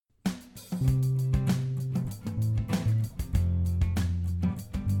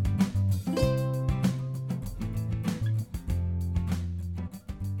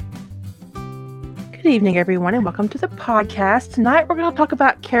evening, everyone, and welcome to the podcast. Tonight, we're going to talk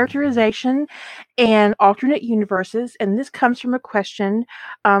about characterization and alternate universes, and this comes from a question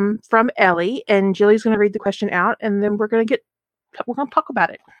from Ellie, and Jilly's going to read the question out, and then we're going to talk about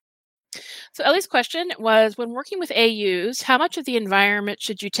it. So Ellie's question was, when working with AUs, how much of the environment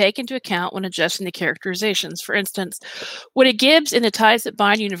should you take into account when adjusting the characterizations? For instance, would a Gibbs in the Ties That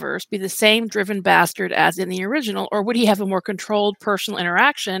Bind universe be the same driven bastard as in the original, or would he have a more controlled personal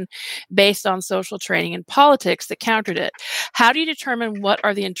interaction based on social training and politics that countered it? How do you determine what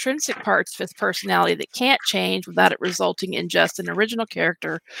are the intrinsic parts of his personality that can't change without it resulting in just an original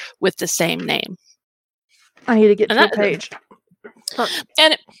character with the same name? I need to get to a page.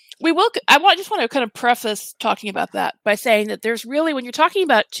 And I just want to kind of preface talking about that by saying that there's really, when you're talking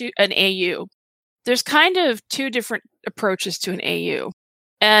about an AU, there's kind of two different approaches to an AU.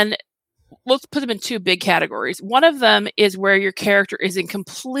 And let's put them in two big categories. One of them is where your character is in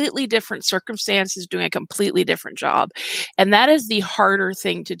completely different circumstances doing a completely different job. And that is the harder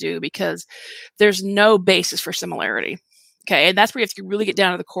thing to do because there's no basis for similarity. Okay. And that's where you have to really get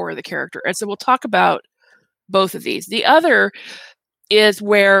down to the core of the character. And so we'll talk about both of these. The other is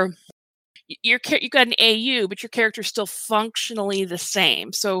where you've got an AU, but your character is still functionally the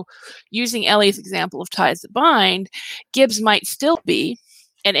same. So using Ellie's example of Ties That Bind, Gibbs might still be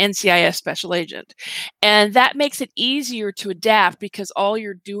an NCIS special agent. And that makes it easier to adapt because all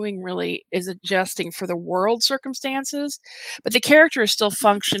you're doing really is adjusting for the world circumstances, but the character is still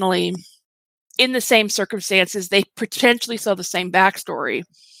functionally in the same circumstances. They potentially still have the same backstory.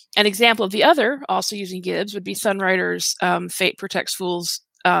 An example of the other, also using Gibbs, would be Sunrider's Fate Protects Fools,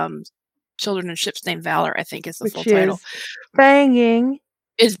 Children and Ships Named Valor, I think is the full title. Banging.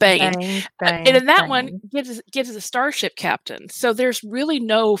 Is banging. Bang, and in that one, Gibbs is a starship captain. So there's really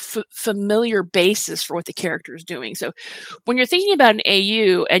no familiar basis for what the character is doing. So when you're thinking about an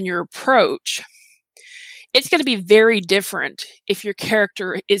AU and your approach, it's going to be very different if your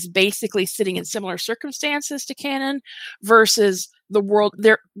character is basically sitting in similar circumstances to canon versus the world.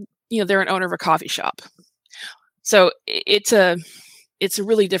 They're an owner of a coffee shop. So it's a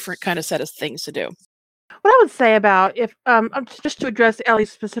really different kind of set of things to do. What I would say about if just to address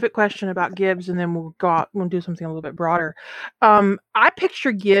Ellie's specific question about Gibbs, and then we'll do something a little bit broader. I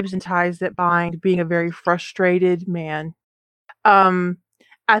picture Gibbs in Ties That Bind being a very frustrated man.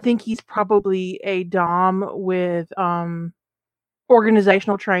 I think he's probably a dom with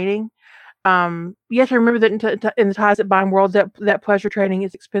organizational training. You have to remember that in the Ties That Bind world, that pleasure training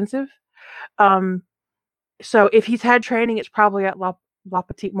is expensive. So if he's had training, it's probably at La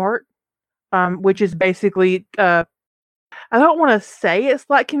Petite Mort, which is basically I don't want to say it's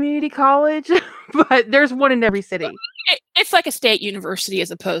like community college, but there's one in every city. It's like a state university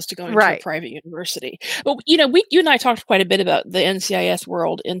as opposed to going to a private university. But you and I talked quite a bit about the NCIS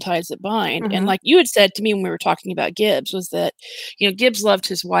world in Ties That Bind, Mm-hmm. and like you had said to me when we were talking about Gibbs, was that Gibbs loved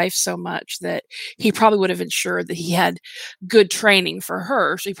his wife so much that he probably would have ensured that he had good training for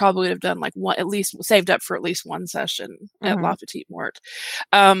her. So he probably would have done saved up for at least one session at La Petite Mort.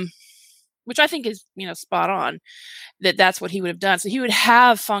 Which I think is, spot on, that's what he would have done. So he would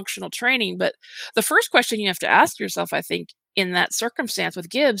have functional training. But the first question you have to ask yourself, I think, in that circumstance with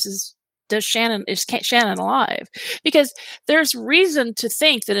Gibbs is Shannon alive? Because there's reason to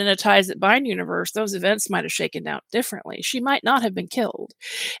think that in a Ties That Bind universe, those events might have shaken out differently. She might not have been killed.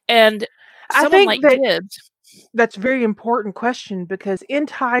 And someone like Gibbs... That's a very important question, because in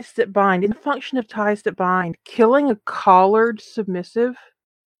Ties That Bind, in the function of Ties That Bind, killing a collared submissive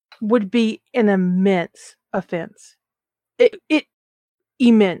would be an immense offense. It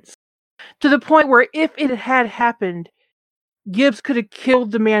immense. To the point where if it had happened, Gibbs could have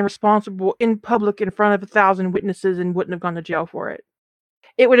killed the man responsible in public in front of 1,000 witnesses and wouldn't have gone to jail for it.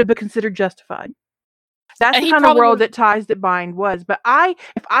 It would have been considered justified. That's the kind of world that Ties That Bind was. But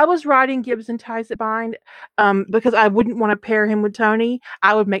if I was writing Gibbs in Ties That Bind, because I wouldn't want to pair him with Tony,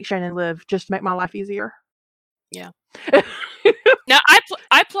 I would make Shannon live just to make my life easier. Yeah. Now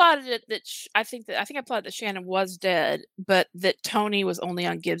I plotted it that I think I plotted that Shannon was dead, but that Tony was only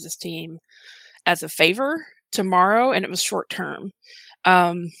on Gibbs's team as a favor tomorrow, and it was short term.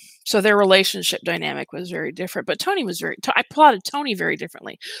 So their relationship dynamic was very different. But I plotted Tony very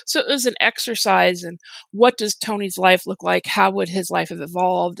differently. So it was an exercise in what does Tony's life look like? How would his life have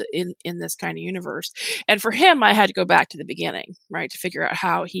evolved in this kind of universe? And for him, I had to go back to the beginning, right, to figure out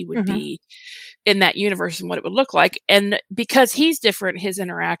how he would be in that universe and what it would look like. And because he's different, his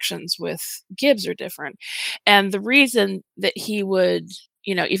interactions with Gibbs are different. And the reason that he would,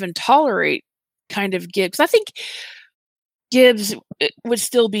 even tolerate kind of Gibbs, I think Gibbs would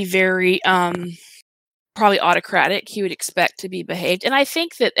still be very probably autocratic. He would expect to be behaved. And I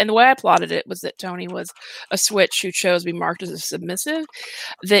think that, and the way I plotted it was that Tony was a switch who chose to be marked as a submissive,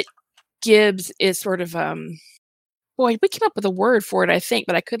 that Gibbs is sort of, boy, we came up with a word for it, I think,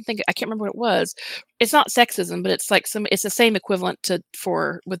 but I can't remember what it was. It's not sexism, but it's like it's the same equivalent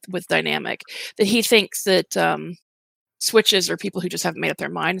with dynamic, that he thinks that switches are people who just haven't made up their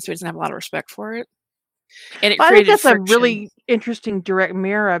mind, so he doesn't have a lot of respect for it. And it I think created that's friction. a really interesting direct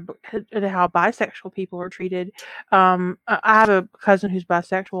mirror to how bisexual people are treated. I have a cousin who's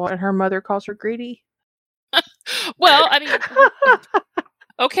bisexual, and her mother calls her greedy. Well, I mean,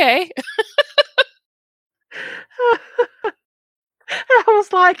 okay. I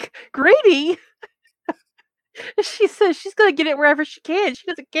was like, greedy? She says she's going to get it wherever she can. She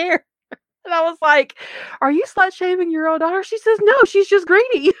doesn't care. And I was like, are you slut-shaming your own daughter? She says, no, she's just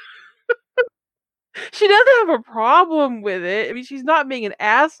greedy. She doesn't have a problem with it. I mean, she's not being an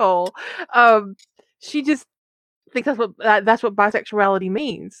asshole. She just thinks that's what bisexuality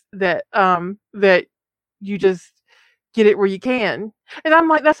means. That you just get it where you can. And I'm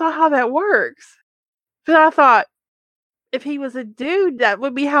like, that's not how that works. But I thought, if he was a dude, that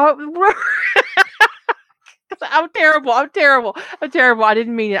would be how it would work. I'm terrible. I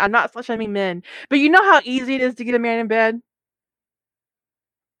didn't mean it. I'm not shaming men. But you know how easy it is to get a man in bed?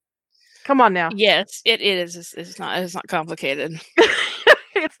 Come on now. Yes, it is. It's not complicated.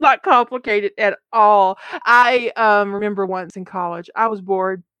 It's not complicated at all. I remember once in college, I was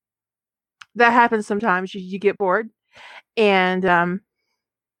bored. That happens sometimes. You get bored. And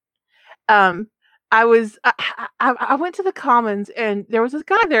I went to the Commons, and there was this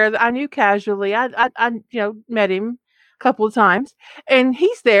guy there that I knew casually. I met him a couple of times, and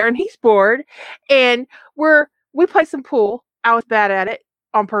he's there, and he's bored, and we played some pool. I was bad at it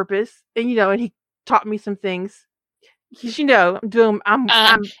on purpose, and and he taught me some things. I'm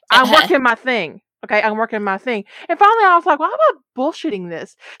working my thing. Okay, I'm working my thing, and finally I was like, "Well, how about bullshitting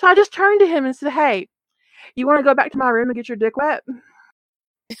this?" So I just turned to him and said, "Hey, you want to go back to my room and get your dick wet?"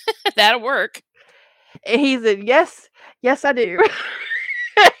 That'll work. And he said, yes, I do.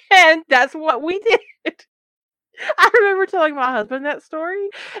 And that's what we did. I remember telling my husband that story,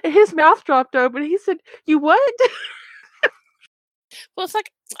 and his mouth dropped open. He said, you what? Well, it's like,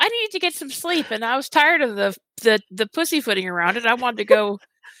 I needed to get some sleep, and I was tired of the pussyfooting around it. I wanted to go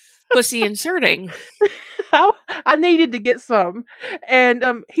pussy inserting. I needed to get some.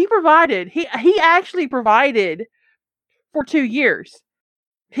 And he provided. He actually provided for 2 years.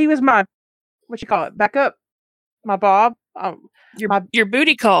 He was my, what you call it, backup, my Bob, your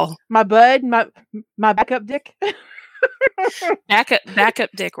booty call, my bud, my backup dick. backup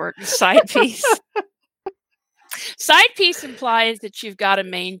dick work, side piece. Side piece implies that you've got a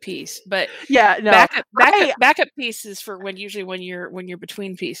main piece, but yeah, no. Backup piece is for when you're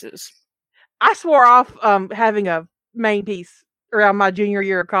between pieces. I swore off having a main piece around my junior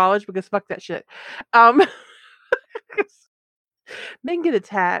year of college because fuck that shit. Men get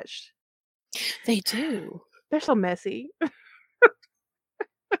attached. They do. They're so messy.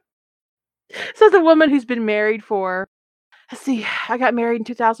 Says a woman who's been married for, let's see, I got married in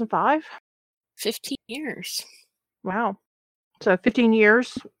 2005. 15 years. Wow. So 15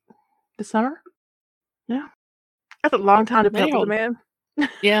 years this summer? Yeah. That's a long time to put up with a man.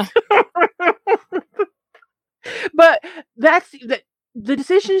 Yeah. But the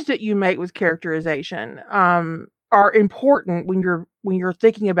decisions that you make with characterization are important when you're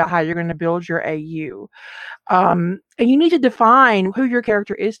thinking about how you're going to build your AU. And you need to define who your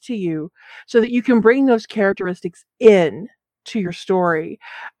character is to you so that you can bring those characteristics in to your story.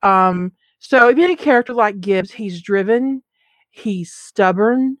 So if you had a character like Gibbs, he's driven, he's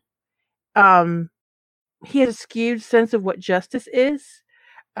stubborn, he has a skewed sense of what justice is.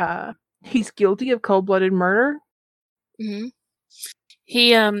 He's guilty of cold-blooded murder. Mm-hmm.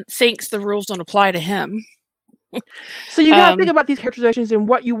 He thinks the rules don't apply to him. So you got to think about these characterizations and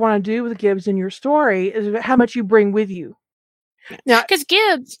what you want to do with Gibbs in your story is how much you bring with you. Now, because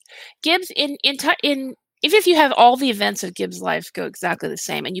Gibbs in if you have all the events of Gibbs' life go exactly the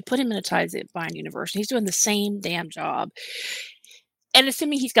same, and you put him in a ties that bind universe, and he's doing the same damn job, and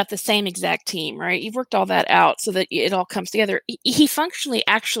assuming he's got the same exact team, right? You've worked all that out so that it all comes together. He functionally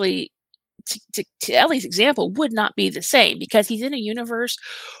actually, to Ellie's example, would not be the same because he's in a universe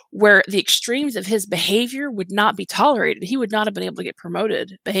where the extremes of his behavior would not be tolerated. He would not have been able to get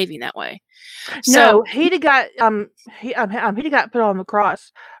promoted behaving that way. No, he'd have got he'd have got put on the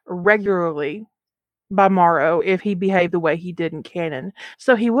cross regularly by Morrow if he behaved the way he did in canon.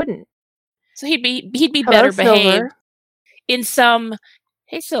 So he wouldn't. So he'd be better behaved in some.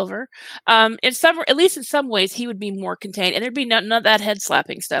 Hey, Silver. In some, at least in some ways, he would be more contained, and there'd be none of that head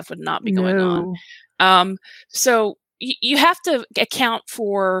slapping stuff would not be going on. So you have to account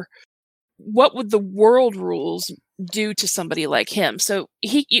for what would the world rules do to somebody like him. So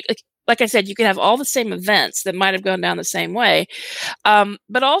like I said, you can have all the same events that might have gone down the same way,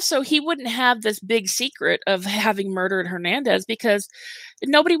 but also he wouldn't have this big secret of having murdered Hernandez because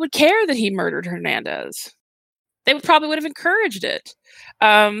nobody would care that he murdered Hernandez. They probably would have encouraged it.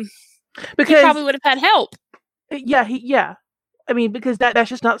 Because he probably would have had help. Yeah. I mean, because that's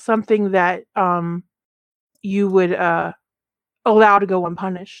just not something that you would allow to go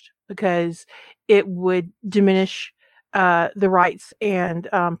unpunished, because it would diminish the rights and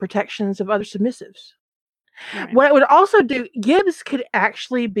protections of other submissives. Right. What it would also do, Gibbs could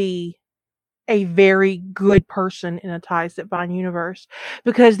actually be a very good person in a Ties That Bind universe,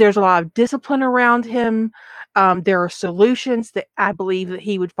 because there's a lot of discipline around him. There are solutions that I believe that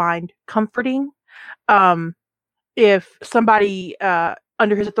he would find comforting. If somebody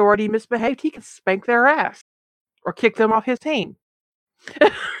under his authority misbehaved, he could spank their ass or kick them off his team.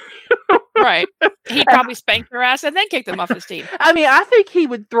 Right. He'd probably spank their ass and then kick them off his team. I mean, I think he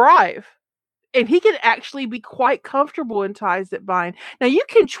would thrive. And he could actually be quite comfortable in Ties That Bind. Now, you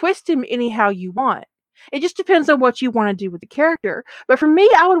can twist him anyhow you want. It just depends on what you want to do with the character. But for me,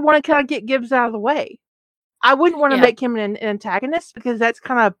 I would want to kind of get Gibbs out of the way. I wouldn't want to make him an antagonist, because that's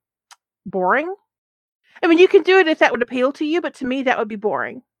kind of boring. I mean, you can do it if that would appeal to you, but to me, that would be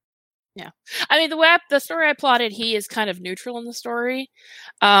boring. Yeah. I mean, the story I plotted, he is kind of neutral in the story.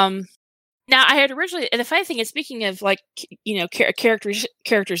 Now, I had originally, and the funny thing is, speaking of like,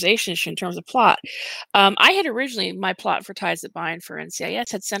 characterization in terms of plot, I had originally, my plot for Ties That Bind for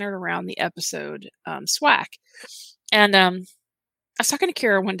NCIS had centered around the episode SWAC. And I was talking to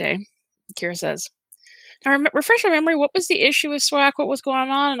Kira one day. Kira says, now, refresh my memory, what was the issue with SWAC? What was going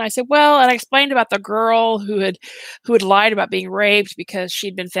on? And I said, well, and I explained about the girl who had lied about being raped because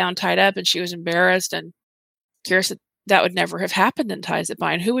she'd been found tied up and she was embarrassed. And Kira said, that would never have happened in Ties That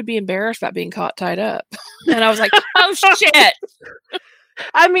Bind. Who would be embarrassed about being caught tied up? And I was like, oh, shit.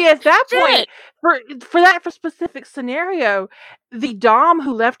 I mean, at that point, for that specific scenario, the Dom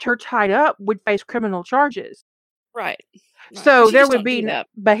who left her tied up would face criminal charges. Right. So there would be,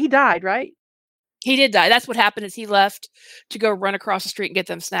 but he died, right? He did die. That's what happened, is he left to go run across the street and get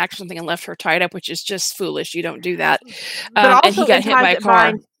them snacks or something and left her tied up, which is just foolish. You don't do that. But also, and he got hit by a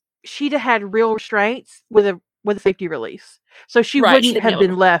car. She'd have had real restraints with a safety release. So she wouldn't have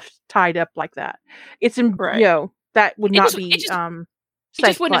been left tied up like that. It's that would not be it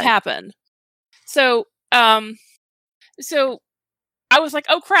just wouldn't have happened. So so I was like,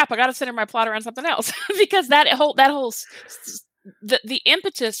 oh crap, I gotta center my plot around something else. Because that whole the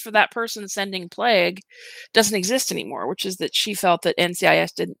impetus for that person sending Plague doesn't exist anymore, which is that she felt that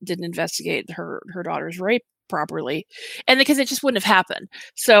NCIS didn't investigate her daughter's rape properly, and because it just wouldn't have happened.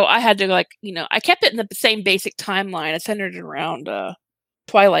 So I had to I kept it in the same basic timeline. I centered it around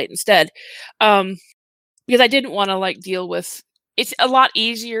Twilight instead, because I didn't want to deal with. It's a lot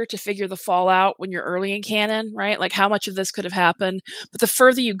easier to figure the fallout when you're early in canon, right? Like how much of this could have happened. But the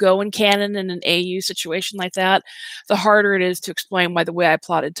further you go in canon in an AU situation like that, the harder it is to explain why the way I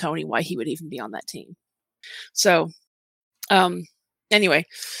plotted Tony, why he would even be on that team. So, anyway,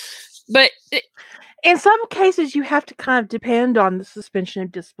 but in some cases, you have to kind of depend on the suspension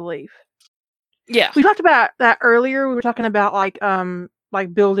of disbelief. Yeah. We talked about that earlier. We were talking about like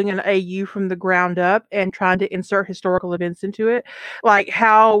building an AU from the ground up and trying to insert historical events into it. Like,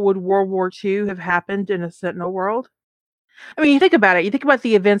 how would World War II have happened in a Sentinel world? I mean, you think about it. You think about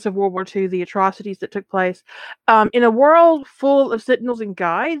the events of World War II, the atrocities that took place. In a world full of Sentinels and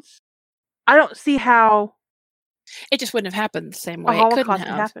guides, I don't see how... It just wouldn't have happened the same way. A Holocaust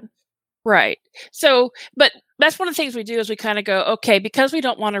could happen. Right. So, but that's one of the things we do is we kind of go, okay, because we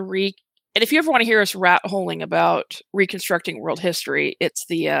don't want to and if you ever want to hear us rat-holing about reconstructing world history, it's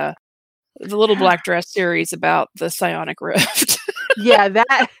the Little Black Dress series about the Psionic Rift. Yeah,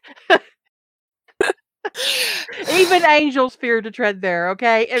 that... Even angels fear to tread there,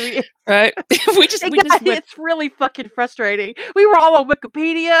 okay? I mean, right? It's really fucking frustrating. We were all on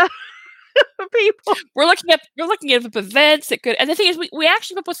Wikipedia. People. We're looking at events that could, and the thing is, we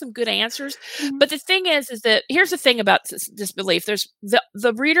actually come up with some good answers. Mm-hmm. But the thing is that here's the thing about disbelief: there's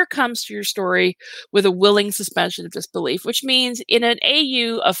the reader comes to your story with a willing suspension of disbelief, which means in an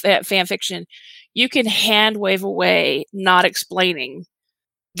AU of fan fiction, you can hand wave away not explaining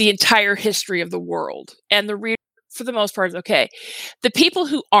the entire history of the world, and the reader, for the most part, is okay. The people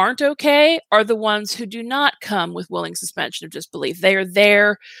who aren't okay are the ones who do not come with willing suspension of disbelief. They are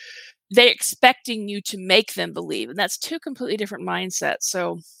there. They're expecting you to make them believe. And that's two completely different mindsets.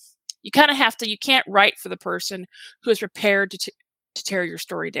 So you kind of have to, you can't write for the person who is prepared to tear your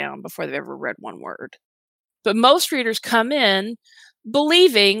story down before they've ever read one word. But most readers come in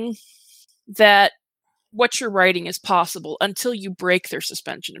believing that what you're writing is possible until you break their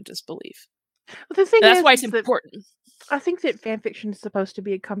suspension of disbelief. Well, the thing That's is, why it's is that important. I think that fan fiction is supposed to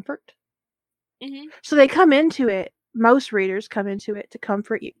be a comfort. Mm-hmm. So they come into it. Most readers come into it to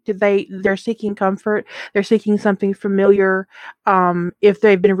comfort you. They're seeking comfort. They're seeking something familiar. If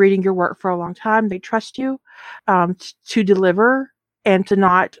they've been reading your work for a long time, they trust you to deliver and to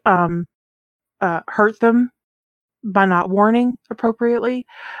not hurt them by not warning appropriately.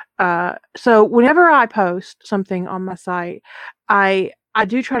 So whenever I post something on my site, I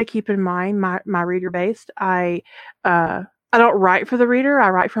do try to keep in mind my reader base. I don't write for the reader, I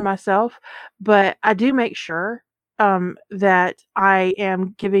write for myself, but I do make sure that I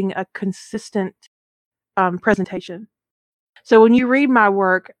am giving a consistent presentation. So when you read my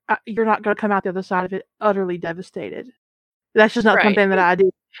work, you're not going to come out the other side of it utterly devastated. That's just not Right. something that I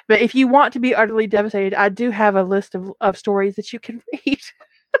do. But if you want to be utterly devastated, I do have a list of stories that you can read.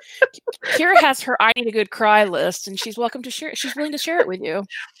 Kira has her I need a good cry list, and she's welcome to share. She's willing to share it with you.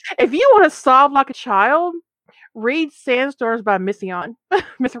 If you want to sob like a child, read Sandstorms by Missione.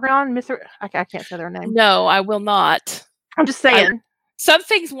 I can't say their name. No, I will not. I'm just saying. Some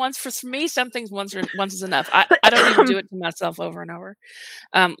things once for me, some things once is enough. I don't even do it to myself over and over.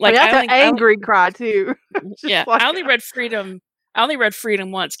 Like that's an angry cry too. Yeah, like, I only read Freedom. I only read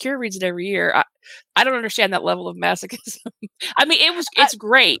Freedom once. Kira reads it every year. I don't understand that level of masochism. I mean, it's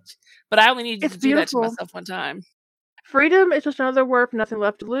great, but I only needed to do that to myself one time. Freedom is just another word for Nothing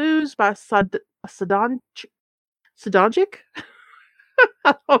Left to Lose by Sadonjic.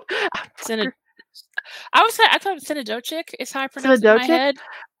 I thought Synodocic is how I pronounce it in my head.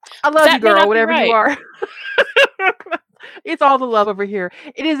 I love you, girl, whatever you are. It's all the love over here.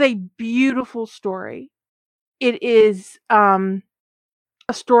 It is a beautiful story. It is a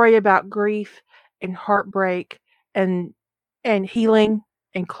story about grief and heartbreak and healing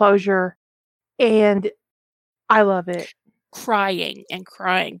and closure, and I love it. Crying,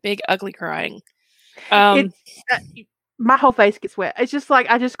 big ugly crying. My whole face gets wet. It's just like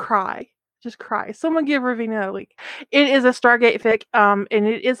I just cry. Someone give Ravina a link. It is a Stargate fic, and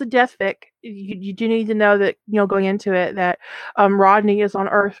it is a death fic. You do need to know that, going into it, that Rodney is on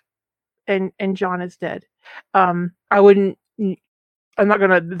Earth and John is dead. I'm not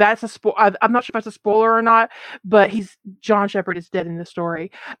gonna. That's a spoil. I'm not sure if that's a spoiler or not, but John Shepherd is dead in the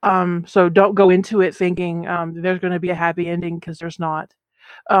story. So don't go into it thinking there's going to be a happy ending, because there's not.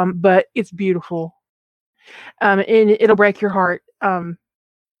 But it's beautiful. And it'll break your heart.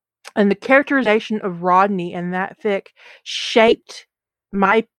 And the characterization of Rodney in that fic shaped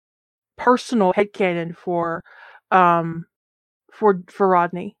my personal headcanon for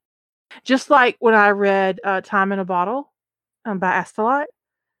Rodney. Just like when I read Time in a Bottle by Astolat.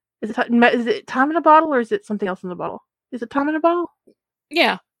 Is it Time in a Bottle, or is it something else in the bottle? Is it Time in a Bottle?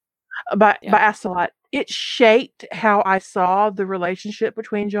 Yeah. By Astolat. It shaped how I saw the relationship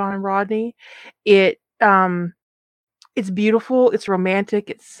between John and Rodney. It's beautiful, it's romantic,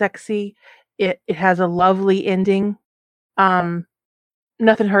 it's sexy, it has a lovely ending.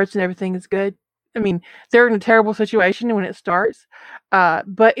 Nothing hurts and everything is good. I mean, they're in a terrible situation when it starts,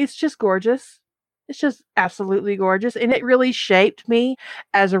 but it's just gorgeous. It's just absolutely gorgeous, and it really shaped me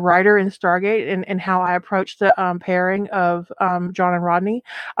as a writer in Stargate and how I approached the pairing of John and Rodney.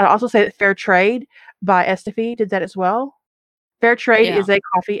 I'd also say that Fair Trade by Estefy did that as well. Fair Trade is a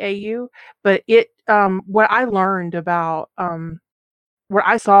coffee AU, but what I learned about what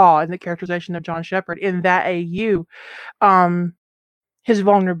I saw in the characterization of John Shepherd in that AU, his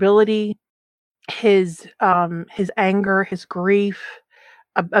vulnerability, his anger, his grief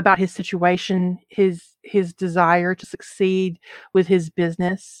about his situation, his desire to succeed with his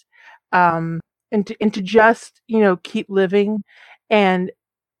business, and to just keep living, and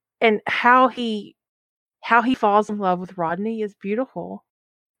how he falls in love with Rodney is beautiful.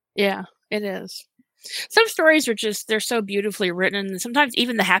 Yeah, it is. Some stories are just, they're so beautifully written, and sometimes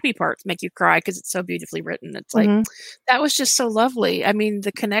even the happy parts make you cry because it's so beautifully written. It's like, that was just so lovely. I mean,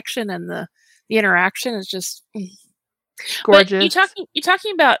 the connection and the interaction is just gorgeous. But you're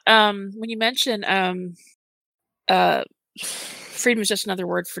talking about when you mention freedom is just another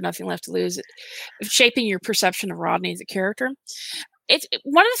word for Nothing Left to Lose, shaping your perception of Rodney as a character. It's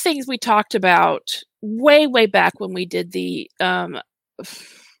one of the things we talked about way back when we did the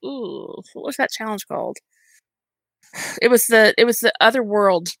what was that challenge called? It was the Other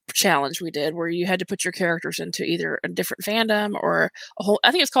World challenge we did, where you had to put your characters into either a different fandom or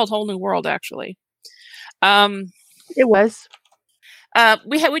I think it's called Whole New World, actually. It was.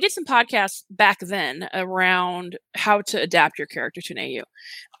 We did some podcasts back then around how to adapt your character to an AU.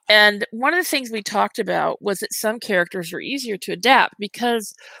 And one of the things we talked about was that some characters are easier to adapt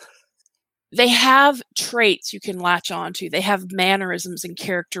because they have traits you can latch onto. They have mannerisms and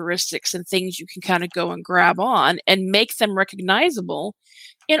characteristics and things you can kind of go and grab on and make them recognizable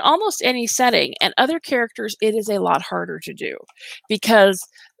in almost any setting. And other characters, it is a lot harder to do because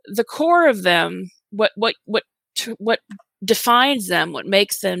the core of them, what defines them, what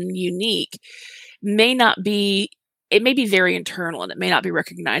makes them unique, may be very internal, and it may not be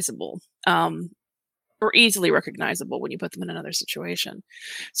recognizable. Or easily recognizable when you put them in another situation.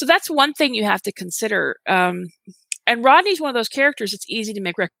 So that's one thing you have to consider. And Rodney's one of those characters it's easy to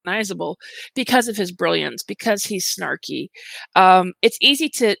make recognizable because of his brilliance, because he's snarky. It's easy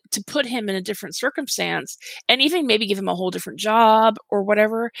to put him in a different circumstance and even maybe give him a whole different job or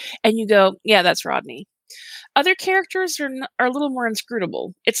whatever. And you go, yeah, that's Rodney. Other characters are a little more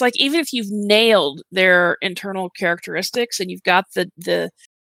inscrutable. It's like even if you've nailed their internal characteristics and you've got the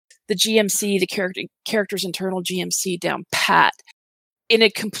GMC, the character's internal GMC down pat, in a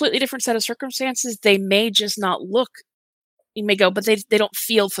completely different set of circumstances, they may just not look, you may go, but they don't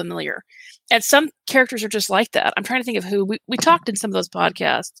feel familiar. And some characters are just like that. I'm trying to think of who. We talked in some of those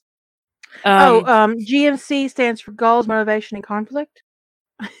podcasts. GMC stands for goals, motivation, and conflict.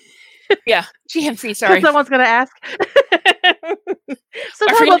 Yeah, GMC, sorry. Someone's going to ask.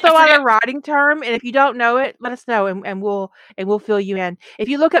 Sometimes we'll throw out a writing term, and if you don't know it, let us know, and we'll fill you in. If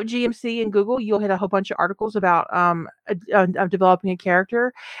you look up GMC in Google, you'll hit a whole bunch of articles about developing a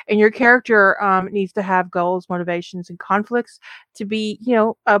character, and your character needs to have goals, motivations, and conflicts to be,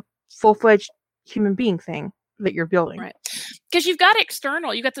 a full-fledged human being thing that you're building. Right. Because you've got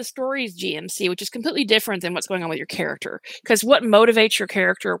the stories GMC, which is completely different than what's going on with your character. Because what motivates your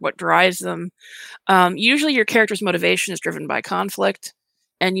character, what drives them, usually your character's motivation is driven by conflict,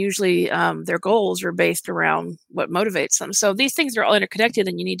 and usually their goals are based around what motivates them. So these things are all interconnected,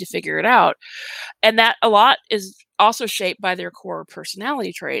 and you need to figure it out. And that a lot is also shaped by their core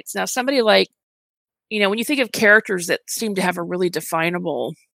personality traits. Now, somebody like, when you think of characters that seem to have a really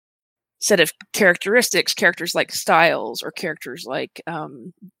definable set of characters like Styles, or characters like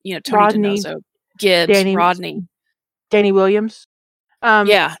Tony DiNozzo, Gibbs, Rodney, Danny Williams.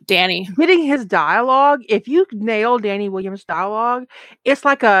 Danny. Getting his dialogue, if you nail Danny Williams' dialogue, it's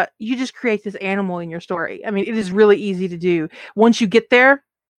like you just create this animal in your story. I mean, it is really easy to do once you get there.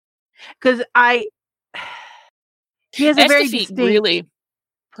 Because he has a very distinct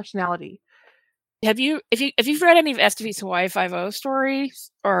personality. If you've read any of Estefe's Hawaii Five-0 stories,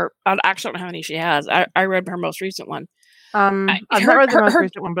 or I actually don't know how many she has. I read her most recent one. I've not read the most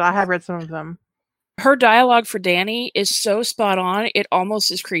recent one, but I have read some of them. Her dialogue for Danny is so spot on; it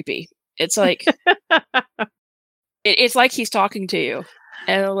almost is creepy. It's like it's like he's talking to you,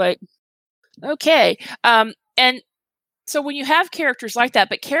 and I'm like, okay. And so when you have characters like that,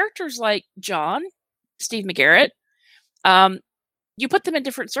 but characters like John, Steve McGarrett, you put them in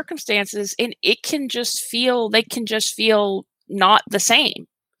different circumstances, and they can just feel not the same.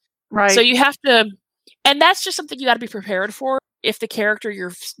 Right. So you have to, and that's just something you got to be prepared for. If the character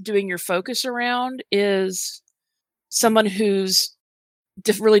you're doing your focus around is someone who's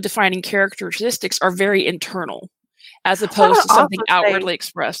really defining characteristics are very internal, as opposed to something outwardly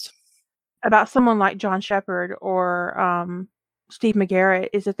expressed. About someone like John Shepherd or Steve McGarrett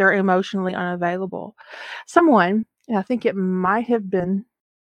is that they're emotionally unavailable. Someone, and I think it might have been,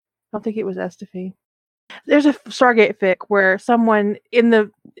 I don't think it was Estefe. There's a Stargate fic where someone in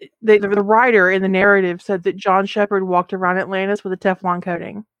the writer in the narrative said that John Shepherd walked around Atlantis with a Teflon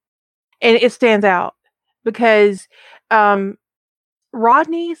coating. And it stands out because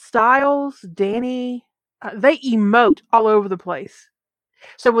Rodney, Styles, Danny, they emote all over the place.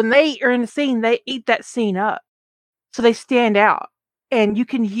 So when they are in the scene, they eat that scene up. So they stand out. And you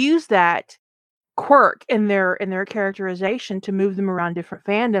can use that quirk in their characterization to move them around different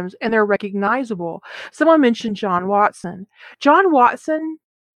fandoms, and they're recognizable. Someone mentioned John Watson. John Watson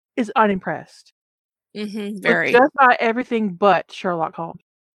is unimpressed. Very. Just by everything but Sherlock Holmes.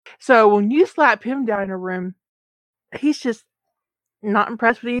 So when you slap him down in a room, he's just not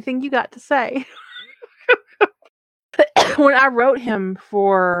impressed with anything you got to say. When I wrote him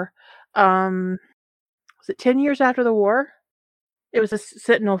for, was it 10 years after the war? It was a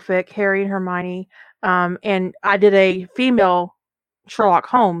Sentinel fic, Harry and Hermione, and I did a female Sherlock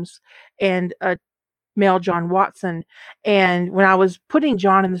Holmes and a male John Watson. And when I was putting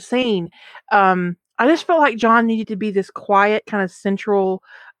John in the scene, I just felt like John needed to be this quiet, kind of central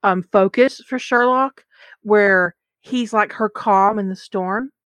focus for Sherlock, where he's like her calm in the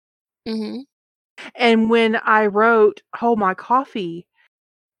storm. Mm-hmm. And when I wrote Hold My Coffee,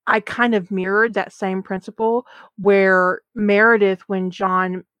 I kind of mirrored that same principle where Meredith, when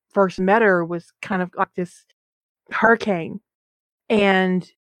John first met her, was kind of like this hurricane. And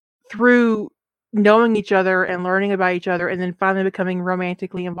through knowing each other and learning about each other and then finally becoming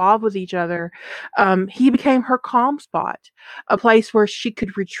romantically involved with each other, he became her calm spot, a place where she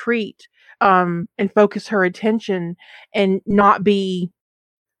could retreat and focus her attention and not be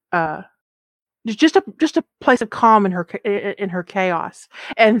just a place of calm in her chaos.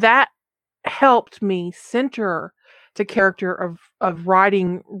 And that helped me center the character of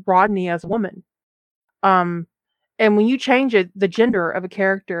writing Rodney as a woman. And when you change the gender of a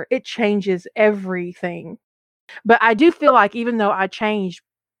character, it changes everything. But I do feel like even though I changed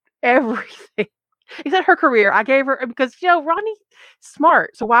everything, except her career, I gave her because Rodney's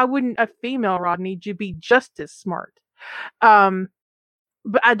smart, so why wouldn't a female Rodney be just as smart?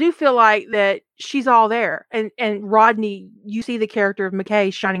 But I do feel like that she's all there, and Rodney, you see the character of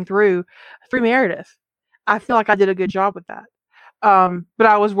McKay shining through Meredith. I feel like I did a good job with that, but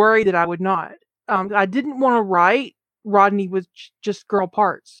I was worried that I would not. I didn't want to write Rodney with just girl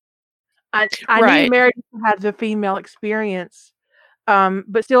parts. I Right. need Meredith to have the female experience,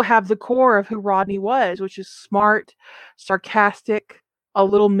 but still have the core of who Rodney was, which is smart, sarcastic, a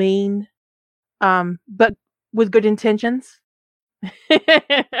little mean, but with good intentions.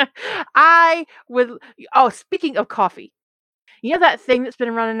 I would. Oh, speaking of coffee, you know that thing that's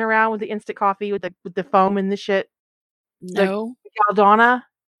been running around with the instant coffee with the foam and the shit, the No. Caldana.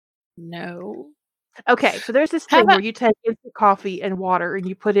 No. Okay, so there's this How thing where about you take instant coffee and water and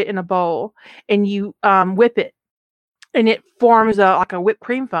you put it in a bowl and you whip it, and it forms like a whipped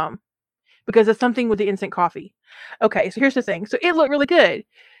cream foam because it's something with the instant coffee. Okay, so here's the thing. So it looked really good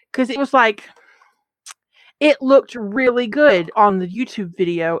because it was like. It looked really good on the YouTube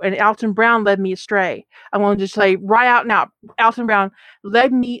video, and Alton Brown led me astray. I want to just say right out now, Alton Brown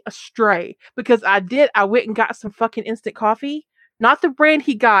led me astray because I went and got some fucking instant coffee. Not the brand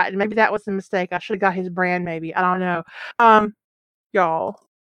he got, and maybe that was a mistake. I should have got his brand, maybe. I don't know. Y'all,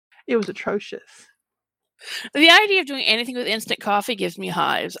 it was atrocious. the idea of doing anything with instant coffee gives me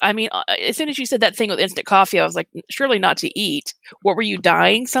hives? I mean, as soon as you said that thing with instant coffee, I was like, surely not to eat. What were you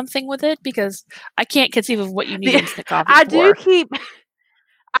dyeing something with it? Because I can't conceive of what you need instant coffee I for. do keep.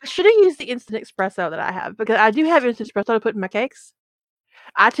 I should have used the instant espresso that I have because I do have instant espresso to put in my cakes.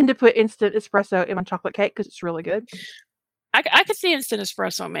 I tend to put instant espresso in my chocolate cake because it's really good. I could see instant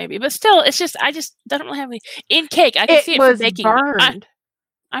espresso maybe, but still, it's just I don't really have any in cake. I can see it for was baking. burned.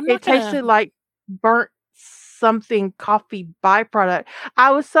 I'm It not gonna. tasted like burnt something coffee byproduct.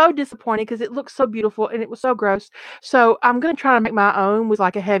 I was so disappointed because it looked so beautiful and it was so gross. So I'm gonna try to make my own with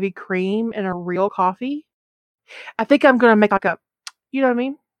like a heavy cream and a real coffee. I think I'm gonna make like a, you know what I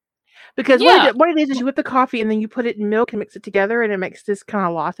mean? Because Yeah. what it is you whip the coffee and then you put it in milk and mix it together and it makes this kind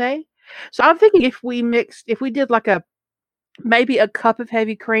of latte. So I'm thinking if we did like maybe a cup of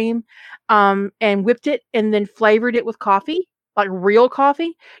heavy cream, and whipped it and then flavored it with coffee, like real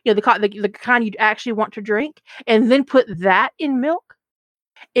coffee, the kind you'd actually want to drink, and then put that in milk,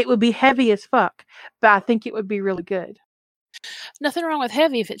 it would be heavy as fuck, but I think it would be really good. Nothing wrong with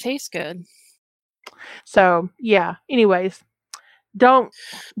heavy if it tastes good. So yeah. Anyways, don't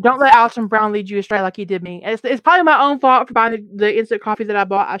let Alton Brown lead you astray like he did me. It's probably my own fault for buying the instant coffee that I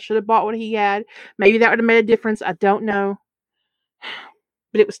bought. I should have bought what he had. Maybe that would have made a difference. I don't know.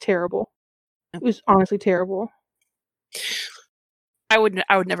 But it was terrible. It was honestly terrible. I would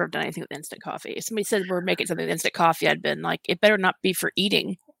never have done anything with instant coffee. If somebody said we're making something with instant coffee, I'd been like, it better not be for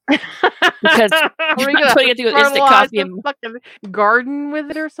eating. Because you're not putting it through instant coffee and fucking garden with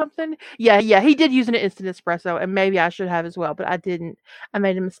it or something. Yeah, he did use an instant espresso, and maybe I should have as well, but I didn't. I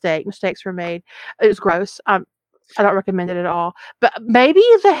made a mistake. Mistakes were made. It was gross. I don't recommend it at all. But maybe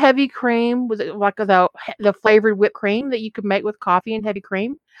the heavy cream with like the flavored whipped cream that you could make with coffee and heavy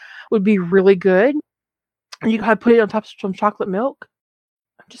cream would be really good. And you could put it on top of some chocolate milk.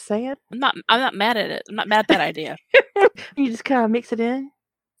 I'm just saying. I'm not mad at it. I'm not mad at that idea. You just kind of mix it in.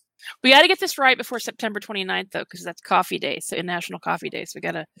 We got to get this right before September 29th, though, because that's Coffee Day, so National Coffee Day. So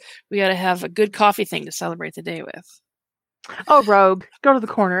we gotta have a good coffee thing to celebrate the day with. Oh, Rogue, go to the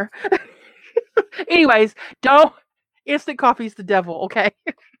corner. Anyways, instant coffee's the devil. Okay.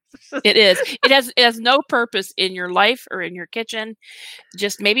 It is. It has no purpose in your life or in your kitchen.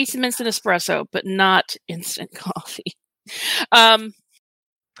 Just maybe some instant espresso, but not instant coffee.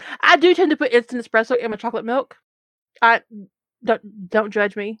 I do tend to put instant espresso in my chocolate milk. I don't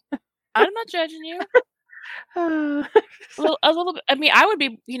judge me. I'm not judging you. A little bit. I mean, I would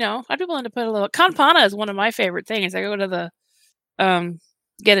be, I'd be willing to put a little. Campana is one of my favorite things. I go to the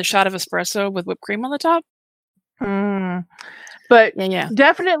get a shot of espresso with whipped cream on the top. But Yeah.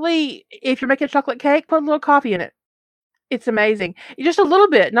 definitely, if you're making a chocolate cake, put a little coffee in it. It's amazing. Just a little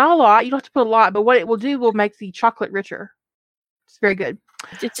bit, not a lot. You don't have to put a lot, but what it will do will make the chocolate richer. It's very good.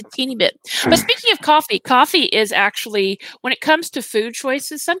 It's a teeny bit. But speaking of coffee is actually, when it comes to food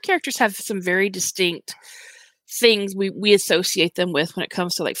choices, some characters have some very distinct things we associate them with when it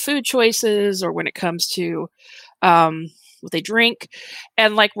comes to like food choices or when it comes to what they drink.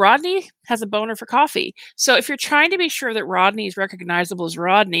 And like Rodney has a boner for coffee. So if you're trying to be sure that Rodney is recognizable as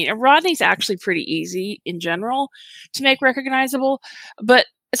Rodney, and Rodney's actually pretty easy in general to make recognizable, but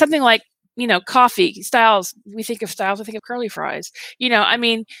something like, coffee, Styles, we think of curly fries.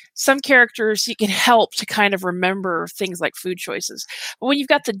 Some characters you can help to kind of remember things like food choices. But when you've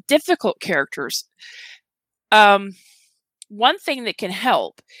got the difficult characters, one thing that can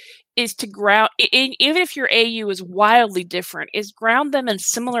help is to ground, even if your AU is wildly different, is ground them in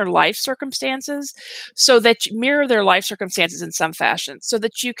similar life circumstances so that you mirror their life circumstances in some fashion, so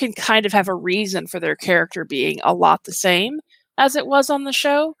that you can kind of have a reason for their character being a lot the same as it was on the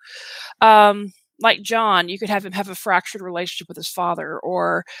show. Like John, you could have him have a fractured relationship with his father,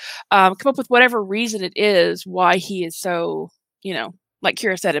 or come up with whatever reason it is why he is so, like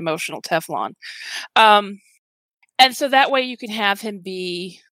Kira said, emotional Teflon. And so that way you can have him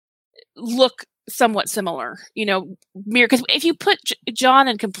look somewhat similar, mirror. Because if you put John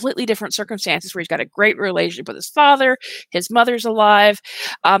in completely different circumstances, where he's got a great relationship with his father, his mother's alive,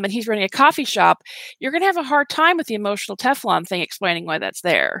 and he's running a coffee shop, you're going to have a hard time with the emotional Teflon thing explaining why that's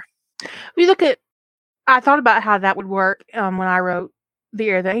there. I thought about how that would work when I wrote The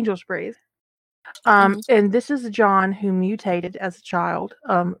Air the Angels Breathe. And this is John who mutated as a child,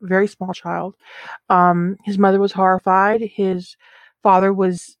 very small child. His mother was horrified. His father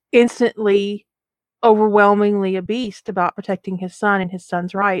was instantly, overwhelmingly a beast about protecting his son and his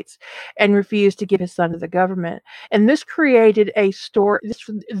son's rights, and refused to give his son to the government. And this created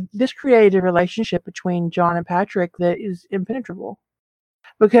this created a relationship between John and Patrick that is impenetrable.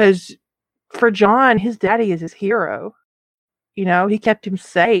 Because for John, his daddy is his hero. He kept him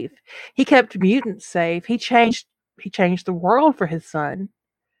safe. He kept mutants safe. He changed the world for his son.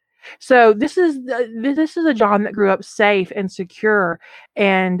 So this is a John that grew up safe and secure,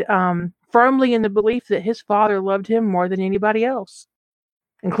 and firmly in the belief that his father loved him more than anybody else,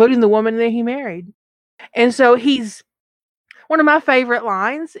 including the woman that he married. And so one of my favorite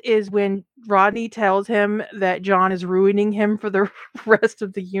lines is when Rodney tells him that John is ruining him for the rest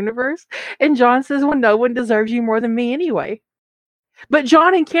of the universe, and John says, "Well, no one deserves you more than me anyway." But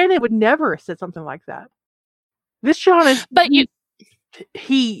John in canon would never have said something like that. This John is,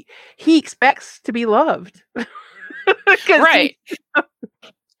 he expects to be loved, right?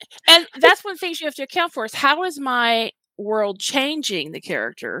 And that's one of the things you have to account for: is how is my world changing the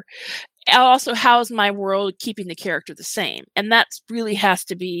character? Also, how is my world keeping the character the same? And that really has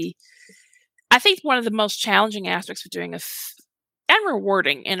to be, I think, one of the most challenging aspects of doing and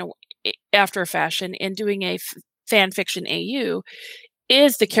rewarding after a fashion in doing a fan fiction AU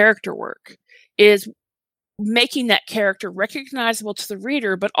is the character work, is making that character recognizable to the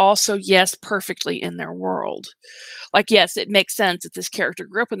reader, but also, yes, perfectly in their world. Like, yes, it makes sense that this character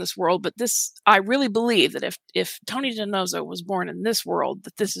grew up in this world, but I really believe that if Tony DiNozzo was born in this world,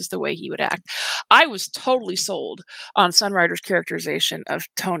 that this is the way he would act. I was totally sold on Sunrider's characterization of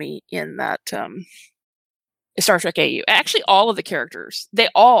Tony in that Star Trek AU. Actually, all of the characters, they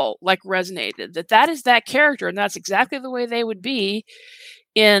all resonated that is that character, and that's exactly the way they would be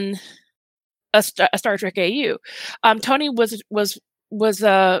in a Star Trek AU. Tony was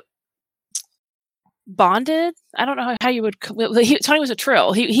bonded. I don't know how you would. Tony was a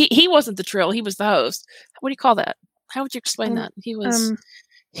Trill. He wasn't the Trill. He was the host. What do you call that? How would you explain that? He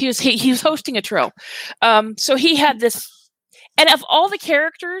was hosting a Trill. So he had this. And of all the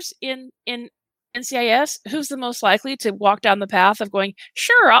characters in NCIS, who's the most likely to walk down the path of going,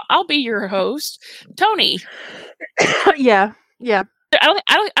 sure, I'll be your host? Tony. Yeah. I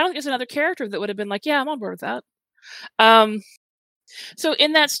don't think there's another character that would have been like, yeah, I'm on board with that. So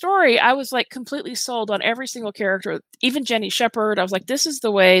in that story, I was completely sold on every single character, even Jenny Shepard. I was like, this is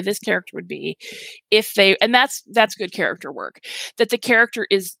the way this character would be and that's good character work. That the character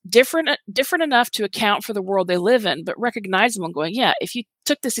is different enough to account for the world they live in, but recognizable and going, yeah, if you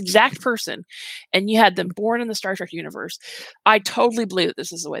took this exact person and you had them born in the Star Trek universe, I totally believe that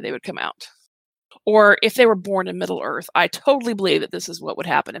this is the way they would come out. Or if they were born in Middle Earth, I totally believe that this is what would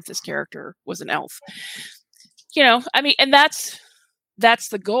happen if this character was an elf. And that's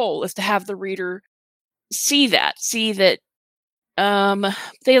the goal, is to have the reader see that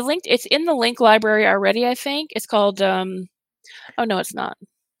they linked, it's in the link library already, I think. It's called Oh, no, it's not.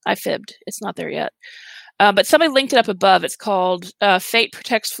 I fibbed. It's not there yet. But somebody linked it up above. It's called Fate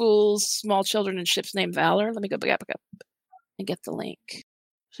Protects Fools, Small Children, and Ships Named Valor. Let me go back up and get the link.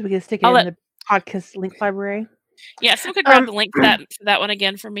 So we can stick it in the podcast link library. Yeah, someone could grab the link for that one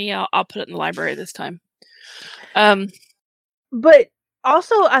again for me. I'll put it in the library this time. But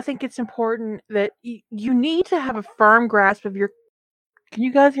also, I think it's important that you need to have a firm grasp of your... Can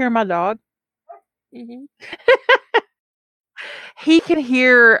you guys hear my dog? Mm-hmm. He can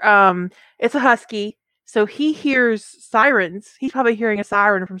hear... it's a husky, so he hears sirens. He's probably hearing a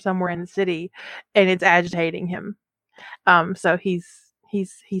siren from somewhere in the city, and it's agitating him. So he's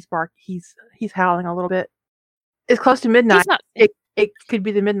howling a little bit. It's close to midnight. It could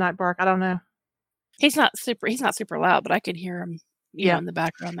be the midnight bark. I don't know. He's not super loud, but I can hear him, you know, in the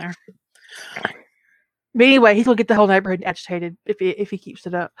background there. But anyway, he's gonna get the whole neighborhood agitated if he keeps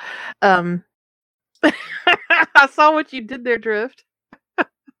it up. I saw what you did there, Drift.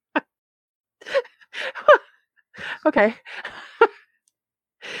 Okay.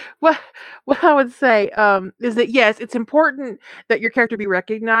 What I would say is that, yes, it's important that your character be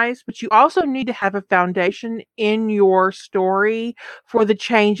recognized, but you also need to have a foundation in your story for the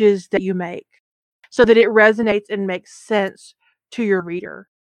changes that you make, so that it resonates and makes sense to your reader.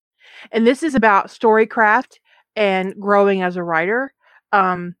 And this is about storycraft and growing as a writer.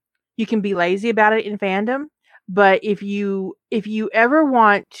 You can be lazy about it in fandom, but if you ever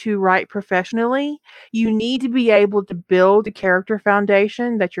want to write professionally, you need to be able to build a character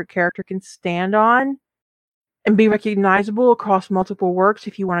foundation that your character can stand on and be recognizable across multiple works.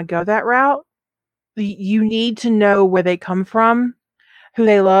 If you want to go that route, you need to know where they come from, who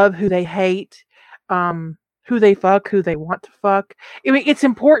they love, who they hate, who they fuck, who they want to fuck. I mean, it's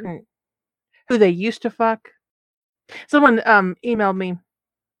important who they used to fuck. Someone emailed me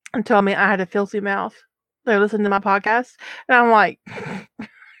and told me I had a filthy mouth. They're listening to my podcast, and I'm like,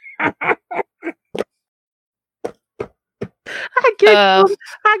 I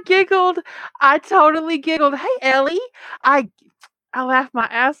giggled. I totally giggled. Hey, Ellie. I laughed my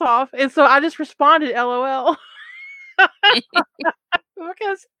ass off, and so I just responded, LOL.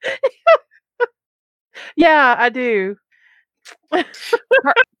 Because yeah, I do.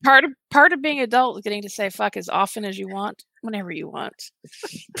 Part of being adult is getting to say fuck as often as you want, whenever you want,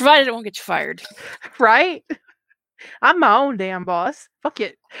 provided it won't get you fired. Right? I'm my own damn boss. Fuck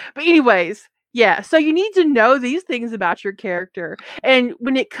it. But anyways, yeah. So you need to know these things about your character, and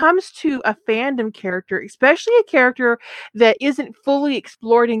when it comes to a fandom character, especially a character that isn't fully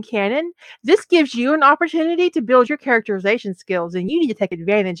explored in canon, this gives you an opportunity to build your characterization skills, and you need to take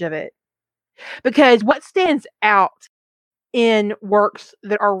advantage of it. Because what stands out in works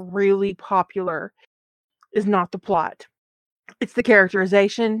that are really popular is not the plot. It's the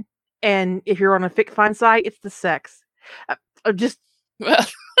characterization, and if you're on a fic site, it's the sex. Well,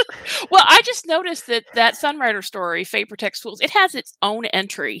 I just noticed that Sunrider story, Fate Protects Fools, it has its own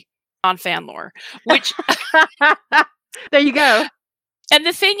entry on Fanlore, which there you go. And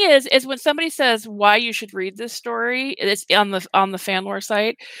the thing is when somebody says why you should read this story, it's on the Fanlore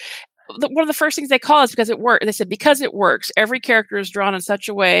site. One of the first things they call is because it works. They said because it works. Every character is drawn in such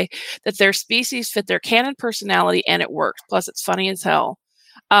a way that their species fit their canon personality, and it works. Plus, it's funny as hell.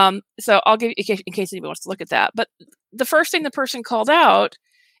 So I'll give you, in case anybody wants to look at that. But the first thing the person called out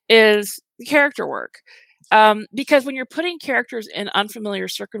is the character work. Because when you're putting characters in unfamiliar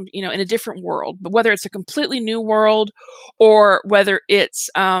in a different world, but whether it's a completely new world or whether it's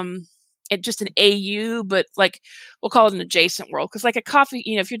just an AU, but like we'll call it an adjacent world, because like a coffee,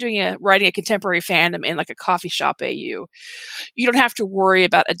 if you're writing a contemporary fandom in like a coffee shop AU, you don't have to worry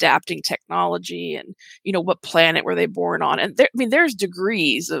about adapting technology and what planet were they born on, and there's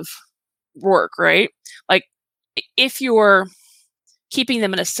degrees of work, right? Like if you're keeping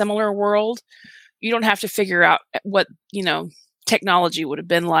them in a similar world, you don't have to figure out what technology would have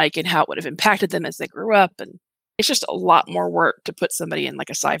been like and how it would have impacted them as they grew up, and it's just a lot more work to put somebody in like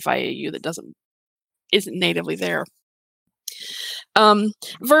a sci-fi AU that isn't natively there.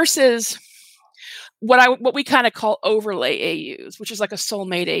 Versus what we kind of call overlay AUs, which is like a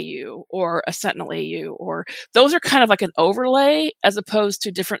soulmate AU or a sentinel AU, or those are kind of like an overlay as opposed to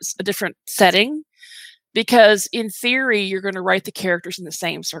a different setting. Because in theory, you're going to write the characters in the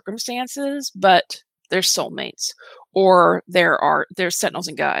same circumstances, but they're soulmates, or there's sentinels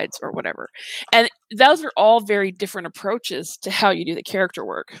and guides, or whatever. And those are all very different approaches to how you do the character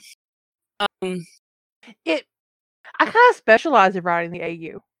work. I kind of specialize in writing the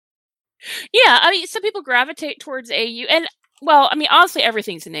AU. Yeah, I mean, some people gravitate towards AU, and well, I mean, honestly,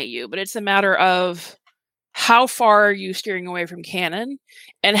 everything's an AU, but it's a matter of how far are you steering away from canon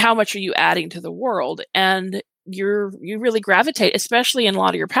and how much are you adding to the world. And you really gravitate, especially in a lot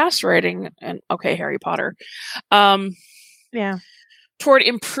of your past writing and Harry Potter, Yeah. toward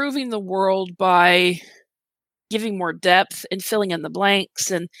improving the world by giving more depth and filling in the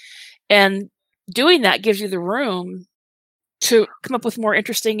blanks, and doing that gives you the room to come up with more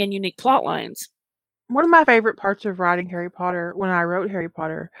interesting and unique plot lines. One of my favorite parts of writing Harry Potter, when I wrote Harry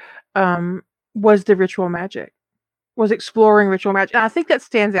Potter, was the ritual magic, was exploring ritual magic. And I think that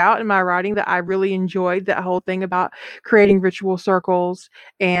stands out in my writing, that I really enjoyed that whole thing about creating ritual circles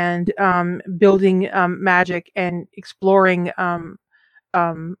and building magic and exploring what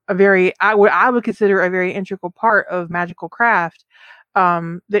I would consider a very integral part of magical craft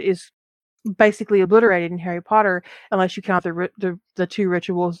that is basically obliterated in Harry Potter, unless you count the two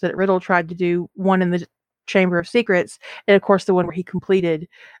rituals that Riddle tried to do, one in the Chamber of Secrets, and of course the one where he completed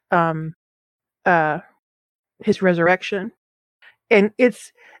his resurrection. And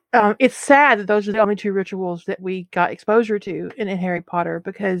it's sad that those are the only two rituals that we got exposure to in Harry Potter,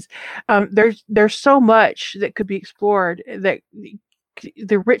 because there's so much that could be explored, that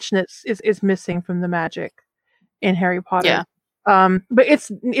the richness is missing from the magic in Harry Potter. Yeah. But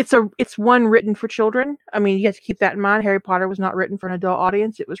it's one written for children. I mean, you have to keep that in mind. Harry Potter was not written for an adult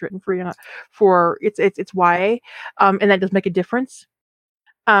audience. It was written for it's YA, and that does make a difference.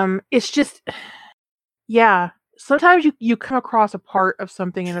 It's just, yeah. Sometimes you come across a part of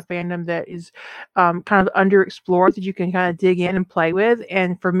something in a fandom that is kind of underexplored, that you can kind of dig in and play with.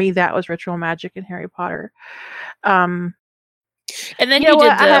 And for me, that was ritual magic in Harry Potter. And then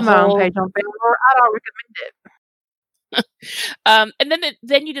I have my own page on Fandor. I don't recommend it. And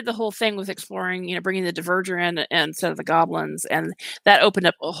then you did the whole thing with exploring, bringing the Diverger in and Set of the Goblins, and that opened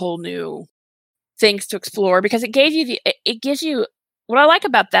up a whole new things to explore, because it gives you what I like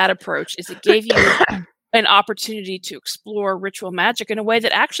about that approach is it gave you an opportunity to explore ritual magic in a way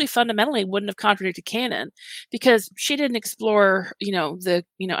that actually fundamentally wouldn't have contradicted canon, because she didn't explore, and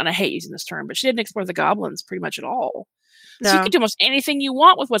I hate using this term, but she didn't explore the goblins pretty much at all. No. So you could do almost anything you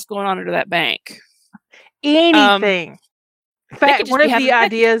want with what's going on under that bank. Anything. In fact, one of the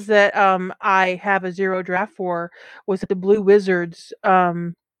ideas that I have a zero draft for was that the Blue Wizards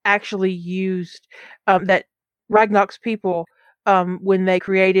actually used that Ragnarok's people when they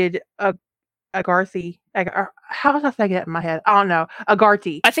created Agarthy. How was I thinking that in my head? I don't know.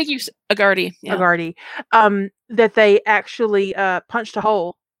 Agarthy. I think you Agarthy. Yeah. Agarthy. That they actually punched a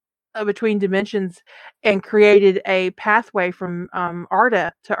hole between dimensions and created a pathway from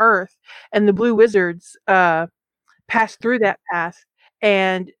Arda to Earth, and the Blue Wizards passed through that path,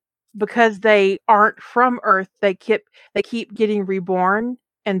 and because they aren't from Earth, they keep getting reborn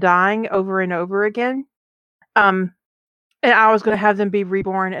and dying over and over again. And I was going to have them be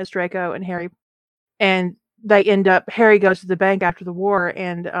reborn as Draco and Harry, and they end up. Harry goes to the bank after the war,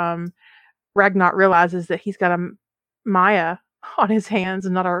 and Ragnar realizes that he's got a Maya on his hands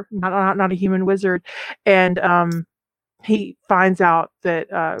and not a human wizard, and he finds out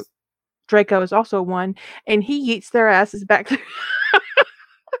that Draco is also one, and he yeets their asses back through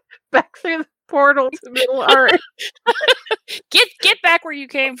the portal to Middle Earth. Get back where you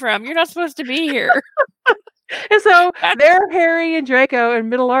came from. You're not supposed to be here. And so they're Harry and Draco in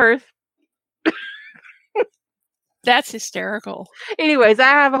Middle Earth. That's hysterical. Anyways, I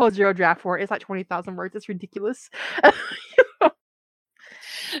have a whole zero draft for it. It's like 20,000 words. It's ridiculous.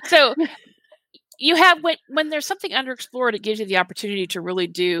 So you have, when there's something underexplored, it gives you the opportunity to really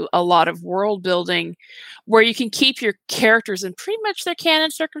do a lot of world building where you can keep your characters in pretty much their canon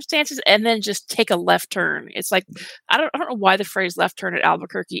circumstances and then just take a left turn. It's like, I don't know why the phrase left turn at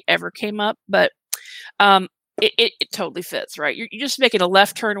Albuquerque ever came up, but it totally fits, right? You're just making a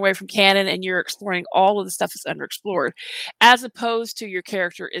left turn away from canon and you're exploring all of the stuff that's underexplored, as opposed to your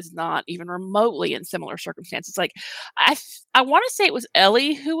character is not even remotely in similar circumstances. Like, I want to say it was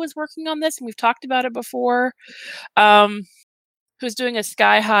Ellie who was working on this, and we've talked about it before, who's doing a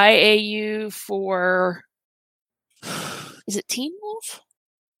Sky High AU for, is it Teen Wolf?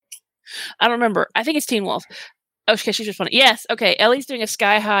 I don't remember. I think it's Teen Wolf. Okay, she's just funny. Yes, okay. Ellie's doing a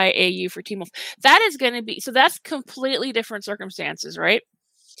Sky High AU for Teen Wolf. That is going to be, so that's completely different circumstances, right?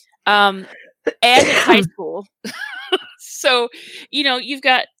 And it's high school. So, you've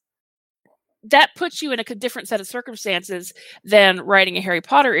got, that puts you in a different set of circumstances than writing a Harry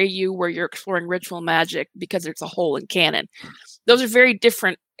Potter AU where you're exploring ritual magic because it's a hole in canon. Those are very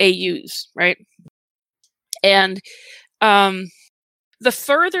different AUs, right? And the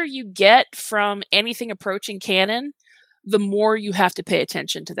further you get from anything approaching canon, the more you have to pay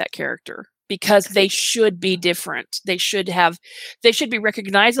attention to that character, because they should be different. They should be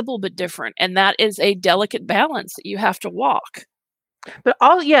recognizable but different, and that is a delicate balance that you have to walk. But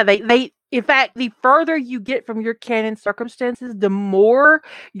In fact, the further you get from your canon circumstances, the more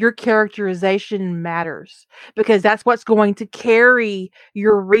your characterization matters, because that's what's going to carry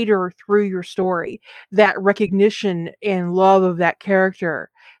your reader through your story, that recognition and love of that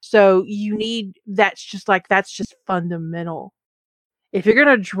character. So you need, that's just fundamental. If you're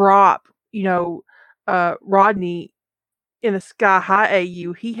going to drop, Rodney in a Sky High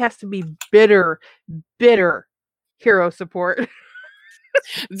AU, he has to be bitter hero support.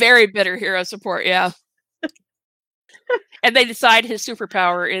 Very bitter hero support, yeah. And they decide his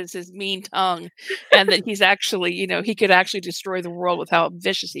superpower is his mean tongue, and that he's actually, he could actually destroy the world with how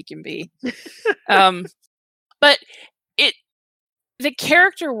vicious he can be. But the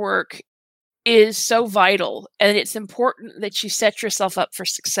character work is so vital, and it's important that you set yourself up for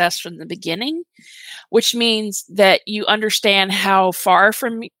success from the beginning, which means that you understand how far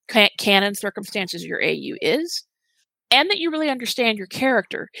from canon circumstances your AU is, and that you really understand your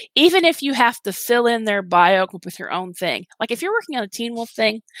character, even if you have to fill in their bio with your own thing. Like if you're working on a Teen Wolf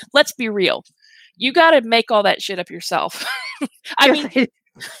thing, let's be real. You got to make all that shit up yourself. I mean,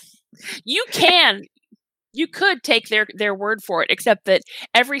 you could take their word for it, except that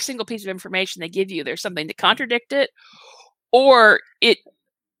every single piece of information they give you, there's something to contradict it, or it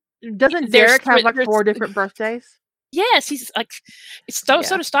doesn't Derek have like 4 different birthdays? Yes, he's like, so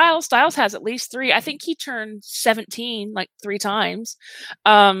does Styles. Styles has at least 3. I think he turned 17 like 3 times.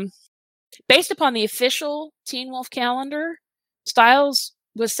 Based upon the official Teen Wolf calendar, Styles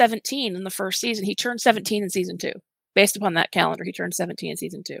was 17 in the first season. He turned 17 in season 2. Based upon that calendar, he turned 17 in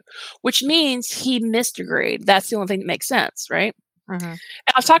season 2, which means he missed a grade. That's the only thing that makes sense, right? Mm-hmm. And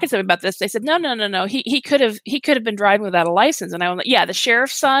I was talking to them about this. They said, no. He could have been driving without a license. And I went, yeah, the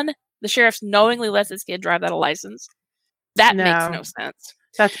sheriff's knowingly lets this kid drive without a license. That makes no sense.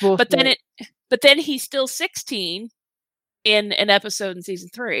 That's bullshit. But then he's still 16 in an episode in season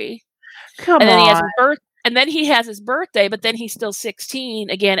 3. Come on. And then he has his birthday, but then he's still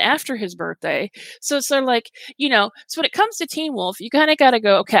 16 again after his birthday. So it's sort of like, so when it comes to Teen Wolf, you kind of got to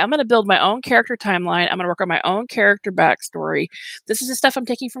go, okay, I'm going to build my own character timeline. I'm going to work on my own character backstory. This is the stuff I'm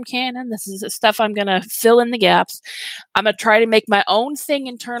taking from canon. This is the stuff I'm going to fill in the gaps. I'm going to try to make my own thing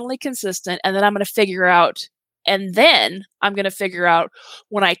internally consistent. And then I'm going to figure out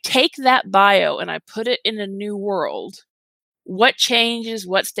when I take that bio and I put it in a new world, what changes,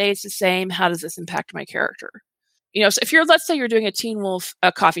 what stays the same, how does this impact my character? So if let's say you're doing a Teen Wolf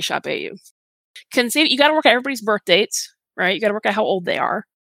coffee shop AU, you got to work out everybody's birth dates, right? You got to work out how old they are.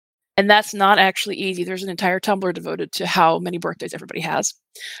 And that's not actually easy. There's an entire Tumblr devoted to how many birthdays everybody has.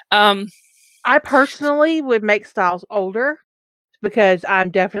 I personally would make Styles older because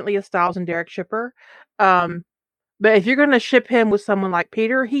I'm definitely a Styles and Derek shipper. But if you're going to ship him with someone like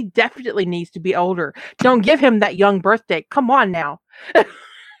Peter, he definitely needs to be older. Don't give him that young birthday. Come on now.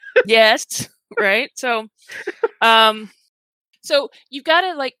 Yes, right. So you've got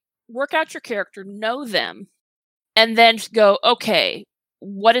to like work out your character, know them, and then go, okay,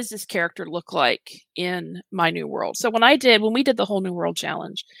 what does this character look like in my new world? So when we did the whole New World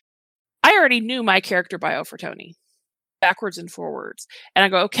Challenge, I already knew my character bio for Tony, backwards and forwards. And I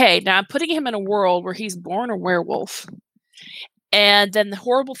go, okay, now I'm putting him in a world where he's born a werewolf. And then the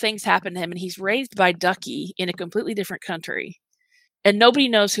horrible things happen to him, and he's raised by Ducky in a completely different country. And nobody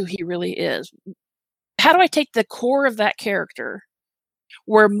knows who he really is. How do I take the core of that character,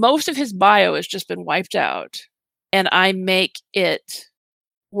 where most of his bio has just been wiped out, and I make it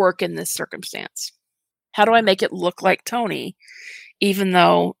work in this circumstance? How do I make it look like Tony, even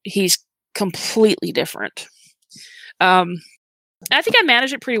though he's completely different? I think I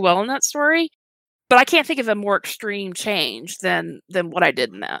managed it pretty well in that story, but I can't think of a more extreme change than what I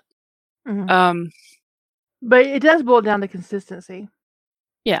did in that. Mm-hmm. But it does boil down to consistency.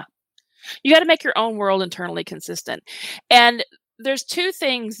 Yeah. You got to make your own world internally consistent. And there's 2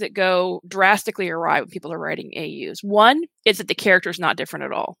 things that go drastically awry when people are writing AUs. One is that the character is not different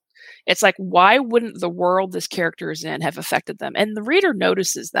at all. It's like, why wouldn't the world this character is in have affected them? And the reader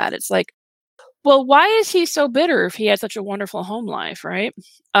notices that. It's like, well, why is he so bitter if he had such a wonderful home life, right?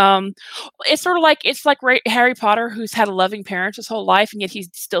 It's sort of like Harry Potter, who's had a loving parent his whole life, and yet he's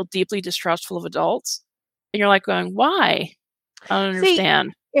still deeply distrustful of adults. And you're like going, why? I don't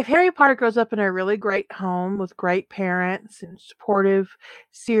understand. If Harry Potter grows up in a really great home with great parents and supportive,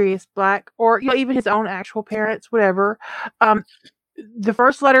 serious Black, or even his own actual parents, whatever, the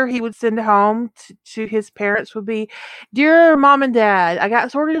first letter he would send home to his parents would be, "Dear Mom and Dad, I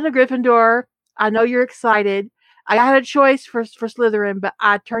got sorted into Gryffindor. I know you're excited. I had a choice for Slytherin, but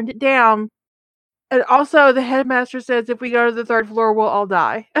I turned it down. And also, the headmaster says if we go to the 3rd floor, we'll all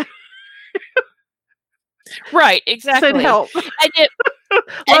die." Right, exactly. Send help.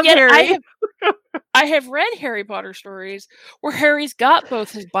 And yet Harry. I have read Harry Potter stories where Harry's got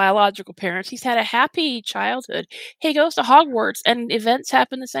both his biological parents. He's had a happy childhood. He goes to Hogwarts and events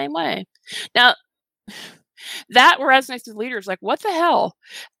happen the same way. Now, that resonates with leaders like, what the hell?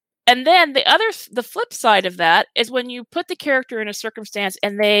 And then the flip side of that is when you put the character in a circumstance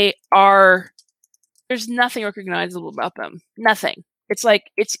and there's nothing recognizable about them. Nothing. It's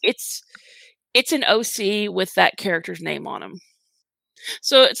like, it's an OC with that character's name on him.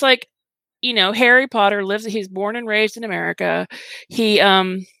 So it's like, Harry Potter he's born and raised in America. He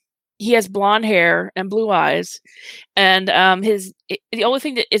has blonde hair and blue eyes, and the only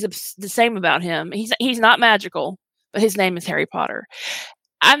thing that is the same about him, he's not magical, but his name is Harry Potter.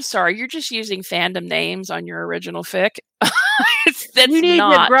 I'm sorry, you're just using fandom names on your original fic. You need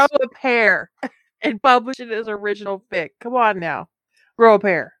to grow a pair and publish it as original fic. Come on now, grow a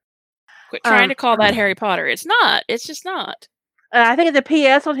pair. Quit trying to call that Harry Potter. It's not. It's just not. I think the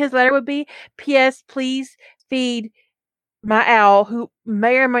PS on his letter would be, P.S. Please feed my owl, who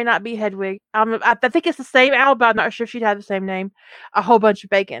may or may not be Hedwig. I think it's the same owl, but I'm not sure she'd have the same name. A whole bunch of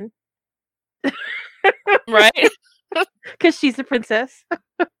bacon. Right? Because she's a princess.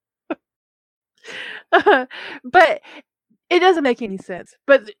 But it doesn't make any sense.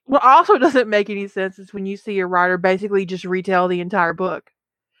 But what also doesn't make any sense is when you see a writer basically just retell the entire book.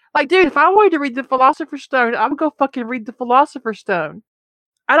 Like, dude, if I wanted to read the Philosopher's Stone, I would go fucking read the Philosopher's Stone.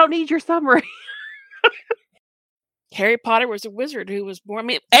 I don't need your summary. Harry Potter was a wizard who was born. I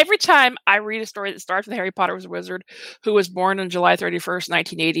mean, every time I read a story that starts with Harry Potter was a wizard who was born on July 31st,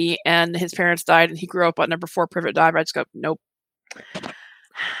 1980, and his parents died, and he grew up on number 4 Privet Drive, I just go, nope.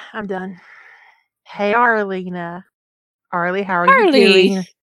 I'm done. Hey, Arlena. Arlie, how are you doing?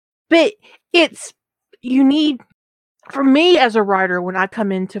 But for me as a writer, when I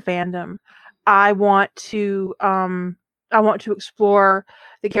come into fandom, I want to explore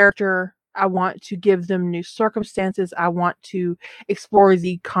the character. I want to give them new circumstances. I want to explore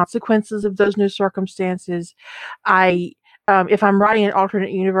the consequences of those new circumstances. If I'm writing an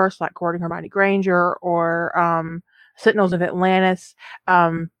alternate universe like Courting Hermione Granger or Sentinels of Atlantis,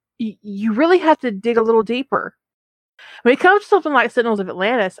 you really have to dig a little deeper. When it comes to something like Sentinels of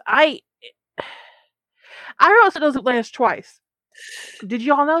Atlantis, I wrote Sentinels of Atlantis twice. Did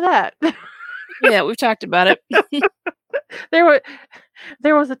you all know that? Yeah, we've talked about it. There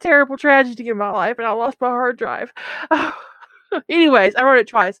was a terrible tragedy in my life, and I lost my hard drive. Anyways, I wrote it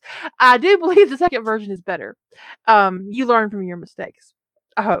twice. I do believe the second version is better. You learn from your mistakes.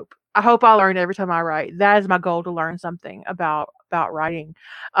 I hope I learn every time I write. That is my goal, to learn something about writing,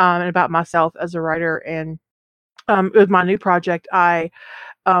 and about myself as a writer. And with my new project, I've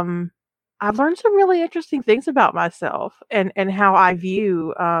learned some really interesting things about myself and how I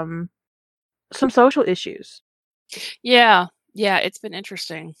view some social issues. Yeah, it's been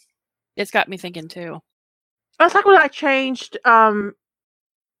interesting. It's got me thinking too. That's like when I changed, when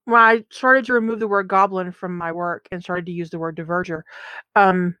I started to remove the word goblin from my work and started to use the word diverger.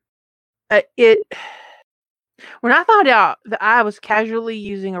 When I found out that I was casually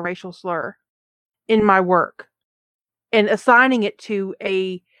using a racial slur in my work and assigning it to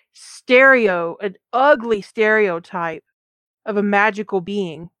an ugly stereotype of a magical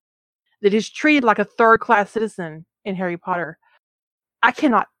being that is treated like a third-class citizen in Harry Potter, I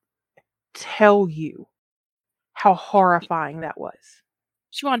cannot tell you how horrifying that was.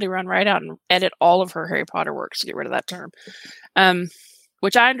 She wanted to run right out and edit all of her Harry Potter works to get rid of that term,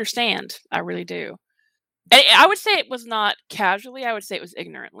 which I understand. I really do. And I would say it was not casually. I would say it was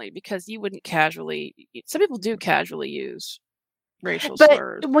ignorantly, because you wouldn't casually. Some people do casually use racial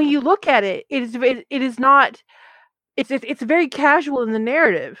slurs. When you look at it, it is not. It's very casual in the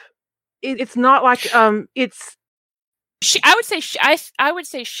narrative. It's not like it's. I would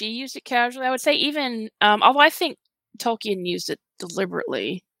say she used it casually. I would say even although I think Tolkien used it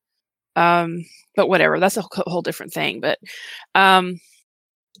deliberately. But whatever, that's a whole different thing. But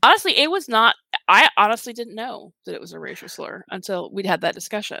honestly, it was not. I honestly didn't know that it was a racial slur until we'd had that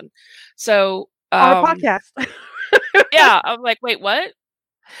discussion. So on a podcast. Yeah, I was like, wait, what?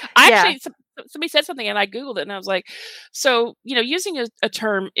 Actually, somebody said something and I Googled it and I was like, so, using a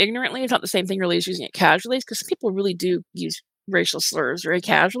term ignorantly is not the same thing really as using it casually, because some people really do use racial slurs very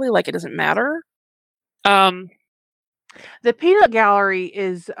casually, like it doesn't matter. The Peanut Gallery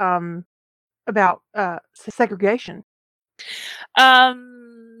is about segregation.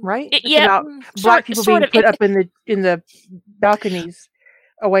 Right? It's about black people being put up in the balconies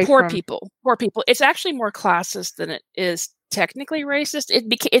away from poor people. It's actually more classist than it is technically racist.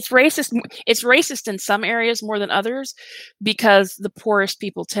 It's racist. It's racist in some areas more than others, because the poorest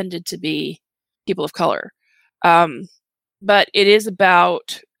people tended to be people of color. but it is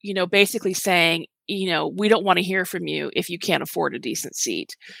about, basically saying, we don't want to hear from you if you can't afford a decent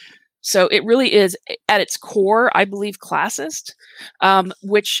seat. So it really is, at its core, I believe, classist,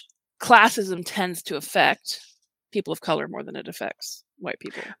 which classism tends to affect people of color more than it affects white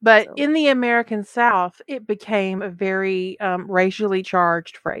people. But in the American South, it became a very racially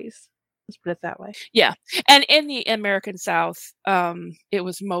charged phrase. Let's put it that way. Yeah. And in the American South, it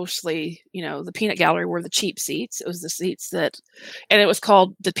was mostly, the peanut gallery were the cheap seats. It was the seats and it was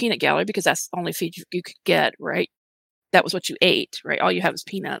called the peanut gallery because that's the only feed you could get, right? That was what you ate, right? All you have is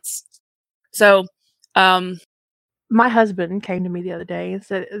peanuts. So, my husband came to me the other day and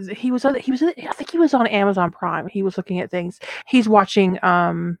said I think he was on Amazon Prime. He was looking at things. He's watching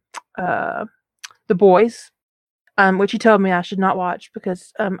The Boys, which he told me I should not watch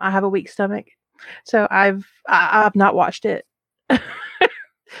because I have a weak stomach. So I've not watched it.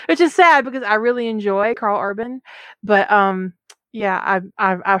 Which is sad because I really enjoy Karl Urban, but yeah,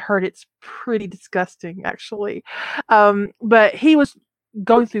 I've heard it's pretty disgusting actually. But he was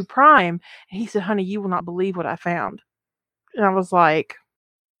going through Prime and he said, "Honey, you will not believe what I found." And I was like,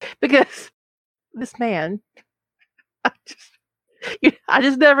 because this man, I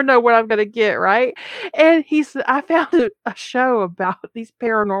just never know what I'm going to get, right? And he said, I found a show about these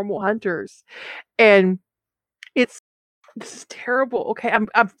paranormal hunters, and this is terrible. Okay, I'm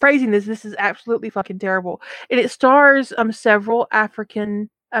phrasing this. This is absolutely fucking terrible, and it stars several African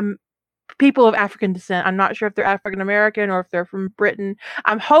people of African descent. I'm not sure if they're African American or if they're from Britain.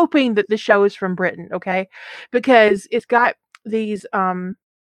 I'm hoping that the show is from Britain, okay? Because it's got these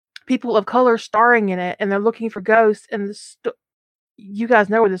people of color starring in it, and they're looking for ghosts. And you guys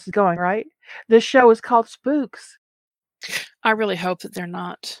know where this is going, right? This show is called Spooks. I really hope that they're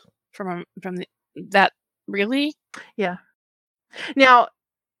not from that. Really? Yeah. Now,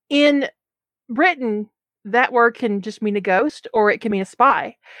 in Britain, that word can just mean a ghost or it can mean a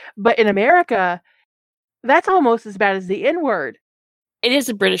spy. But in America, that's almost as bad as the N-word. It is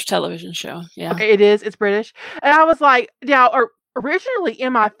a British television show. Yeah. Okay, it is. It's British. And I was like, now, originally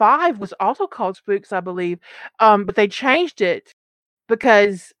MI5 was also called Spooks, I believe. But they changed it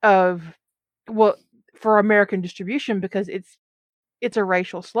because of, for American distribution, because it's a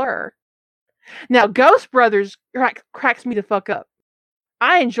racial slur. Now, Ghost Brothers cracks me the fuck up.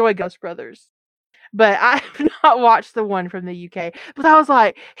 I enjoy Ghost Brothers, but I have not watched the one from the UK. But I was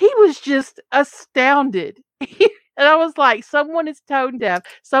like, he was just astounded. And I was like, someone is tone deaf.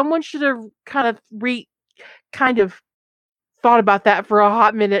 Someone should have kind of thought about that for a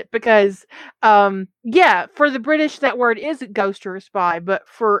hot minute because, yeah, for the British, that word is a ghost or a spy. But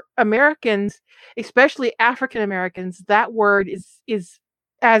for Americans, especially African Americans, that word is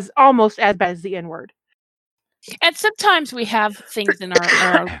almost as bad as the N-word. And sometimes we have things in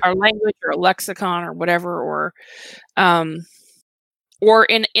our language or a lexicon or whatever, or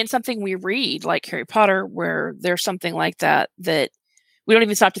in something we read, like Harry Potter, where there's something like that we don't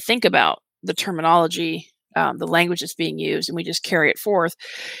even stop to think about the terminology, the language that's being used, and we just carry it forth.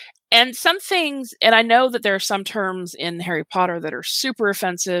 And some things, and I know that there are some terms in Harry Potter that are super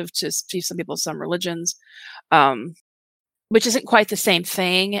offensive to some people, some religions, which isn't quite the same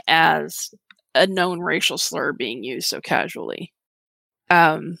thing as a known racial slur being used so casually.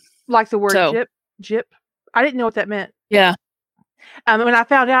 Like the word jip. I didn't know what that meant. Yeah. When I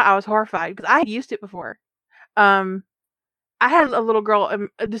found out, I was horrified because I had used it before. I had a little girl,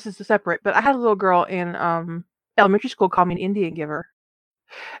 this is separate, but I had a little girl in elementary school call me an Indian giver.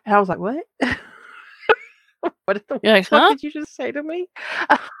 And I was like, what? What did you just say to me?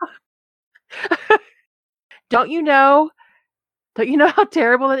 Don't you know how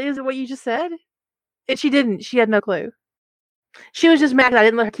terrible it is what you just said? And she didn't. She had no clue. She was just mad that I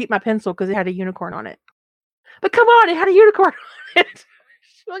didn't let her keep my pencil because it had a unicorn on it. But come on, it had a unicorn on it.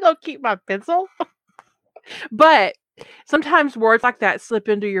 She wasn't going to keep my pencil. But sometimes words like that slip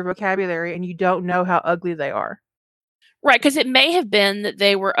into your vocabulary and you don't know how ugly they are. Right, because it may have been that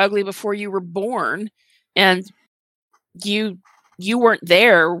they were ugly before you were born and you weren't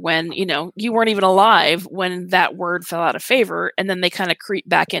there when, you weren't even alive when that word fell out of favor, and then they kind of creep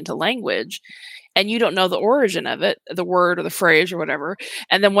back into language and you don't know the origin of it, the word or the phrase or whatever.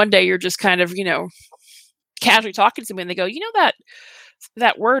 And then one day you're just kind of, casually talking to somebody and they go,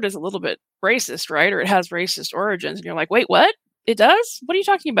 that word is a little bit racist, right? Or it has racist origins. And you're like, wait, what? It does? What are you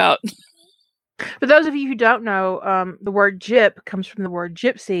talking about? For those of you who don't know, the word gyp comes from the word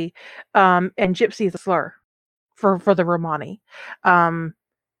gypsy, and gypsy is a slur for the Romani.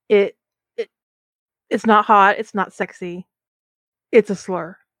 It's not hot, it's not sexy, it's a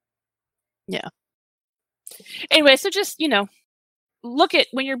slur. Yeah. Anyway, so just look at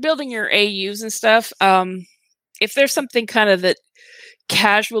when you're building your AUs and stuff. if there's something kind of that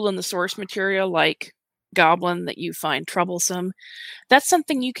casual in the source material, like goblin, that you find troublesome, that's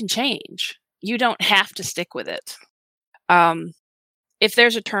something you can change. You don't have to stick with it. If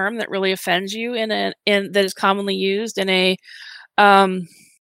there's a term that really offends you in that is commonly used in a in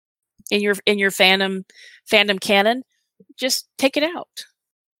your fandom canon, just take it out.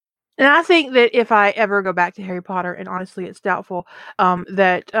 And I think that if I ever go back to Harry Potter, and honestly, it's doubtful,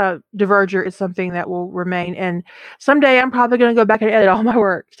 that Diverger is something that will remain. And someday I'm probably going to go back and edit all my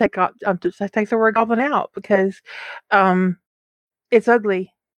work, take the word goblin out, because it's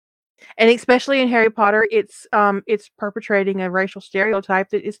ugly. And especially in Harry Potter, it's perpetrating a racial stereotype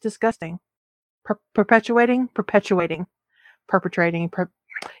that is disgusting. Perpetrating.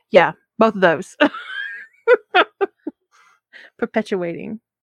 Yeah, both of those. Perpetuating.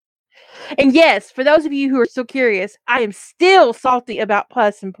 And yes, for those of you who are still curious, I am still salty about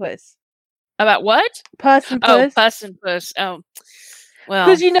Puss and Puss. About what? Puss and Puss. Oh, Puss and Puss. Oh, well.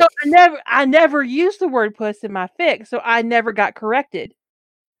 Because I never used the word puss in my fic, so I never got corrected.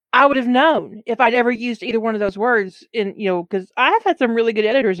 I would have known if I'd ever used either one of those words because I've had some really good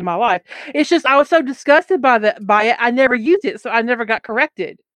editors in my life. It's just I was so disgusted by it, I never used it, so I never got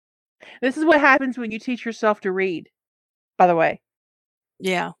corrected. This is what happens when you teach yourself to read, by the way.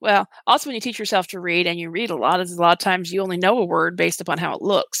 Yeah. Well, also when you teach yourself to read and you read a lot of times you only know a word based upon how it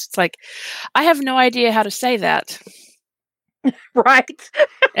looks. It's like, I have no idea how to say that. Right.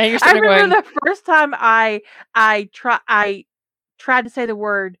 And you're I remember the first time I tried to say the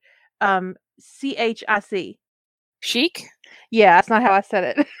word CHIC. Chic? Yeah, that's not how I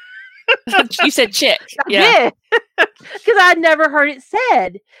said it. You said chick. I did. Because I'd never heard it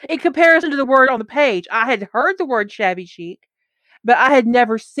said in comparison to the word on the page. I had heard the word shabby chic, but I had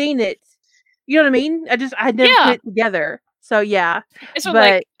never seen it. You know what I mean? I had never put it together. So yeah. So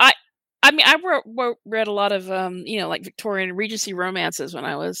like I read a lot of like Victorian and Regency romances when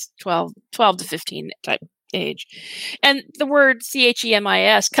I was 12 to 15 type age, and the word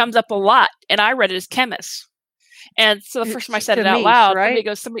CHEMIS comes up a lot, and I read it as chemist. And so the first time I said it out loud, right?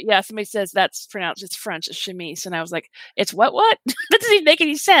 somebody says it's French, it's chemise, and I was like, it's what? That doesn't even make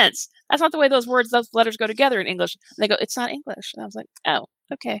any sense. That's not the way those letters go together in English. And they go, it's not English. And I was like, oh,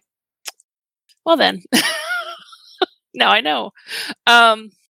 okay. Well then, now I know.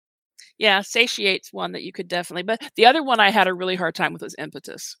 Yeah, satiate's one that you could definitely. But the other one I had a really hard time with was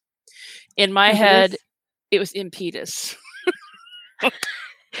impetus. In my head, it was impetus.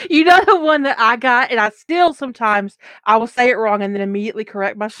 You know the one that I got, and I still sometimes I will say it wrong and then immediately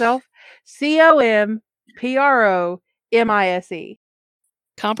correct myself. COMPROMISE.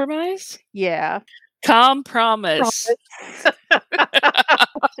 Compromise? Yeah. Compromise.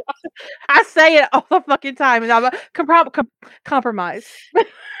 I say it all the fucking time, and I'm like, compromise.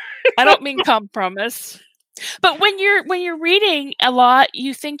 I don't mean compromise. But when you're reading a lot,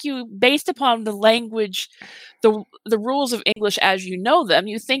 you think based upon the language, the rules of English as you know them,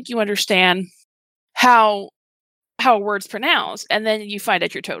 you think you understand how a word's pronounced, and then you find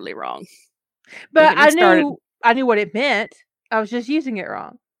out you're totally wrong. But I knew what it meant. I was just using it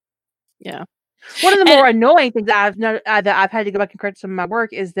wrong. Yeah. One of the more annoying things that I've had to go back and correct some of my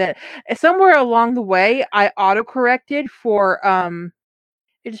work is that somewhere along the way I autocorrected for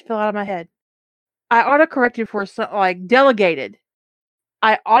it just fell out of my head. I autocorrected for like delegated.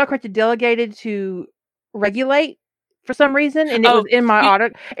 I autocorrected delegated to regulate for some reason, and it was in my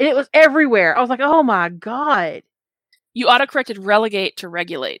and it was everywhere. I was like, oh my god. You autocorrected relegate to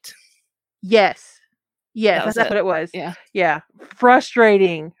regulate. Yes, that's what it was. Yeah.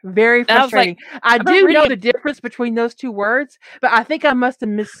 Frustrating, very frustrating. I do know the difference between those two words, but I think I must have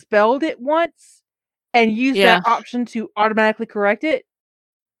misspelled it once and used that option to automatically correct it.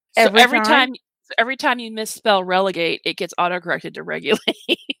 So every time you misspell relegate, it gets autocorrected to regulate.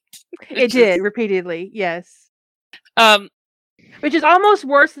 It did repeatedly, yes. Which is almost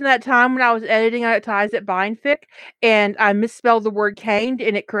worse than that time when I was editing out Ties That Bind fic, and I misspelled the word caned,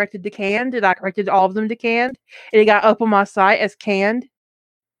 and it corrected to canned, and I corrected all of them to canned, and it got up on my site as canned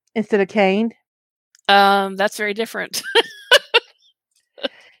instead of caned. That's very different.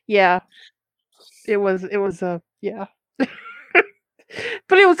 Yeah. It was yeah.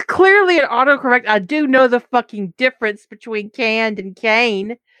 But it was clearly an autocorrect. I do know the fucking difference between canned and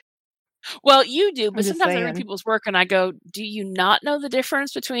cane. Well, you do, but sometimes I read people's work and I go, do you not know the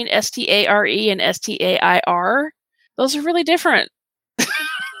difference between STARE and STAIR? Those are really different.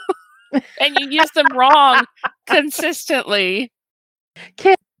 And you use them wrong consistently.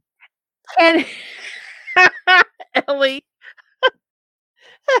 And Ellie.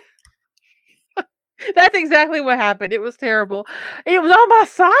 That's exactly what happened. It was terrible. It was on my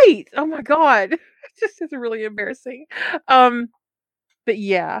site. Oh my god. just is really embarrassing. But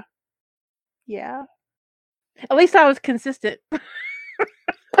yeah. At least I was consistent.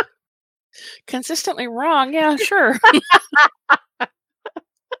 Consistently wrong. Yeah, sure.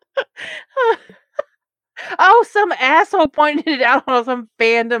 Oh, some asshole pointed it out on some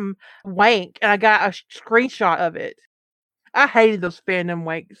fandom wank, and I got a screenshot of it. I hated those fandom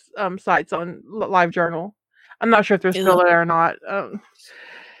wanks sites on LiveJournal. I'm not sure if they're still there or not.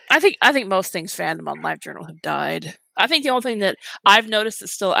 I think most things fandom on LiveJournal have died. I think the only thing that I've noticed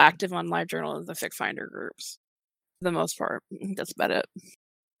that's still active on LiveJournal is the Fic Finder groups. For the most part, that's about it.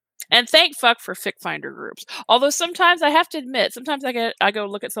 And thank fuck for Fic Finder groups. Although sometimes I have to admit, sometimes I go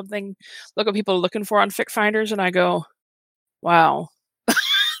look at something, look at people looking for on Fic Finders, and I go, wow,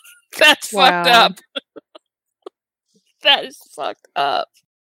 that's fucked up. That is fucked up.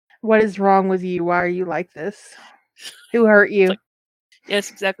 What is wrong with you? Why are you like this? Who hurt you? Yes,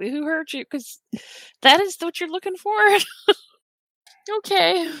 exactly. Who hurt you? Because that is what you're looking for.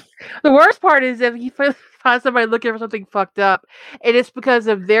 Okay. The worst part is if you find somebody looking for something fucked up, and it's because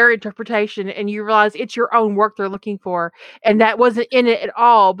of their interpretation, and you realize it's your own work they're looking for, and that wasn't in it at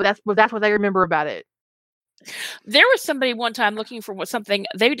all, but that's what they remember about it. There was somebody one time looking for something.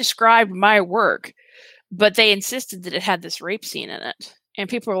 They described my work, but they insisted that it had this rape scene in it. And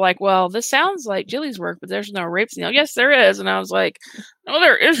people were like, well, this sounds like Jilly's work, but there's no rape scene. Oh, yes, there is. And I was like, no,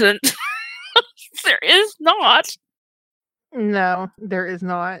 there isn't. There is not. No, there is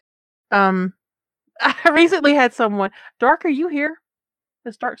not. I recently had someone. Dark, are you here?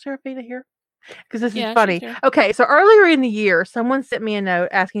 Is Dark Seraphina here? Because this is funny. Okay, so earlier in the year, someone sent me a note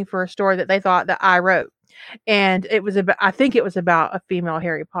asking for a story that they thought that I wrote. And it was about, I think it was about a female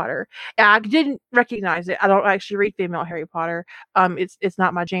Harry Potter. And I didn't recognize it. I don't actually read female Harry Potter. It's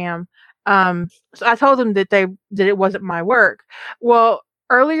not my jam. So I told them that it wasn't my work. Well,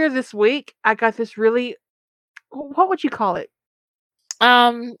 earlier this week, I got this really, what would you call it?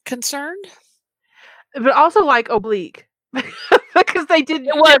 Concerned, but also like oblique. Because they didn't.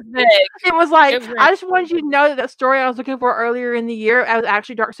 It was big. It was like, I just wanted you to know that story I was looking for earlier in the year, I was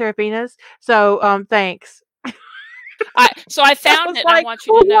actually Dark Seraphina's. So, thanks. So I found it. Like, and I want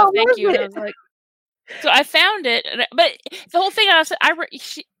you to know. Thank you. And I was like, so I found it, but the whole thing.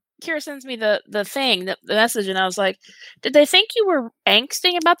 Kira sends me the thing, the message, and I was like, did they think you were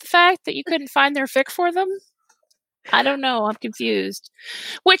angsting about the fact that you couldn't find their fic for them? I don't know. I'm confused.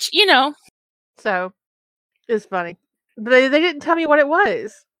 Which, So it's funny. They didn't tell me what it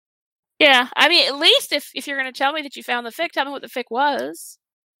was. Yeah, I mean, at least if you're going to tell me that you found the fic, tell me what the fic was.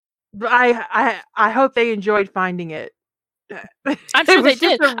 But I hope they enjoyed finding it. I'm sure they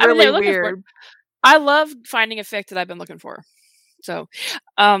did. Really weird. I love finding a fic that I've been looking for. So,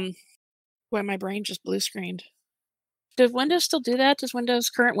 when my brain just blue screened. Does Windows still do that? Does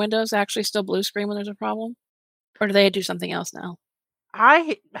current Windows actually still blue screen when there's a problem, or do they do something else now?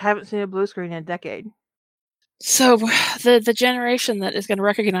 I haven't seen a blue screen in a decade. So the generation that is going to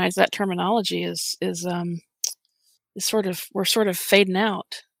recognize that terminology is we're sort of fading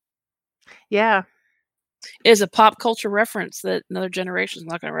out. Yeah, it is a pop culture reference that another generation is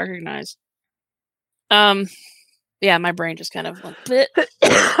not going to recognize. Yeah, my brain just kind of went bit.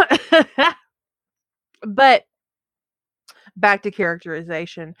 But back to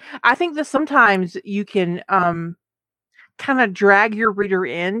characterization, I think that sometimes you can kind of drag your reader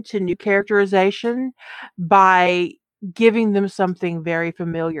into new characterization by giving them something very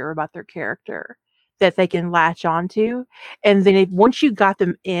familiar about their character that they can latch onto. And then once you got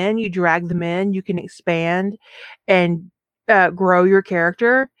them in, you drag them in, you can expand and grow your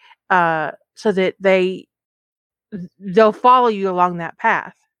character so that they'll follow you along that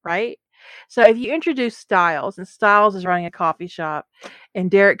path, right? So if you introduce Styles, and Styles is running a coffee shop,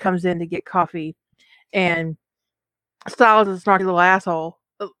 and Derek comes in to get coffee, and Styles is a snarky little asshole,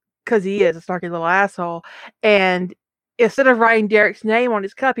 because he is a snarky little asshole, and instead of writing Derek's name on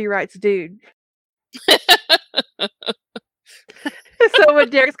his cup, he writes dude. So when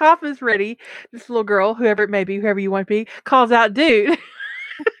Derek's coffee is ready, this little girl, whoever it may be, whoever you want to be, calls out dude.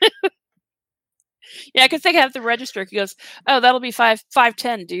 Yeah, because they have the register. He goes, "Oh, that'll be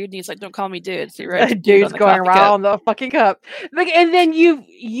 5.10, dude." And he's like, "Don't call me dude." So dude's going right on the fucking cup. And then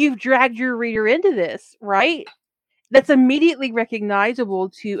you've dragged your reader into this, right? That's immediately recognizable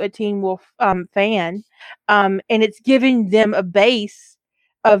to a Teen Wolf fan, and it's giving them a base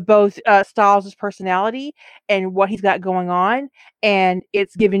of both Styles' personality and what he's got going on, and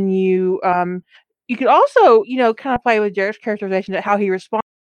it's giving you. You could also, kind of play with Derek's characterization of how he responds.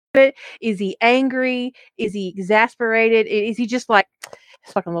 Is he angry? Is he exasperated? Is he just like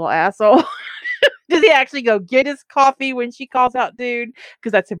this fucking little asshole? Does he actually go get his coffee when she calls out dude?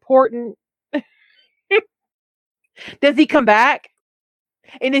 Because that's important. Does he come back?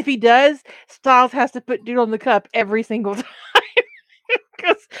 And if he does, Styles has to put Dude on the cup every single time.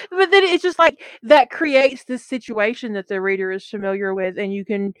 But then it's just like that creates this situation that the reader is familiar with, and you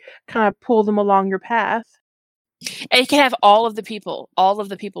can kind of pull them along your path. And you can have all of the people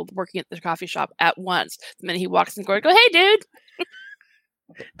working at the coffee shop at once. The minute he walks in the door, go, "Hey,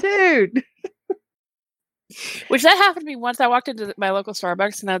 dude!" Which that happened to me once. I walked into my local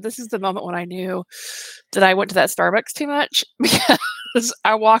Starbucks. Now, this is the moment when I knew that I went to that Starbucks too much, because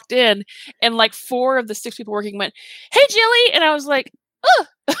I walked in and like 4 of the 6 people working went, "Hey, Jilly," and I was like, "Oh!"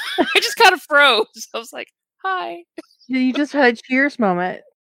 I just kind of froze. I was like, "Hi." You just had a cheers moment.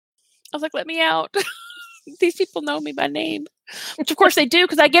 I was like, "Let me out." These people know me by name, which of course they do,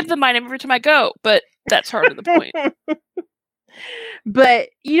 because I give them my name every time I go. But that's hard to the point. But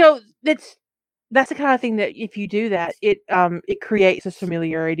that's the kind of thing that if you do that, it creates a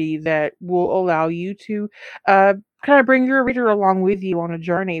familiarity that will allow you to kind of bring your reader along with you on a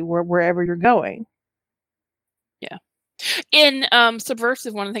journey wherever you're going. Yeah. In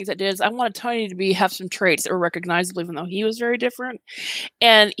Subversive, one of the things I did is I wanted Tony to have some traits that were recognizable, even though he was very different.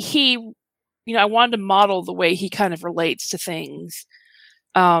 And he, I wanted to model the way he kind of relates to things.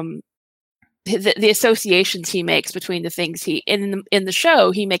 The associations he makes between the things in the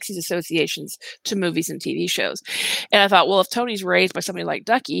show, he makes these associations to movies and TV shows. And I thought, well, if Tony's raised by somebody like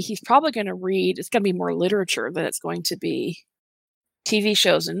Ducky, he's probably going to read, it's going to be more literature than it's going to be TV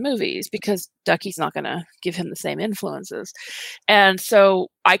shows and movies, because Ducky's not going to give him the same influences. And so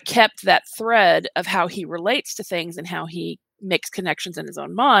I kept that thread of how he relates to things and how he makes connections in his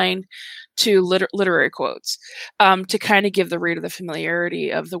own mind to literary quotes, to kind of give the reader the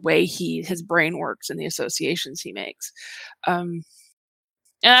familiarity of the way his brain works and the associations he makes. And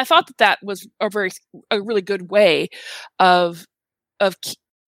I thought that was a really good way of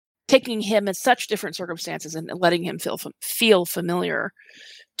taking him in such different circumstances and letting him feel familiar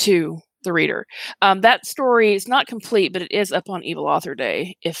to the reader. That story is not complete, but it is up on Evil Author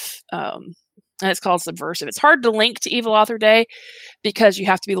Day. And it's called Subversive. It's hard to link to Evil Author Day because you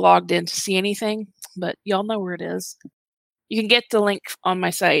have to be logged in to see anything, but y'all know where it is. You can get the link on my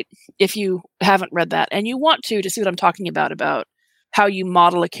site if you haven't read that and you want to see what I'm talking about how you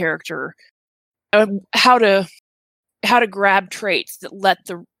model a character, how to grab traits that let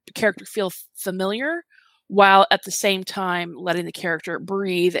the character feel familiar, while at the same time letting the character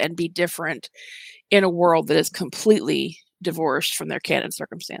breathe and be different in a world that is completely divorced from their canon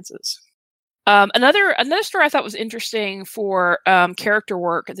circumstances. Another story I thought was interesting for character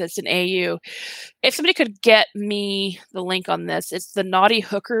work that's in AU. If somebody could get me the link on this, it's the Naughty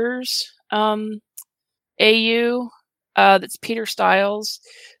Hookers AU. That's Peter Stiles.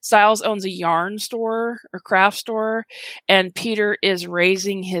 Stiles owns a yarn store or craft store, and Peter is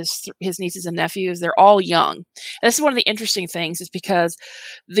raising his nieces and nephews. They're all young. And this is one of the interesting things, is because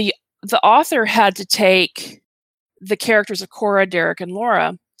the author had to take the characters of Cora, Derek, and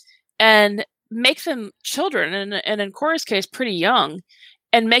Laura and make them children, and in Cora's case, pretty young,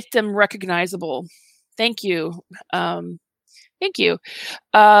 and make them recognizable. Thank you. Thank you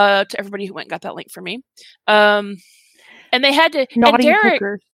to everybody who went and got that link for me. And they had to... Naughty and Derek,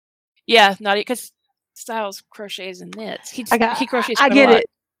 Hookers. Yeah, Naughty, because Stiles crochets and knits. He crochets I get it.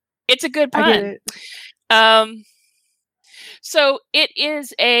 It's a good pun. I get it. So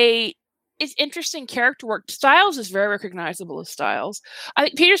it's interesting character work. Stiles is very recognizable as Stiles. I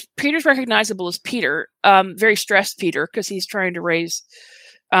think Peter's recognizable as Peter. Very stressed Peter, because he's trying to raise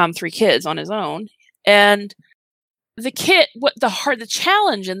 3 kids on his own. And the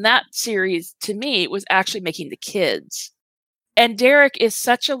challenge in that series to me was actually making the kids. And Derek is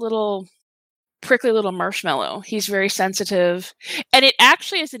such a little prickly little marshmallow. He's very sensitive, and it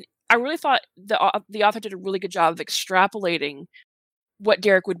actually is I really thought the author did a really good job of extrapolating what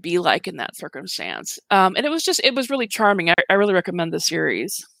Derek would be like in that circumstance. And it was really charming. I really recommend the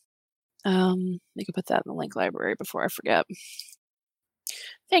series. You can put that in the link library before I forget.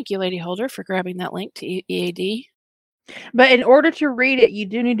 Thank you, Lady Holder, for grabbing that link to EAD. But in order to read it, you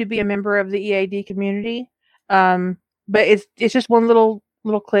do need to be a member of the EAD community. But it's just one little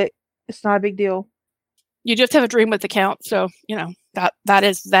click. It's not a big deal. You do have to have a Dreamwidth account, so that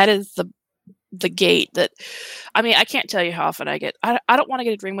is the gate that, I mean, I can't tell you how often I don't want to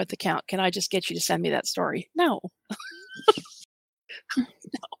get a Dreamwidth account. Can I just get you to send me that story? No. No.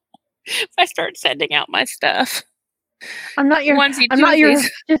 I start sending out my stuff. I'm not your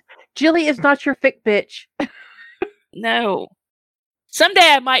Jilly is not your fic bitch. No. Someday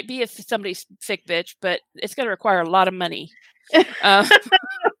I might be somebody's fic bitch, but it's going to require a lot of money.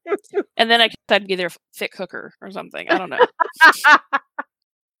 And then I'd be their fic hooker or something. I don't know.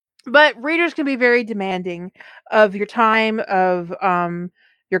 But readers can be very demanding of your time, of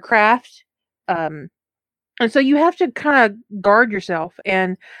your craft, and so you have to kind of guard yourself.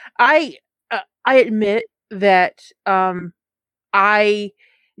 And I I admit that I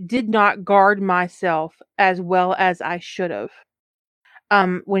did not guard myself as well as I should have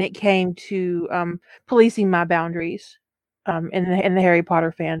when it came to policing my boundaries in the Harry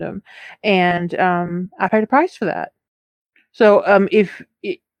Potter fandom, and I paid a price for that. So if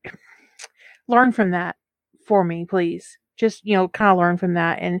learn from that for me, please. Just kind of learn from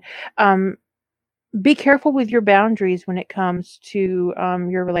that, and be careful with your boundaries when it comes to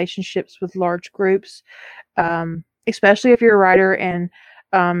your relationships with large groups, especially if you're a writer and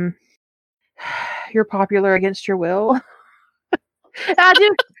you're popular against your will.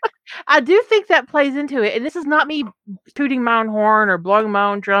 I do think that plays into it, and this is not me tooting my own horn or blowing my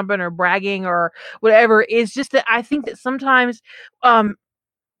own trumpet or bragging or whatever. It's just that I think that sometimes,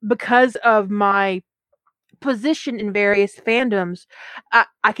 because of my position in various fandoms,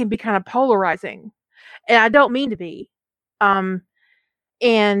 I can be kind of polarizing, and I don't mean to be.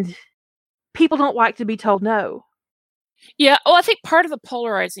 And people don't like to be told no. Yeah, well, I think part of the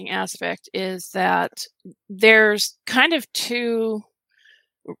polarizing aspect is that there's kind of two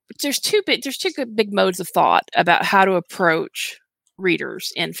big modes of thought about how to approach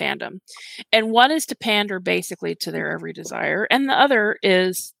readers in fandom. And one is to pander basically to their every desire, and the other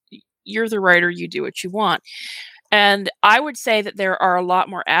is you're the writer, you do what you want. And I would say that there are a lot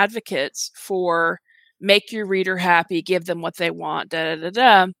more advocates for make your reader happy, give them what they want,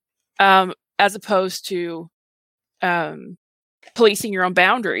 as opposed to policing your own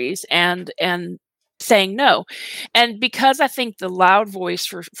boundaries and saying no. And because I think the loud voice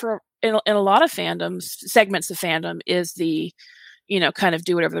for in a lot of fandoms, segments of fandom, is the kind of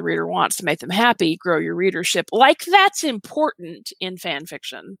do whatever the reader wants to make them happy, grow your readership. Like, that's important in fan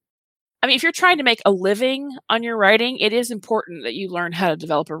fiction. I mean, if you're trying to make a living on your writing, it is important that you learn how to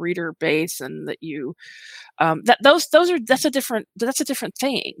develop a reader base, and that you that's a different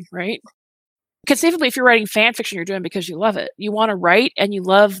thing, right? Conceivably, if you're writing fan fiction, you're doing it because you love it. You want to write, and you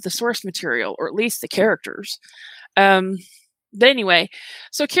love the source material, or at least the characters. But anyway,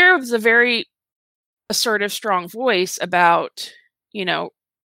 so Kira was a very assertive, strong voice about,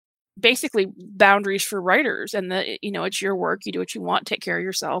 basically boundaries for writers, and it's your work, you do what you want, take care of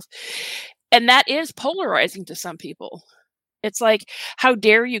yourself. And that is polarizing to some people. It's like, how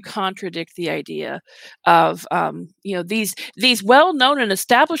dare you contradict the idea of these well-known and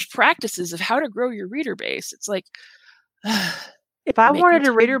established practices of how to grow your reader base. It's like, if I wanted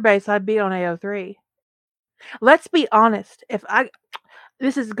a reader base, I'd be on AO3. Let's be honest.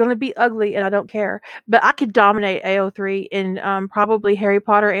 This is going to be ugly, and I don't care, but I could dominate AO3 in probably Harry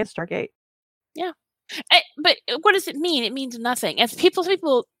Potter and Stargate. Yeah, but what does it mean? It means nothing. As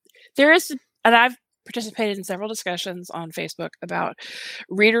people, there is, and I've participated in several discussions on Facebook about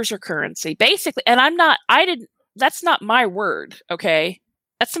readers or currency, basically. And that's not my word. Okay.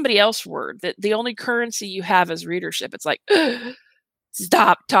 That's somebody else's word, that the only currency you have is readership. It's like,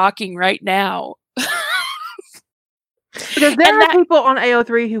 stop talking right now. Because there are people on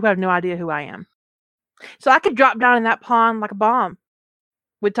AO3 who have no idea who I am. So I could drop down in that pond like a bomb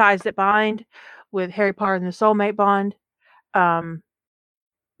with Ties That Bind, with Harry Potter and the Soulmate Bond.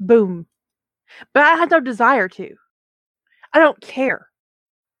 Boom. But I have no desire to. I don't care.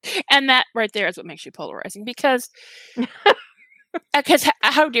 And that right there is what makes you polarizing, because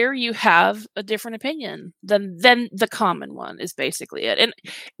how dare you have a different opinion than the common one, is basically it. And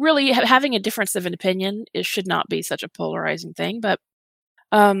really, having a difference of an opinion should not be such a polarizing thing. But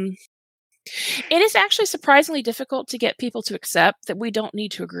it is actually surprisingly difficult to get people to accept that we don't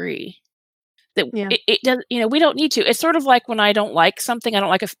need to agree. That it does, we don't need to. It's sort of like when I don't like something, I don't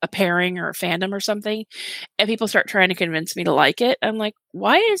like a pairing or a fandom or something, and people start trying to convince me to like it. I'm like,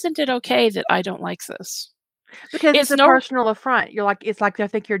 why isn't it okay that I don't like this? Because it's a personal affront. You're like, it's like they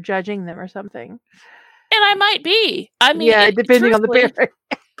think you're judging them or something. And I might be. I mean, yeah, depending on the pairing.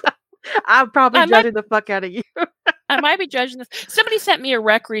 I'm probably judging the fuck out of you. I might be judging this. Somebody sent me a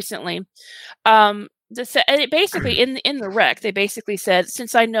rec recently. It basically in the rec, they basically said,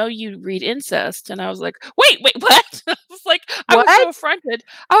 since I know you read incest, and I was like, wait, what? I was like, I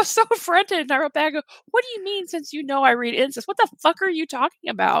was so affronted. And I wrote back, what do you mean, since you know I read incest? What the fuck are you talking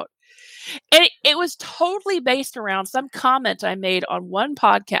about? And it was totally based around some comment I made on one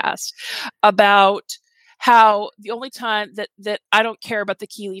podcast about how the only time that I don't care about the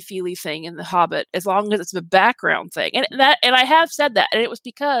Keely Feely thing in The Hobbit, as long as it's a background thing. And I have said that, and it was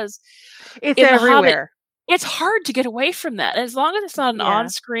because it's everywhere. Hobbit, it's hard to get away from that. And as long as it's not an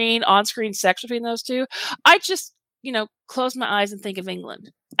on-screen sex between those two, I just close my eyes and think of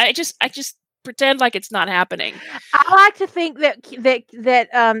England. I just pretend like it's not happening. I like to think that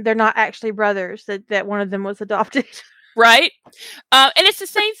they're not actually brothers. That one of them was adopted. Right? And it's the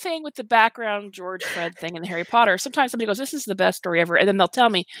same thing with the background George Fred thing in Harry Potter. Sometimes somebody goes, "This is the best story ever," and then they'll tell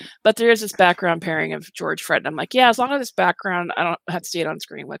me, "But there is this background pairing of George Fred," and I'm like, "Yeah, as long as it's background, I don't have to see it on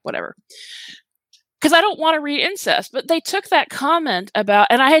screen, like whatever." Because I don't want to read incest, but they took that comment about,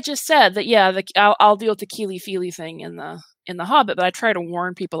 and I had just said that, yeah, I'll deal with the Keely Feely thing in the Hobbit, but I try to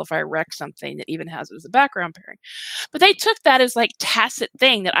warn people if I wreck something that even has it as a background pairing. But they took that as like tacit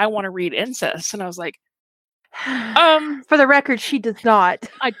thing that I want to read incest, and I was like, For the record, she does not.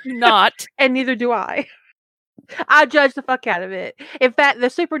 I do not. And neither do I. I judge the fuck out of it. In fact, the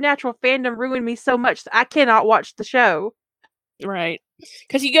Supernatural fandom ruined me so much that I cannot watch the show. Right.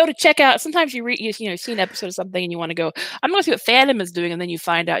 Because you go to check out, sometimes you see an episode of something and you want to go, I'm going to see what fandom is doing, and then you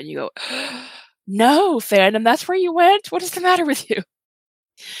find out and you go, no, fandom, that's where you went? What is the matter with you?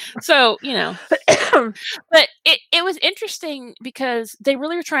 So, but it was interesting because they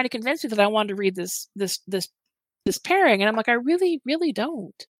really were trying to convince me that I wanted to read this pairing, and I'm like, I really, really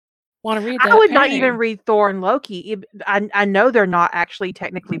don't want to read that. I would not even read Thor and Loki. I know they're not actually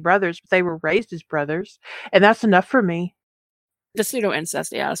technically brothers, but they were raised as brothers, and that's enough for me. The pseudo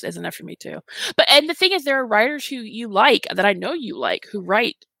incest, yeah, is enough for me too. And the thing is, there are writers who you like, that I know you like, who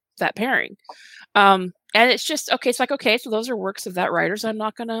write that pairing. And it's just okay. So those are works of that writer. So I'm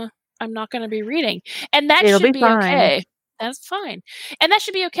not gonna be reading, and that should be okay. That's fine, and that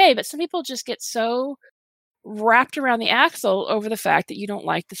should be okay. But some people just get so wrapped around the axle over the fact that you don't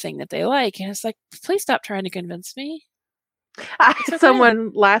like the thing that they like, and it's like, please stop trying to convince me. I had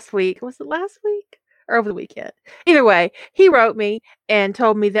someone last week. Was it last week? Or over the weekend. Either way, he wrote me and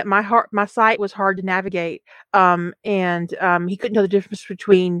told me that my site was hard to navigate. And he couldn't know the difference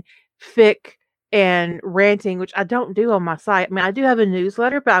between fic and ranting, which I don't do on my site. I mean, I do have a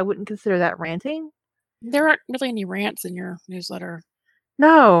newsletter, but I wouldn't consider that ranting. There aren't really any rants in your newsletter.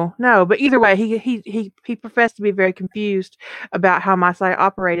 No, but either way, he professed to be very confused about how my site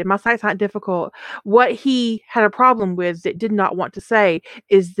operated. My site's not difficult. What he had a problem with that did not want to say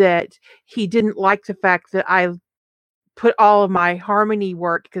is that he didn't like the fact that I put all of my Harmony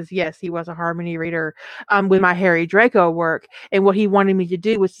work, because yes, he was a Harmony reader, with my Harry Draco work, and what he wanted me to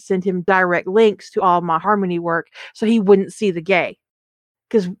do was to send him direct links to all of my Harmony work so he wouldn't see the gay.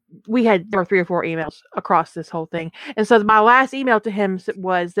 Because there were 3 or 4 emails across this whole thing. And so my last email to him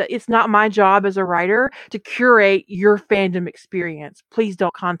was that it's not my job as a writer to curate your fandom experience. Please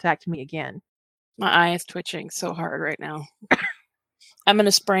don't contact me again. My eye is twitching so hard right now. I'm going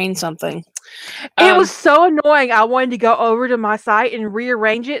to sprain something. It was so annoying. I wanted to go over to my site and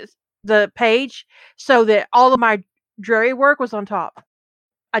rearrange the page, so that all of my Drury work was on top.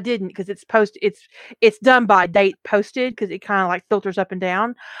 I didn't, because it's done by date posted, because it kind of like filters up and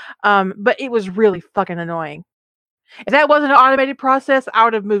down. But it was really fucking annoying. If that wasn't an automated process, I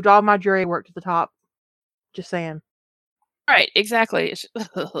would have moved all my Drury work to the top. Just saying. Right, exactly.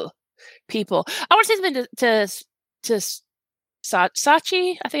 People. I want to say something to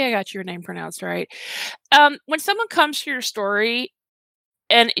Sachi. I think I got your name pronounced right. When someone comes to your story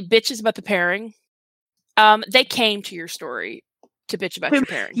and bitches about the pairing, they came to your story to bitch about your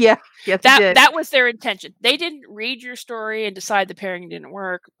pairing. Yeah, that was their intention. They didn't read your story and decide the pairing didn't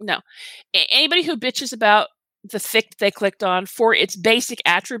work. No, anybody who bitches about the fic they clicked on for its basic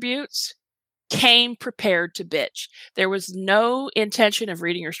attributes came prepared to bitch. There was no intention of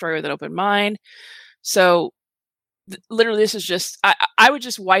reading your story with an open mind. So literally, this is just, I would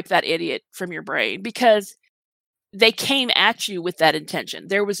just wipe that idiot from your brain, because they came at you with that intention.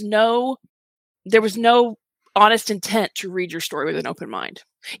 There was no honest intent to read your story with an open mind.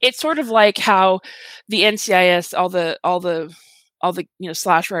 It's sort of like how the NCIS, all the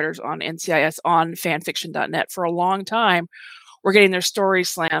slash writers on NCIS on fanfiction.net for a long time were getting their stories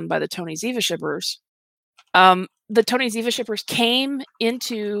slammed by the Tony Ziva shippers. The Tony Ziva shippers came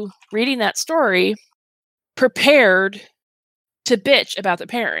into reading that story prepared to bitch about the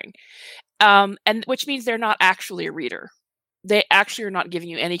pairing, and which means they're not actually a reader. They actually are not giving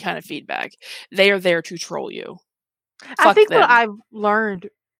you any kind of feedback. They are there to troll you. I think what I've learned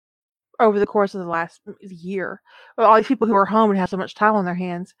over the course of the last year, all these people who are home and have so much time on their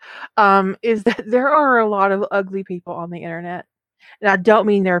hands, is that there are a lot of ugly people on the internet. And I don't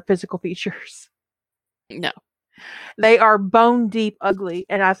mean their physical features. No. They are bone deep ugly.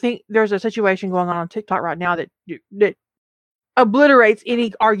 And I think there's a situation going on TikTok right now that obliterates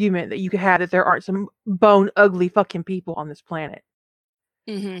any argument that you could have that there aren't some bone ugly fucking people on this planet.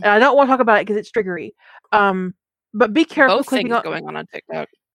 Mm-hmm. And I don't want to talk about it because it's triggery. But be careful. Both things going on TikTok.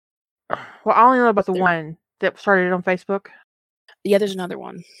 Well, I only know about the one that started it on Facebook? Yeah, there's another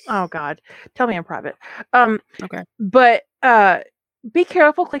one. Oh God, tell me in private. Okay. But be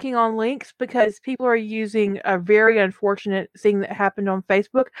careful clicking on links because people are using a very unfortunate thing that happened on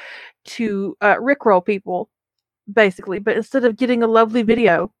Facebook to rickroll people, basically. But instead of getting a lovely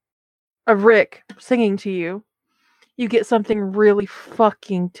video of Rick singing to you, you get something really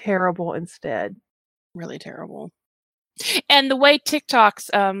fucking terrible instead. Really terrible. And the way TikTok's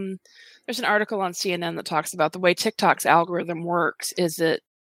there's an article on CNN that talks about the way TikTok's algorithm works is that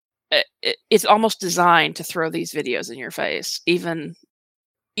it's almost designed to throw these videos in your face. Even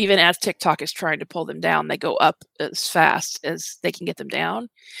as TikTok is trying to pull them down, they go up as fast as they can get them down.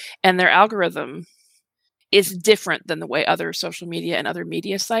 And their algorithm is different than the way other social media and other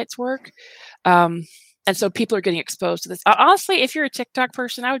media sites work. And so people are getting exposed to this. Honestly, if you're a TikTok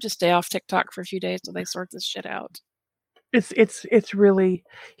person, I would just stay off TikTok for a few days till they sort this shit out. It's really,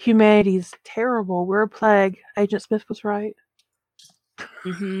 humanity's terrible. We're a plague. Agent Smith was right.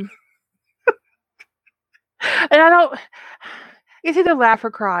 Mm-hmm. And I don't. It's either laugh or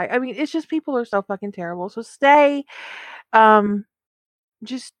cry. I mean, it's just people are so fucking terrible. So stay,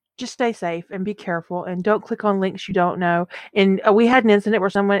 just stay safe and be careful and don't click on links you don't know. And we had an incident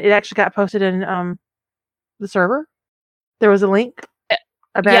where it actually got posted in the server. There was a link.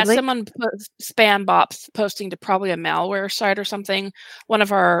 A bad link. Someone put spam bots posting to probably a malware site or something. One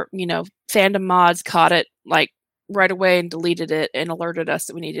of our, fandom mods caught it like right away and deleted it and alerted us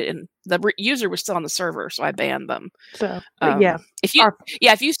that we needed it. And the user was still on the server, so I banned them. So if you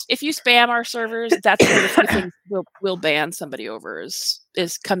spam our servers, that's one of the few things we'll ban somebody over is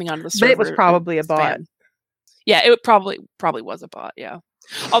coming onto the server. But it was probably a bot. Spam. Yeah, it probably was a bot. Yeah,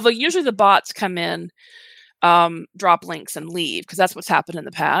 although usually the bots come in, drop links and leave because that's what's happened in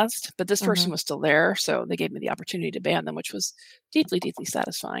the past. But this person was still there, so they gave me the opportunity to ban them, which was deeply, deeply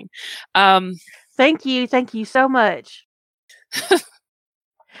satisfying. Thank you so much.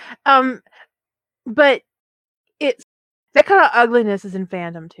 But it's that kind of ugliness is in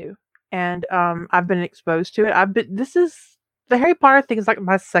fandom too, and I've been exposed to it. This is the Harry Potter thing is like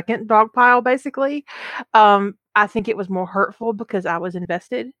my second dog pile, basically. I think it was more hurtful because I was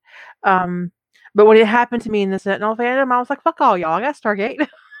invested. But when it happened to me in the Sentinel fandom, I was like, fuck all y'all, I got Stargate.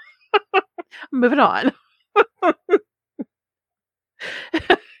 Moving on.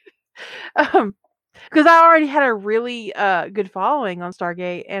 Because I already had a really good following on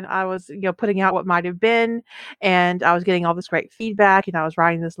Stargate, and I was putting out what might have been, and I was getting all this great feedback, and I was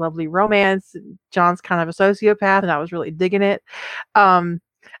writing this lovely romance. John's kind of a sociopath, and I was really digging it. A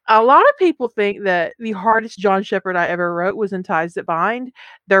lot of people think that the hardest John Shepherd I ever wrote was in Ties That Bind.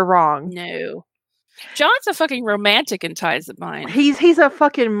 They're wrong. No. John's a fucking romantic in Ties That Bind. He's a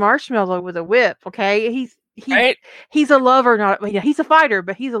fucking marshmallow with a whip, okay? He's a lover, he's a fighter,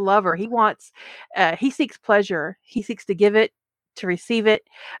 but he's a lover. He wants, he seeks pleasure. He seeks to give it, to receive it.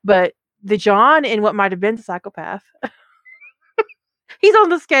 But the John in what might have been a psychopath, he's on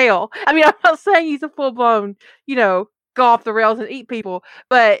the scale. I mean, I'm not saying he's a full blown, go off the rails and eat people,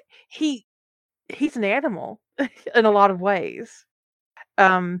 but he's an animal in a lot of ways.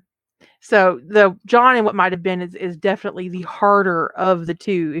 So the John in what might have been is definitely the harder of the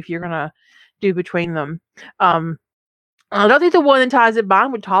two if you're gonna do between them. I don't think the one in Ties That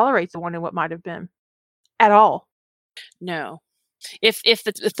Bind would tolerate the one in what might have been at all. No, if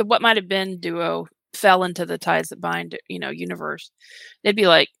the what might have been duo fell into the Ties That Bind universe, they'd be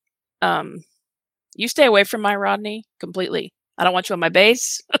like, you stay away from my Rodney completely. I don't want you on my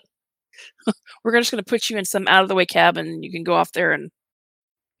base. We're just going to put you in some out of the way cabin, and you can go off there and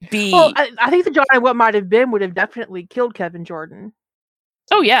be. Well, I think the John in what might have been would have definitely killed Kevin Jordan.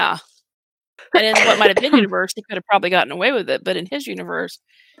 Oh yeah. And in what might have been universe, he could have probably gotten away with it, but in his universe,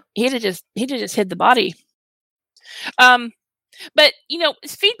 he'd have just hid the body. But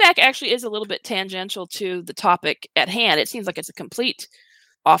feedback actually is a little bit tangential to the topic at hand. It seems like it's a complete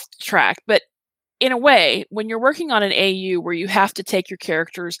off track, but in a way, when you're working on an AU where you have to take your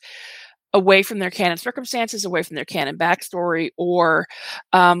characters away from their canon circumstances, away from their canon backstory, or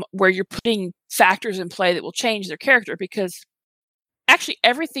where you're putting factors in play that will change their character, because actually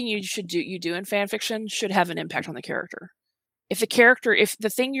everything you do in fan fiction should have an impact on the character. If the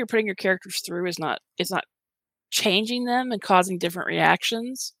thing you're putting your characters through is not changing them and causing different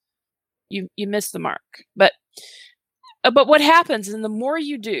reactions, you miss the mark. But what happens is, the more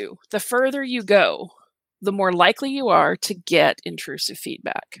you do, the further you go, the more likely you are to get intrusive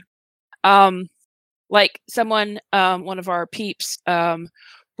feedback. Like someone, one of our peeps,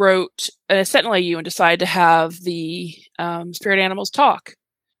 wrote a Sentinel AU and decided to have the spirit animals talk,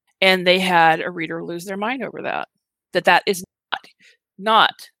 and they had a reader lose their mind over that. That is not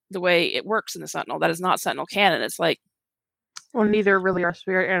the way it works in the Sentinel. That is not Sentinel canon. It's like, well, neither really are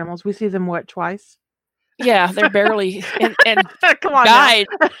spirit animals. We see them twice? Yeah, they're barely and come on,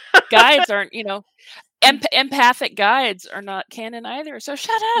 guides aren't, empathic guides are not canon either. So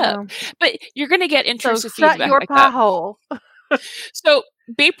shut up. No. But you're going to get intrusive feedback. Shut your like pie that. hole. So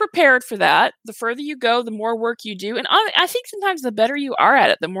be prepared for that. The further you go, the more work you do, and I think sometimes the better you are at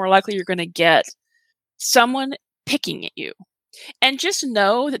it, the more likely you're going to get someone picking at you. And just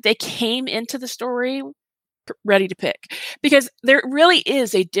know that they came into the story ready to pick, because there really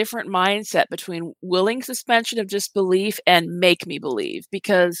is a different mindset between willing suspension of disbelief and make me believe.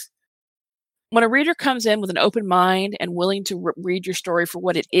 Because when a reader comes in with an open mind and willing to read your story for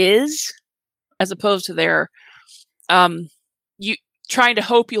what it is, as opposed to their you trying to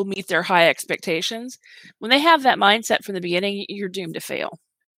hope you'll meet their high expectations, when they have that mindset from the beginning, you're doomed to fail.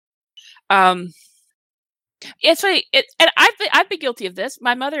 It's funny, and I've been guilty of this.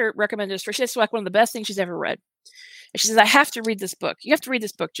 My mother recommended this. She said it's like one of the best things she's ever read. And she says, I have to read this book. You have to read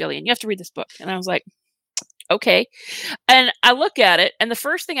this book, Jillian. You have to read this book. And I was like, okay. And I look at it, and the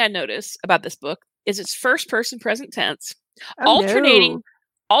first thing I notice about this book is it's first person present tense, alternating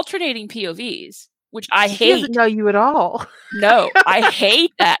POVs, which I hate. She doesn't know you at all. No, I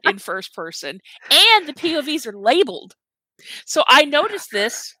hate that in first person. And the POVs are labeled. So I noticed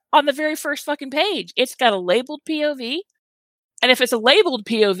this on the very first fucking page. It's got a labeled POV. And if it's a labeled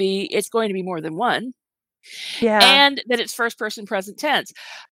POV, it's going to be more than one. Yeah. And that it's first person present tense.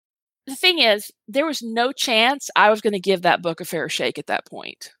 The thing is, there was no chance I was going to give that book a fair shake at that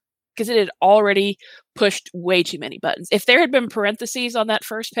point, because it had already pushed way too many buttons. If there had been parentheses on that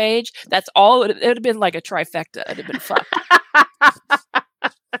first page, that's all. It would have been like a trifecta. It would have been fucked.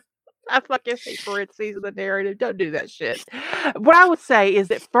 I fucking hate parentheses in the narrative. Don't do that shit. What I would say is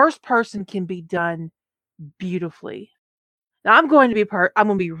that first person can be done beautifully. Now I'm going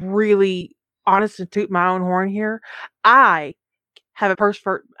to be really honest and toot my own horn here. I have a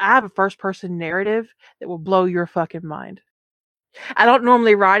first person narrative that will blow your fucking mind. I don't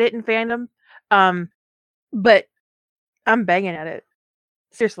normally write it in fandom, but I'm banging at it.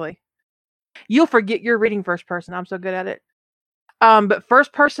 Seriously. You'll forget you're reading first person. I'm so good at it. But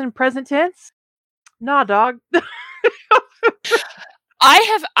first person present tense? Nah, dog.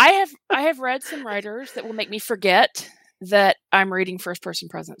 I have read some writers that will make me forget that I'm reading first person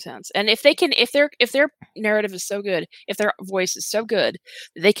present tense. And if their narrative is so good, if their voice is so good,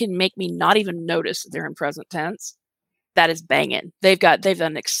 they can make me not even notice that they're in present tense. That is banging. They've done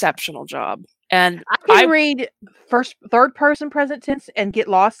an exceptional job. And I can read third person present tense and get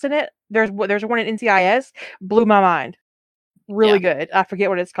lost in it. There's one in NCIS, blew my mind. Really good. I forget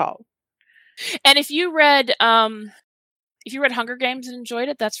what it's called. And if you read Hunger Games and enjoyed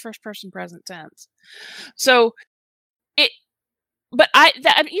it, that's first person present tense. So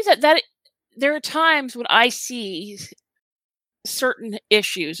there are times when I see certain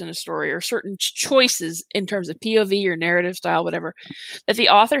issues in a story or certain choices in terms of POV or narrative style, whatever, that the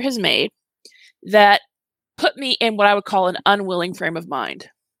author has made that put me in what I would call an unwilling frame of mind.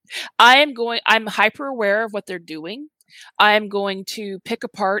 I'm hyper aware of what they're doing. I am going to pick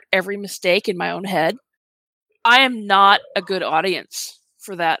apart every mistake in my own head. I am not a good audience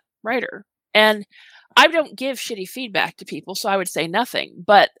for that writer. And I don't give shitty feedback to people, so I would say nothing.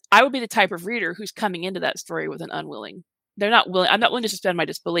 But I would be the type of reader who's coming into that story with an unwilling. I'm not willing to suspend my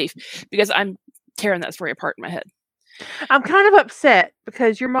disbelief because I'm tearing that story apart in my head. I'm kind of upset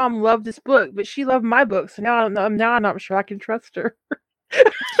because your mom loved this book, but she loved my book, so now I'm not sure I can trust her.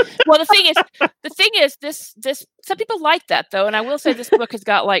 Well, the thing is, this some people like that though, and I will say this book has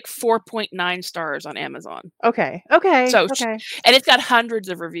got like 4.9 stars on Amazon. Okay. So, and it's got hundreds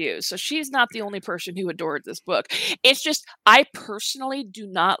of reviews. So she's not the only person who adored this book. It's just I personally do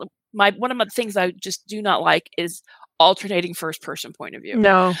not. One of the things I just do not like is alternating first person point of view.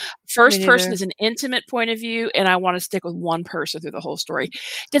 No. First person is an intimate point of view, and I want to stick with one person through the whole story.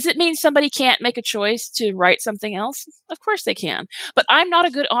 Does it mean somebody can't make a choice to write something else? Of course they can. But I'm not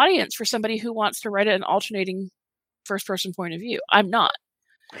a good audience for somebody who wants to write an alternating first person point of view. I'm not.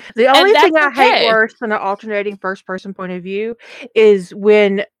 The only thing I hate worse than an alternating first person point of view is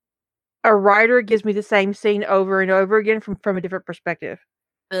when a writer gives me the same scene over and over again from a different perspective.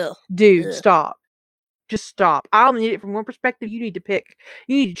 Ugh. Dude, stop. Just stop. I only need it from one perspective. You need to pick.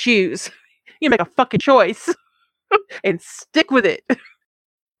 You need to choose. You make a fucking choice and stick with it.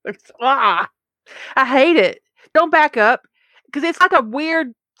 I hate it. Don't back up because it's like a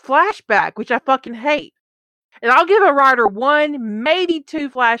weird flashback, which I fucking hate. And I'll give a writer 1, maybe 2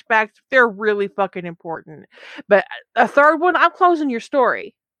 flashbacks if they're really fucking important. But a third one, I'm closing your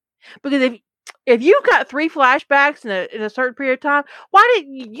story. Because If you've got 3 flashbacks in a certain period of time, why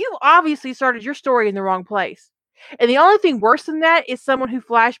didn't you obviously started your story in the wrong place. And the only thing worse than that is someone who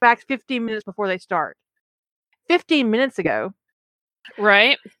flashbacks 15 minutes before they start. 15 minutes ago.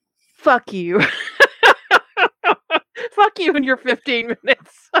 Right? Fuck you. Fuck you in your 15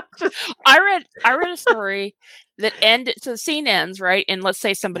 minutes. I read a story that ended, so the scene ends, right? In, let's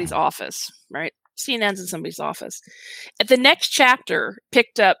say, somebody's office, right? Scene ends in somebody's office. At the next chapter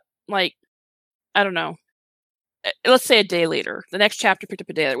picked up, like, I don't know, let's say a day later. The next chapter picked up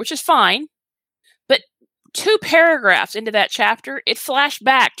a day later, which is fine. But 2 paragraphs into that chapter, it flashed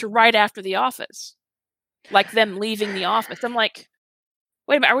back to right after the office. Like them leaving the office. I'm like,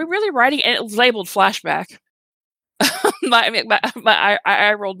 wait a minute, are we really writing? And it was labeled flashback.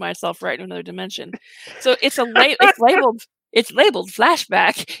 I rolled myself right into another dimension. So it's labeled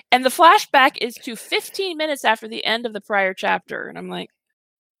flashback, and the flashback is to 15 minutes after the end of the prior chapter. And I'm like,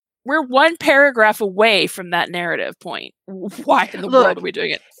 we're 1 paragraph away from that narrative point. Why in the world are we doing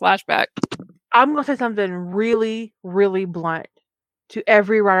it? Flashback. I'm going to say something really, really blunt to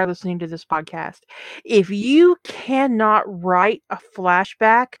every writer listening to this podcast. If you cannot write a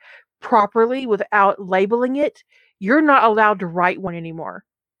flashback properly without labeling it, you're not allowed to write one anymore.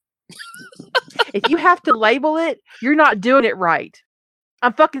 If you have to label it, you're not doing it right.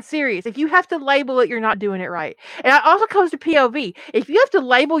 I'm fucking serious. If you have to label it, you're not doing it right. And it also comes to POV. If you have to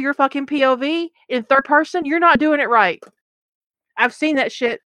label your fucking POV in third person, you're not doing it right. I've seen that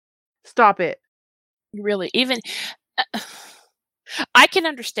shit. Stop it. Really, even I can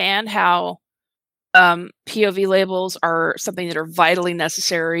understand how POV labels are something that are vitally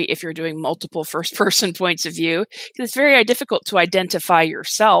necessary if you're doing multiple first-person points of view, because it's very difficult to identify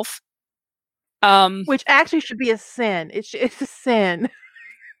yourself. Which actually should be a sin. It's a sin.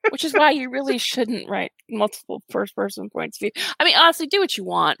 Which is why you really shouldn't write multiple first-person points of view. I mean, honestly, do what you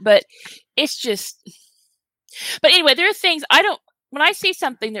want, but it's just... But anyway, there are things I don't... When I see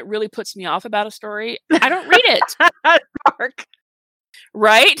something that really puts me off about a story, I don't read it. Dark.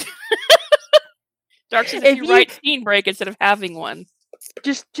 Right? Dark says if you write scene break instead of having one.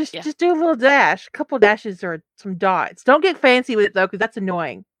 Just do a little dash. A couple dashes or some dots. Don't get fancy with it, though, because that's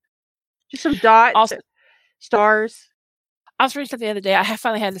annoying. Just some dots. Also, stars. I was reading something the other day. I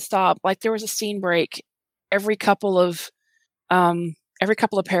finally had to stop. Like, there was a scene break every couple of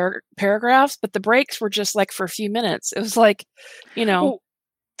paragraphs, but the breaks were just like for a few minutes. It was like, it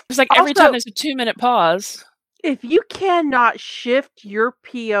was like every time there's a 2-minute pause. If you cannot shift your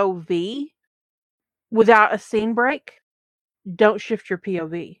POV without a scene break, don't shift your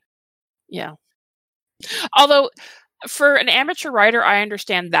POV. Yeah. Although, for an amateur writer, I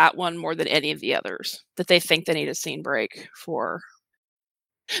understand that one more than any of the others, that they think they need a scene break for.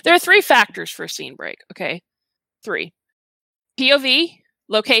 There are 3 factors for a scene break, okay? 3. POV,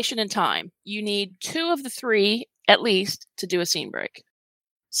 location, and time. You need 2 of the 3, at least, to do a scene break.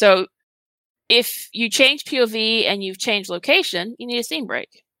 So, if you change POV and you've changed location, you need a scene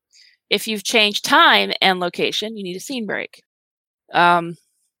break. If you've changed time and location, you need a scene break. 2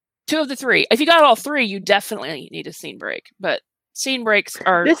 of the 3. If you got all 3, you definitely need a scene break. But scene breaks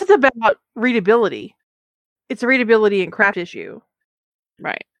are... This is about readability. It's a readability and craft issue.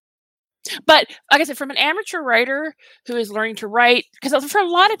 Right. But, like I said, from an amateur writer who is learning to write, because for a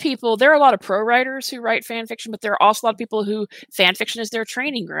lot of people, there are a lot of pro writers who write fan fiction, but there are also a lot of people who fan fiction is their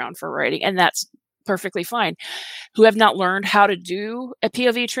training ground for writing, and that's perfectly fine, who have not learned how to do a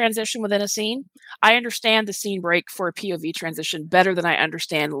POV transition within a scene. I understand the scene break for a POV transition better than I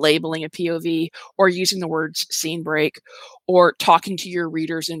understand labeling a POV or using the words scene break or talking to your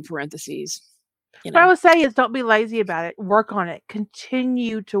readers in parentheses. What I would say is don't be lazy about it. Work on it.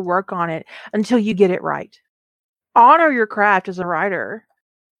 Continue to work on it until you get it right. Honor your craft as a writer.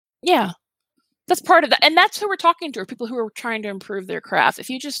 Yeah. That's part of that. And that's who we're talking to, are people who are trying to improve their craft. If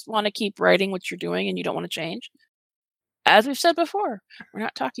you just want to keep writing what you're doing and you don't want to change, as we've said before, we're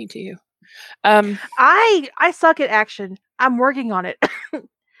not talking to you. I suck at action. I'm working on it.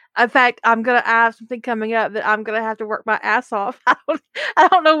 In fact, I'm going to have something coming up that I'm going to have to work my ass off. I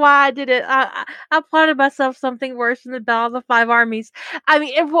don't know why I did it. I plotted myself something worse than the Battle of the 5 Armies. I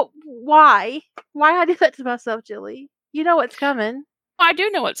mean, why? Why I did that to myself, Jilly? You know what's coming. I do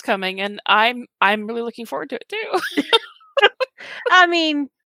know what's coming, and I'm really looking forward to it, too. I mean...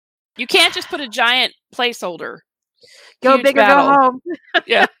 You can't just put a giant placeholder. Go big or go home.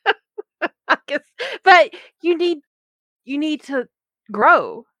 Yeah. I guess. But you need to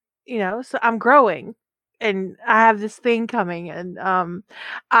grow. So I'm growing, and I have this thing coming, and I'm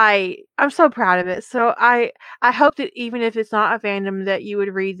so proud of it. So I hope that even if it's not a fandom, that you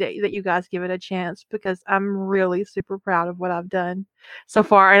would read that you guys give it a chance, because I'm really super proud of what I've done so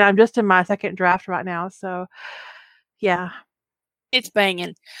far, and I'm just in my second draft right now. So yeah, It's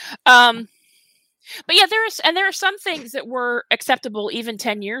banging. But yeah, there are some things that were acceptable even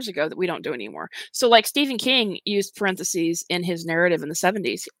 10 years ago that we don't do anymore. So like Stephen King used parentheses in his narrative in the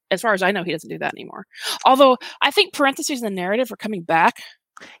 70s. As far as I know, he doesn't do that anymore. Although I think parentheses in the narrative are coming back,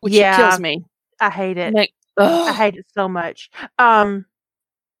 which kills me. I hate it. Like, I hate it so much.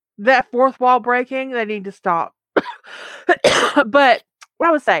 That fourth wall breaking, they need to stop. But what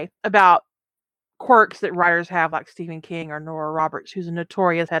I would say about quirks that writers have, like Stephen King or Nora Roberts, who's a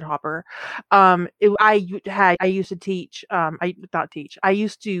notorious head hopper. I used to teach. I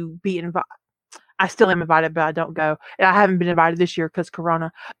used to be invited. I still am invited, but I don't go. And I haven't been invited this year because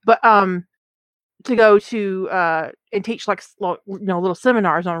Corona. But to go to and teach little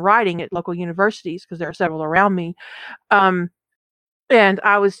seminars on writing at local universities, because there are several around me. And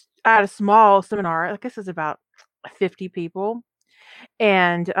I had a small seminar. I guess it's about 50 people,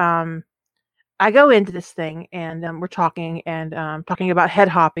 and I go into this thing, and we're talking about head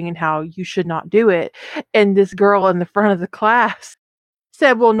hopping and how you should not do it. And this girl in the front of the class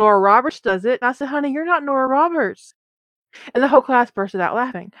said, "Well, Nora Roberts does it." And I said, "Honey, you're not Nora Roberts." And the whole class bursted out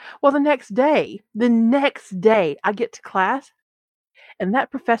laughing. Well, the next day, I get to class, and that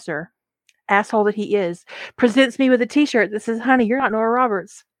professor, asshole that he is, presents me with a T-shirt that says, "Honey, you're not Nora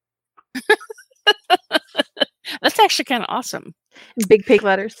Roberts." That's actually kind of awesome. In big pink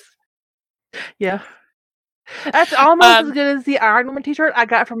letters. Yeah. That's almost as good as the Iron Woman T-shirt I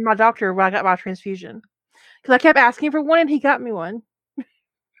got from my doctor when I got my transfusion. Because I kept asking for one, and he got me one.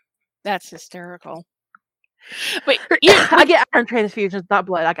 That's hysterical. But I get iron transfusions, not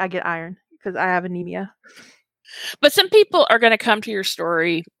blood. I get iron because I have anemia. But some people are going to come to your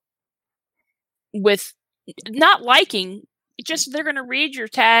story with not liking, just they're going to read your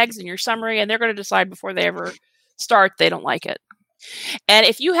tags and your summary, and they're going to decide before they ever start they don't like it. And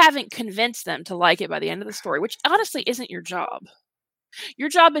if you haven't convinced them to like it by the end of the story, which honestly isn't your job. Your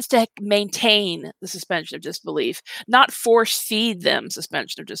job is to maintain the suspension of disbelief, not force feed them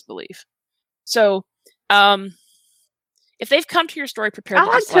suspension of disbelief. So, if they've come to your story prepared I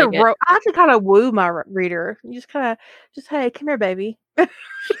like to kind of woo my reader. You just hey, come here, baby.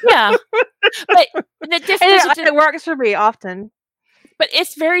 Yeah, but it works for me often. But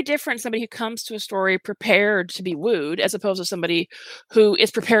it's very different somebody who comes to a story prepared to be wooed as opposed to somebody who is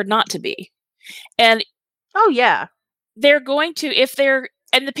prepared not to be. And oh yeah, they're going to,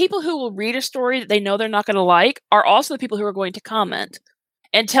 and the people who will read a story that they know they're not going to like are also the people who are going to comment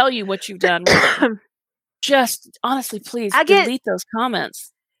and tell you what you've done wrong. Just honestly, please delete those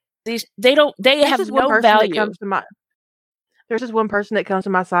comments. They have no value. There's just one person that comes to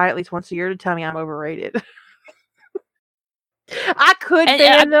my site at least once a year to tell me I'm overrated. I could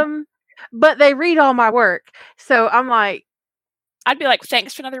ban them, but they read all my work. So I'm like, I'd be like,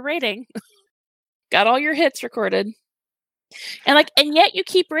 thanks for another rating. Got all your hits recorded. And yet you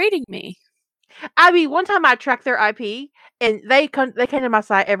keep rating me. I mean, one time I tracked their IP, and they came to my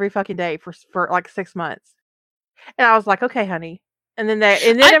site every fucking day for like 6 months. And I was like, okay, honey. And then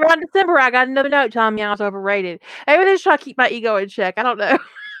around December, I got another note telling me I was overrated. Maybe they just try to keep my ego in check. I don't know.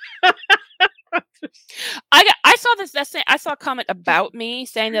 I saw this. I saw a comment about me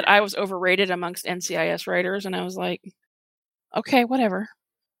saying that I was overrated amongst NCIS writers, and I was like, okay, whatever,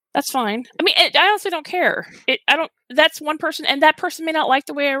 that's fine. I mean, I honestly don't care. That's one person, and that person may not like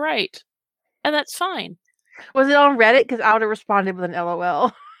the way I write, and that's fine. Was it on Reddit? Because I would have responded with an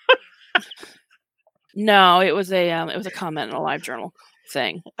LOL. No, it was a comment in a LiveJournal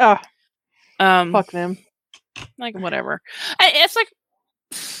thing. Oh, fuck them. Like whatever. It's like.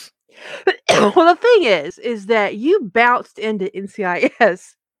 Well, the thing is that you bounced into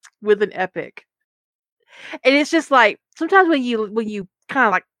NCIS with an epic, and it's just like sometimes when you kind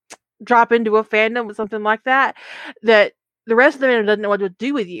of like drop into a fandom with something like that the rest of the fandom doesn't know what to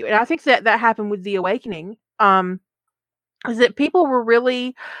do with you. And I think that happened with The Awakening. Is that people were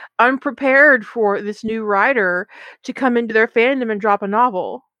really unprepared for this new writer to come into their fandom and drop a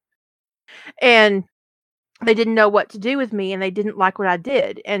novel, and they didn't know what to do with me, and they didn't like what I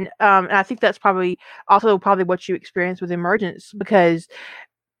did. And I think that's probably what you experienced with Emergence, because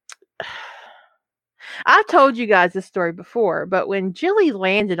I've told you guys this story before, but when Jilly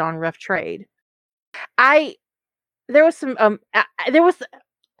landed on Rough Trade, there was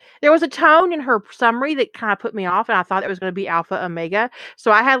a tone in her summary that kind of put me off, and I thought it was going to be Alpha Omega.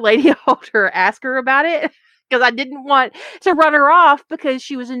 So I had Lady Holder ask her about it, because I didn't want to run her off because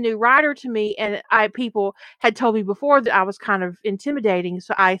she was a new rider to me, and people had told me before that I was kind of intimidating,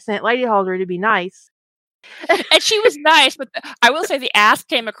 so I sent Lady Holder to be nice. And she was nice, but I will say the ask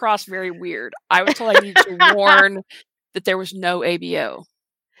came across very weird. I was told I needed to warn that there was no ABO.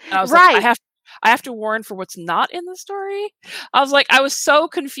 And I was like, I have to warn for what's not in the story. I was like, I was so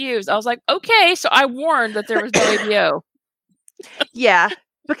confused. I was like, okay, so I warned that there was no ABO. Yeah,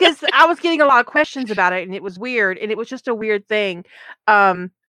 because I was getting a lot of questions about it, and it was weird, and it was just a weird thing.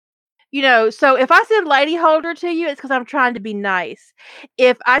 You know, so if I send Lady Holder to you, it's because I'm trying to be nice.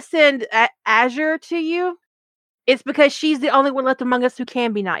 If I send Azure to you, it's because she's the only one left among us who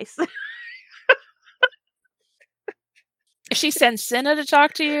can be nice. If she sends Senna to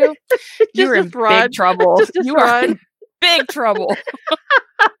talk to you, you're in run. big trouble. Just you run. are in big trouble.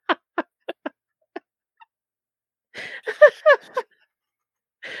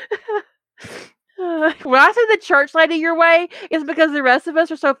 When I send the church lady your way, it's because the rest of us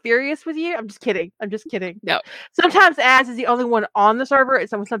are so furious with you. I'm just kidding. No. Sometimes Az is the only one on the server, and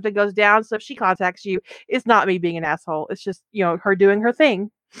when something goes down, so if she contacts you, it's not me being an asshole. It's just, you know, her doing her thing.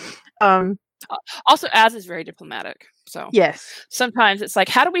 Also, Az is very diplomatic. So yes, sometimes it's like,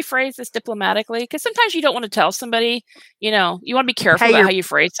 how do we phrase this diplomatically? Because sometimes you don't want to tell somebody, you know, you want to be careful about how you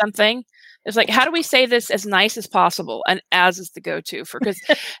phrase something. It's like, how do we say this as nice as possible? And Az is the go-to for, because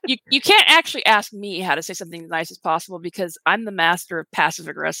you can't actually ask me how to say something as nice as possible, because I'm the master of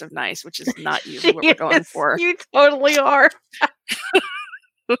passive-aggressive nice, which is not usually what we're going for. You totally are.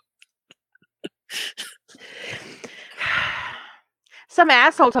 Some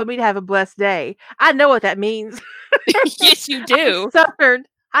asshole told me to have a blessed day. I know what that means. Yes, you do. I suffered.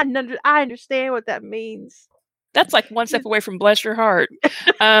 I understand what that means. That's like one step away from bless your heart.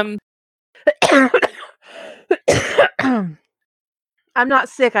 I'm not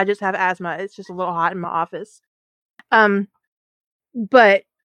sick. I just have asthma. It's just a little hot in my office. But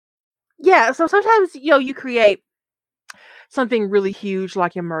yeah, so sometimes, you know, you create something really huge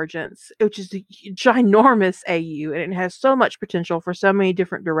like Emergence, which is a ginormous AU, and it has so much potential for so many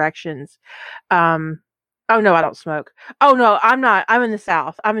different directions. Oh no, I don't smoke. Oh no, I'm not. I'm in the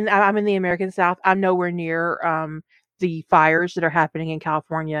South. I'm in the American South. I'm nowhere near the fires that are happening in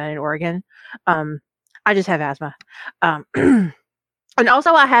California and Oregon. I just have asthma. And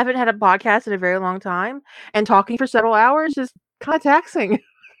also, I haven't had a podcast in a very long time, and talking for several hours is kind of taxing.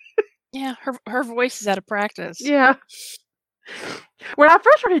 Yeah, her voice is out of practice. Yeah. When I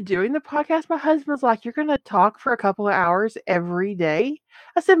first started doing the podcast, my husband was like, "You're going to talk for a couple of hours every day?"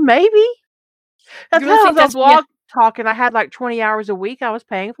 I said, "Maybe." That's how I was blog talking. I had like 20 hours a week I was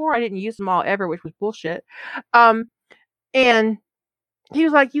paying for. I didn't use them all ever, which was bullshit. And he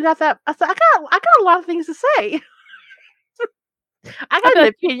was like, "You got that?" I said, I got a lot of things to say. I got an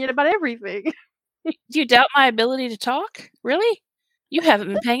opinion about everything. Do you doubt my ability to talk? Really? You haven't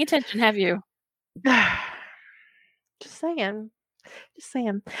been paying attention, have you? Just saying.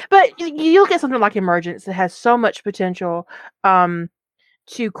 But you look at something like Emergence that has so much potential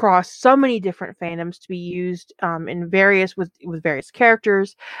to cross so many different fandoms, to be used in various with various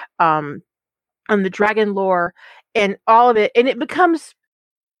characters, and the dragon lore and all of it, and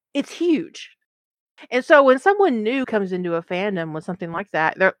it's huge. And so when someone new comes into a fandom with something like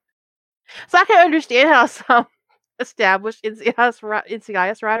that, so I can understand how some established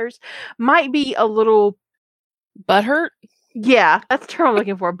NCIS writers might be a little butthurt. Yeah, that's the term I'm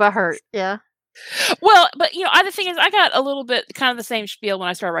looking for. Butthurt. Yeah. Well, but you know, the thing is, I got a little bit kind of the same spiel when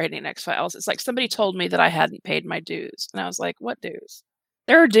I started writing X-Files. It's like somebody told me that I hadn't paid my dues, and I was like, "What dues?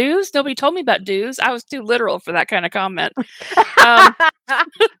 There are dues? Nobody told me about dues." I was too literal for that kind of comment.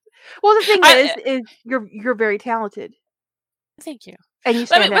 Well, the thing is you're very talented. Thank you. And you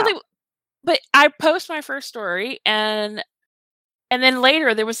stand out. But I post my first story, and then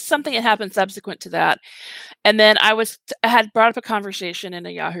later there was something that happened subsequent to that, and then I had brought up a conversation in a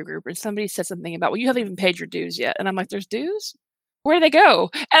Yahoo group, and somebody said something about, "Well, you haven't even paid your dues yet," and I'm like, "There's dues? Where do they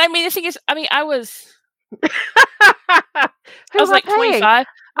go?" And I mean, the thing is, I mean, I was like 25.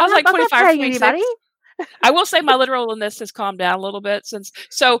 I was like 25, 26. I will say my literalness has calmed down a little bit since.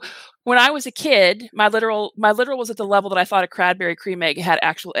 So when I was a kid, my literal was at the level that I thought a Cadbury cream egg had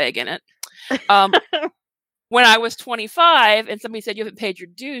actual egg in it. When I was 25 and somebody said you haven't paid your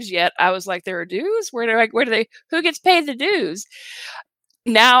dues yet, I was like, there are dues? Where do they? Who gets paid the dues?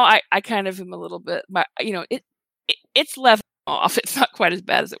 Now I kind of am a little bit, it's leveling off. It's not quite as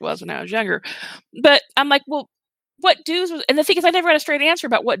bad as it was when I was younger, but I'm like, well, what dues was? And the thing is, I never had a straight answer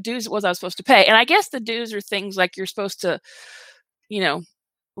about what dues it was I was supposed to pay. And I guess the dues are things like you're supposed to,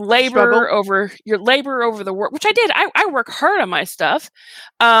 labor over the work, which I did. I work hard on my stuff,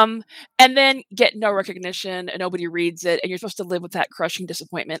 and then get no recognition and nobody reads it, and you're supposed to live with that crushing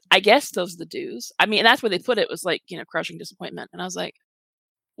disappointment. I guess those are the dues. I mean, that's where they put it, was like, crushing disappointment. And I was like,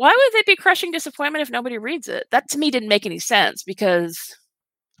 why would they be crushing disappointment if nobody reads it? That to me didn't make any sense, because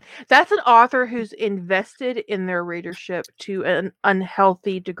that's an author who's invested in their readership to an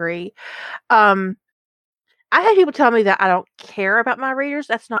unhealthy degree. I had people tell me that I don't care about my readers.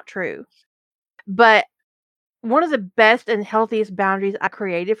 That's not true. But one of the best and healthiest boundaries I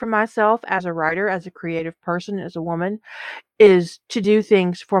created for myself as a writer, as a creative person, as a woman, is to do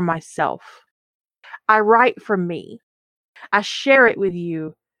things for myself. I write for me. I share it with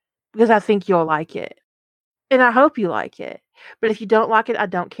you because I think you'll like it. And I hope you like it. But if you don't like it, I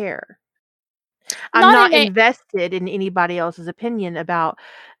don't care. I'm not invested in anybody else's opinion about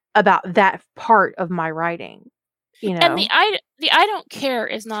that part of my writing, And the I don't care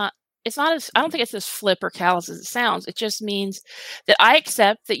is not, it's not as, I don't think it's as flip or callous as it sounds. It just means that I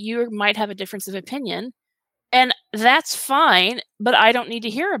accept that you might have a difference of opinion, and that's fine, but I don't need to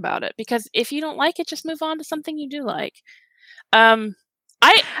hear about it, because if you don't like it, just move on to something you do like.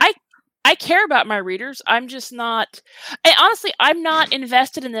 I care about my readers. I'm just not, and honestly, I'm not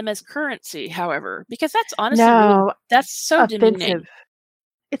invested in them as currency, however, because that's honestly really, that's so offensive. demeaning.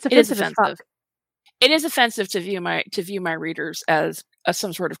 It's offensive. It is offensive. It is offensive to view my readers as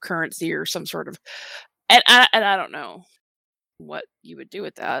some sort of currency or some sort of, and I don't know what you would do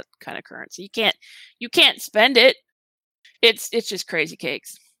with that kind of currency. You can't spend it. It's just crazy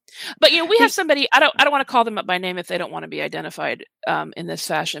cakes. But we have somebody, I don't want to call them up by name if they don't want to be identified in this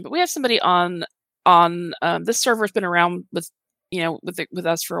fashion, but we have somebody on this server has been around with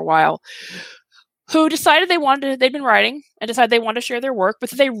us for a while, who decided they'd been writing and decided they wanted to share their work, but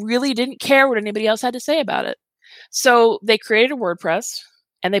they really didn't care what anybody else had to say about it. So they created a WordPress,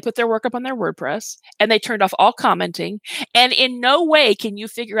 and they put their work up on their WordPress, and they turned off all commenting. And in no way can you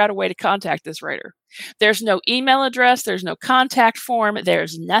figure out a way to contact this writer. There's no email address. There's no contact form.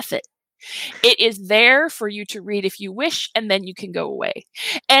 There's nothing. It is there for you to read if you wish, and then you can go away.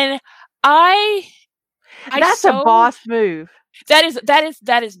 And that's a boss move. That is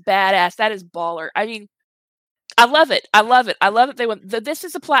badass. That is baller. I mean, I love it. I love it. I love it. This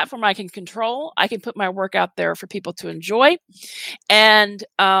is a platform I can control. I can put my work out there for people to enjoy. And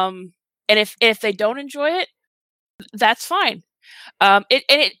if they don't enjoy it, that's fine. I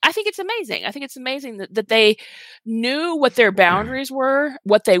think it's amazing. I think it's amazing that they knew what their boundaries were,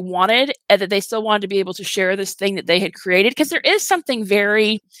 what they wanted, and that they still wanted to be able to share this thing that they had created. Because there is something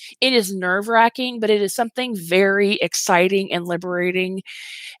it is nerve-wracking, but it is something very exciting and liberating,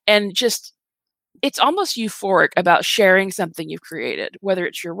 and just, it's almost euphoric about sharing something you've created, whether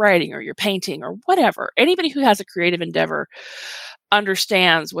it's your writing or your painting or whatever. Anybody who has a creative endeavor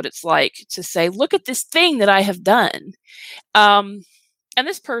understands what it's like to say, look at this thing that I have done. And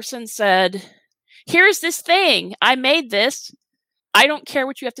this person said, here's this thing. I made this. I don't care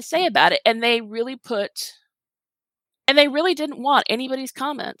what you have to say about it. And they really didn't want anybody's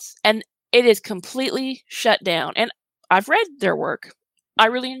comments. And it is completely shut down. And I've read their work. I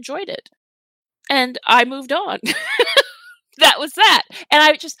really enjoyed it. And I moved on. That was that.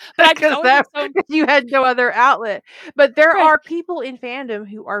 And you had no other outlet. But there are people in fandom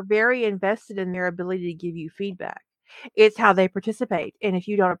who are very invested in their ability to give you feedback. It's how they participate. And if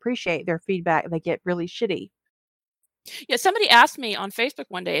you don't appreciate their feedback, they get really shitty. Yeah, somebody asked me on Facebook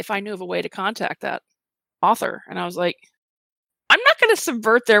one day if I knew of a way to contact that author. And I was like, I'm not going to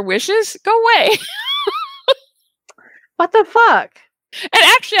subvert their wishes. Go away. What the fuck? And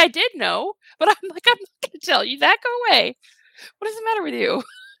actually, I did know, but I'm like, I'm not going to tell you that. Go away. What is the matter with you?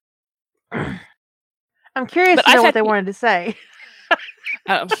 I'm curious to know what they wanted to say.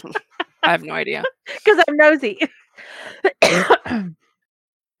 I have no idea. Because I'm nosy.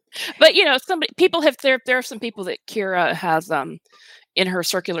 But there are some people that Kira has in her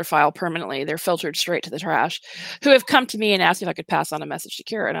circular file permanently. They're filtered straight to the trash, who have come to me and asked if I could pass on a message to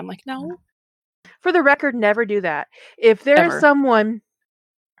Kira, and I'm like, no. For the record, never do that. If there is someone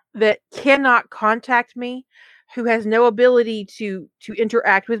that cannot contact me, who has no ability to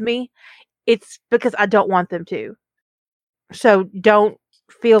interact with me, it's because I don't want them to. So don't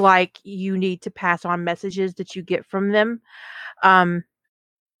feel like you need to pass on messages that you get from them.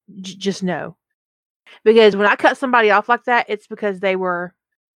 Just know. Because when I cut somebody off like that, it's because they were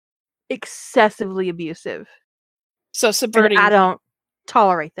excessively abusive. So subverting. And I don't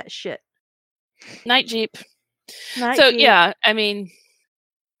tolerate that shit. Night Jeep. Yeah, I mean,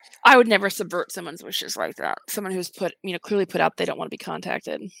 I would never subvert someone's wishes like that. Someone who's clearly put out they don't want to be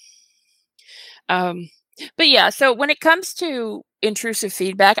contacted. But yeah, so when it comes to intrusive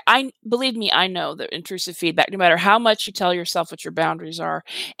feedback, believe me, I know that intrusive feedback, no matter how much you tell yourself what your boundaries are,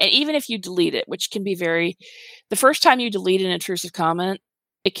 and even if you delete it, which can be the first time you delete an intrusive comment,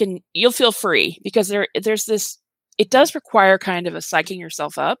 you'll feel free because there's this, it does require kind of a psyching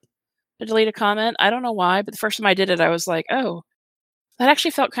yourself up to delete a comment. I don't know why, but the first time I did it, I was like, oh, that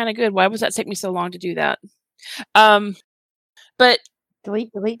actually felt kind of good. Why was that take me so long to do that? But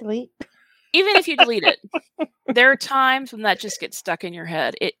delete. Even if you delete it, there are times when that just gets stuck in your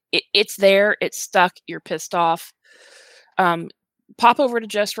head. It's there, it's stuck, you're pissed off. Pop over to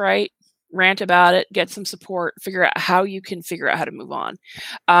Just Right, rant about it, get some support, figure out how to move on.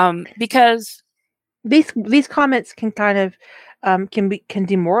 Because these comments can kind of can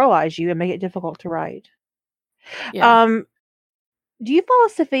demoralize you and make it difficult to write. Yeah. Do you follow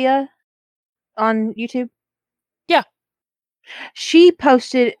Sophia on YouTube? Yeah. She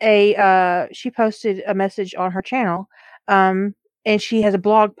posted a message on her channel, and she has a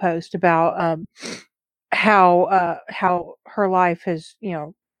blog post about how her life has,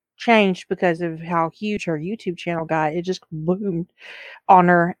 changed because of how huge her YouTube channel got. It just boomed on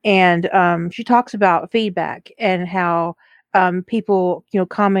her, and she talks about feedback and how people,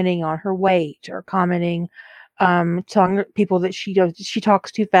 commenting on her weight or commenting, telling people that she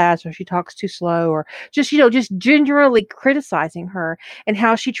talks too fast or she talks too slow, or just generally criticizing her, and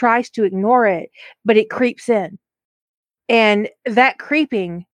how she tries to ignore it, but it creeps in, and that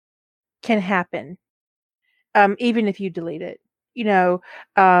creeping can happen even if you delete it.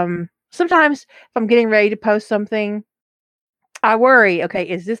 Sometimes if I'm getting ready to post something, I worry, okay,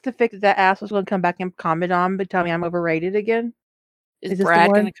 is this the fic that ass was going to come back and comment on but tell me I'm overrated again? Is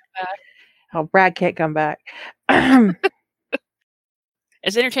Brad going to come back? Oh, Brad can't come back. As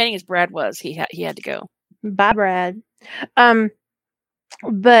entertaining as Brad was, he had to go. Bye, Brad.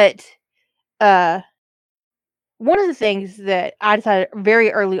 But one of the things that I decided very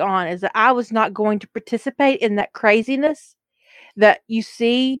early on is that I was not going to participate in that craziness that you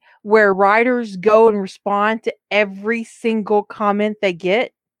see where writers go and respond to every single comment they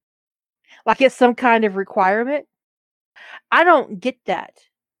get, like it's some kind of requirement. I don't get that.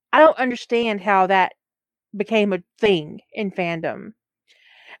 I don't understand how that became a thing in fandom.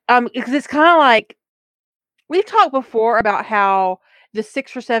 Because it's kind of like, we've talked before about how the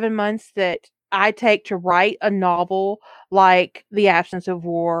 6 or 7 months that I take to write a novel like The Absence of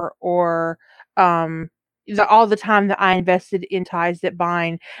War, or all the time that I invested in Ties That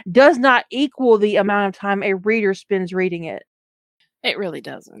Bind, does not equal the amount of time a reader spends reading it. It really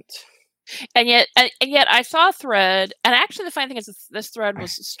doesn't. And yet I saw a thread, and actually the funny thing is this thread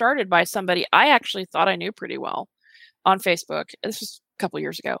was started by somebody I actually thought I knew pretty well on Facebook. This was a couple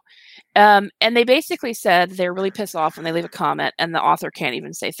years ago. And they basically said they're really pissed off when they leave a comment and the author can't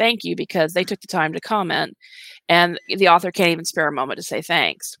even say thank you because they took the time to comment and the author can't even spare a moment to say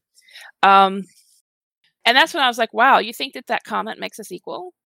thanks. And that's when I was like, wow, you think that comment makes us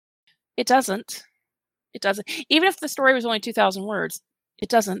equal? It doesn't. It doesn't. Even if the story was only 2,000 words, it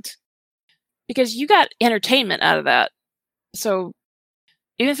doesn't. Because you got entertainment out of that. So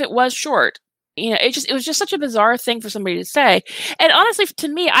even if it was short, it was just such a bizarre thing for somebody to say. And honestly, to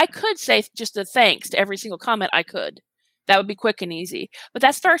me, I could say just a thanks to every single comment. I could. That would be quick and easy. But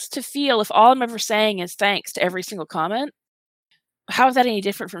that starts to feel, if all I'm ever saying is thanks to every single comment, how is that any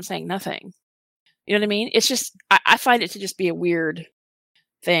different from saying nothing? You know what I mean? It's just, I find it to just be a weird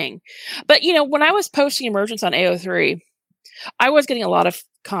thing. But, when I was posting Emergence on AO3, I was getting a lot of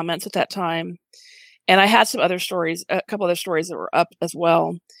comments at that time. And I had a couple other stories that were up as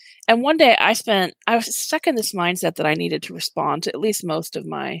well. And one day I was stuck in this mindset that I needed to respond to at least most of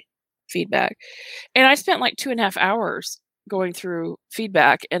my feedback. And I spent like 2.5 hours going through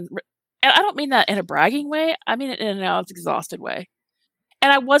feedback. And I don't mean that in a bragging way. I mean it in an exhausted way.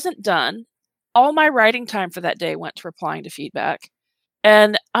 And I wasn't done. All my writing time for that day went to replying to feedback.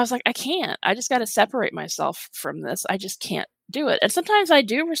 And I was like, I can't. I just got to separate myself from this. I just can't do it. And sometimes I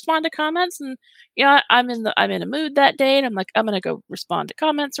do respond to comments, and I'm in a mood that day, and I'm like, I'm gonna go respond to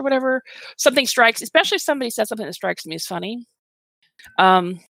comments or whatever. Something strikes, especially if somebody says something that strikes me as funny.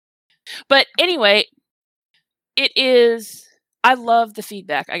 But anyway, I love the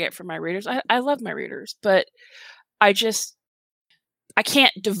feedback I get from my readers. I love my readers, but I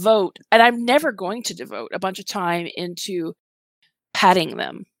can't devote, and I'm never going to devote a bunch of time into patting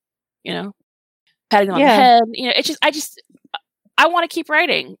them, patting them on the head. I want to keep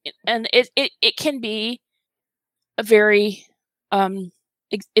writing, and it can be a very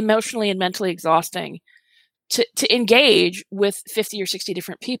emotionally and mentally exhausting to engage with 50 or 60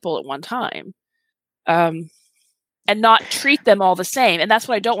 different people at one time. And and not treat them all the same. And that's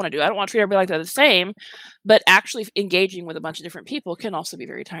what I don't want to do. I don't want to treat everybody like they're the same, but actually engaging with a bunch of different people can also be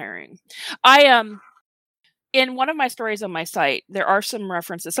very tiring. In one of my stories on my site, there are some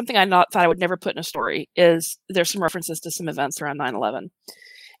references. Something I thought I would never put in a story is there's some references to some events around 9/11.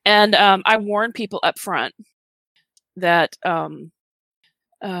 And I warned people up front that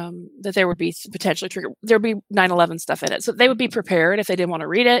that there would be potentially there would be 9/11 stuff in it. So they would be prepared. If they didn't want to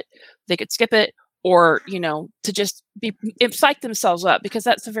read it, they could skip it, or, to just psych themselves up, because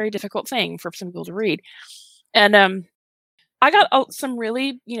that's a very difficult thing for some people to read. And I got some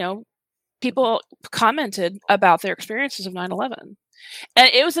really, people commented about their experiences of 9/11. And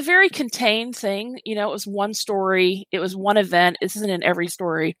it was a very contained thing. It was one story. It was one event. This isn't in every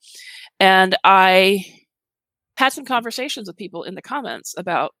story. And I had some conversations with people in the comments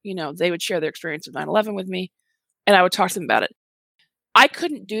about, they would share their experience of 9/11 with me, and I would talk to them about it. I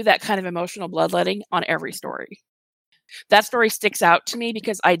couldn't do that kind of emotional bloodletting on every story. That story sticks out to me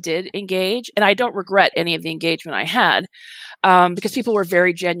because I did engage, and I don't regret any of the engagement I had, because people were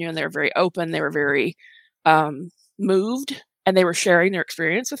very genuine. They were very open. They were very moved, and they were sharing their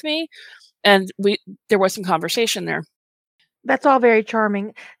experience with me. And there was some conversation there. That's all very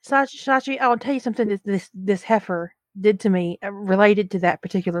charming. Sachi, I'll tell you something that this heifer did to me related to that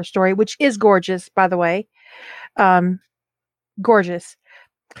particular story, which is gorgeous, by the way. Gorgeous.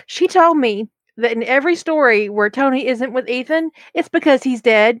 She told me that in every story where Tony isn't with Ethan, it's because he's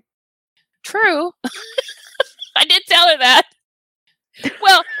dead. True. I did tell her that.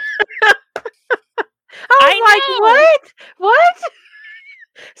 Well, I was what?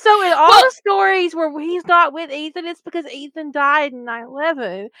 So in all the stories where he's not with Ethan, it's because Ethan died in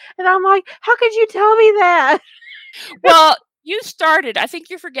 9/11. And I'm like, how could you tell me that? Well, you started. I think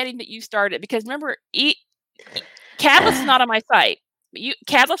you're forgetting that you started, because remember, Catalyst is not on my site.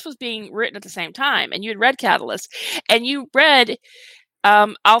 Catalyst was being written at the same time, and you had read Catalyst, and you read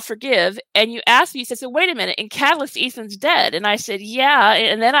I'll Forgive, and you asked me, you said, so wait a minute, in Catalyst, Ethan's dead. And I said, yeah.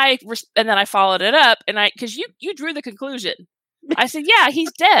 And then I followed it up, and because you drew the conclusion. I said, yeah,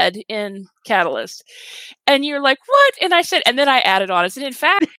 he's dead in Catalyst. And you're like, what? And I said, and then I added on. I said, in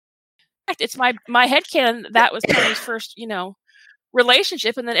fact, it's my headcanon that was Tony's first,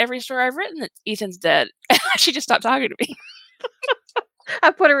 relationship. And then every story I've written, that Ethan's dead. She just stopped talking to me.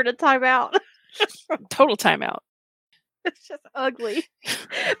 I put her in a timeout. Total timeout. It's just ugly.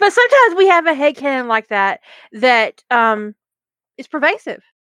 But sometimes we have a headcanon like that is pervasive.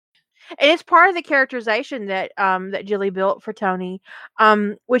 And it's part of the characterization that Julie built for Tony,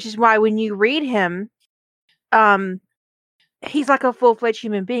 which is why when you read him, he's like a full-fledged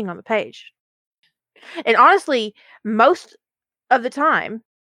human being on the page. And honestly, most of the time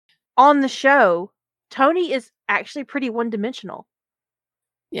on the show, Tony is actually pretty one-dimensional.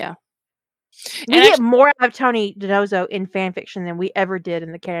 Yeah. We get more out of Tony DiNozzo in fan fiction than we ever did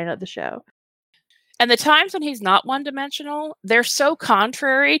in the canon of the show. And the times when he's not one-dimensional, they're so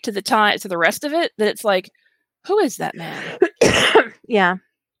contrary to the rest of it that it's like, who is that man? Yeah.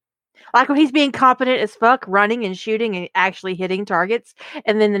 Like when he's being competent as fuck, running and shooting and actually hitting targets,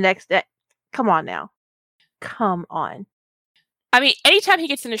 and then the next day, come on now. Come on. I mean, anytime he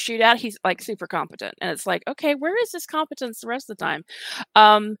gets in a shootout, he's like super competent. And it's like, okay, where is this competence the rest of the time?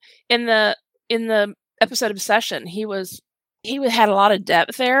 In the episode Obsession, he had a lot of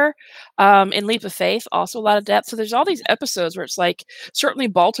depth there. In Leap of Faith, also a lot of depth. So there's all these episodes where it's like, certainly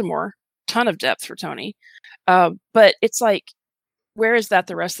Baltimore, ton of depth for Tony. But it's like, where is that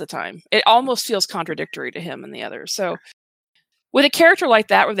the rest of the time? It almost feels contradictory to him and the others. So with a character like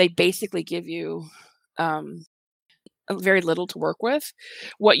that, where they basically give you very little to work with,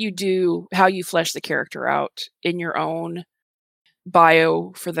 what you do, how you flesh the character out in your own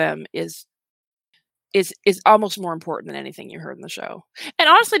bio for them is almost more important than anything you heard in the show. And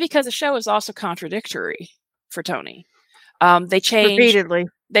honestly, because the show is also contradictory for Tony. They change repeatedly.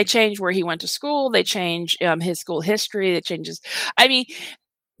 They change where he went to school. They change his school history. It changes. I mean,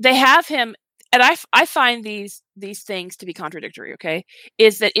 they have him, and I find these things to be contradictory. Okay,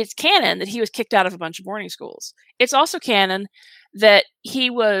 is that it's canon that he was kicked out of a bunch of boarding schools. It's also canon that he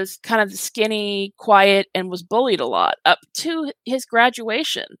was kind of skinny, quiet, and was bullied a lot up to his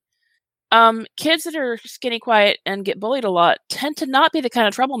graduation. Kids that are skinny, quiet, and get bullied a lot tend to not be the kind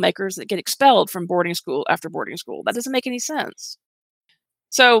of troublemakers that get expelled from boarding school after boarding school. That doesn't make any sense.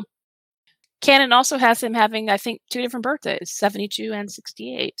 So, canon also has him having, I think, 2 different birthdays, 72 and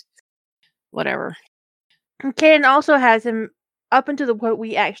 68. Whatever. Canon also has him, up until the point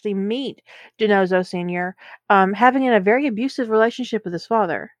we actually meet DiNozzo Sr., having a very abusive relationship with his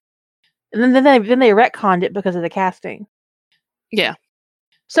father. And then they retconned it because of the casting. Yeah.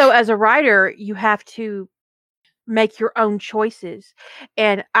 So as a writer, you have to make your own choices.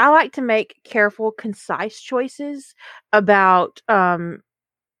 And I like to make careful, concise choices about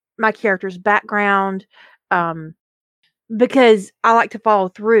my character's background, because I like to follow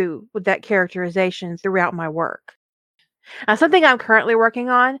through with that characterization throughout my work. Now, something I'm currently working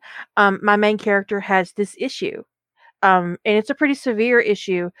on, my main character has this issue, and it's a pretty severe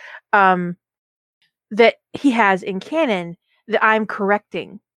issue, that he has in canon that I'm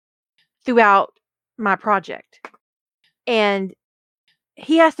correcting throughout my project. And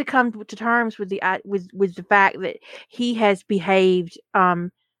he has to come to terms with the fact that he has behaved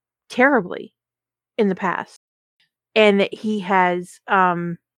terribly in the past, and that he has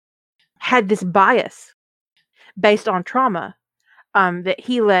had this bias based on trauma, that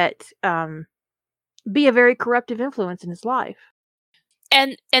he let be a very corruptive influence in his life.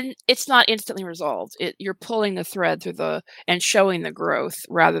 And it's not instantly resolved. You're pulling the thread through and showing the growth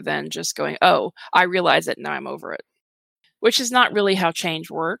rather than just going, oh, I realize it, now I'm over it. Which is not really how change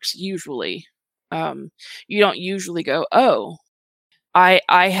works, usually. You don't usually go, oh, I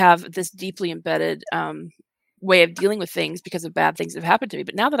have this deeply embedded way of dealing with things because of bad things that have happened to me.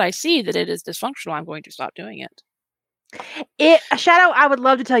 But now that I see that it is dysfunctional, I'm going to stop doing it. Shadow, I would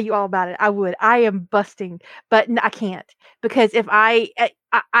love to tell you all about it. I would. I am busting, but I can't, because if I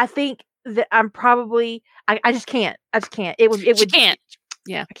think that I'm probably I just can't. I just can't. It would. You can't.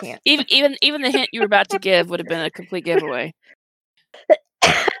 Yeah, I can't. Even the hint you were about to give would have been a complete giveaway.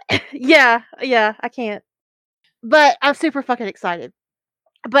 Yeah, I can't. But I'm super fucking excited.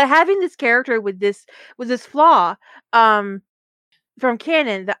 But having this character with this flaw, from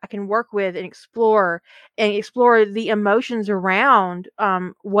canon that I can work with and explore the emotions around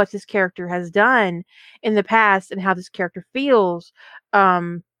what this character has done in the past and how this character feels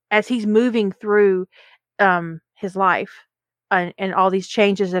as he's moving through his life, and all these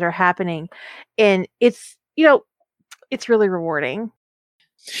changes that are happening, and it's it's really rewarding.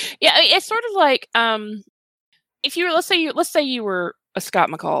 Yeah, it's sort of like if you were, let's say you were a Scott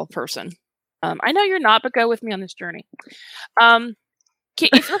McCall person. I know you're not, but go with me on this journey. Let's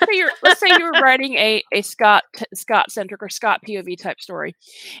say you were writing a Scott centric or Scott POV type story,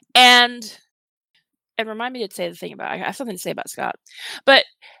 and remind me to say the thing about, I have something to say about Scott. But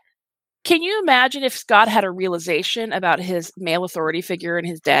can you imagine if Scott had a realization about his male authority figure and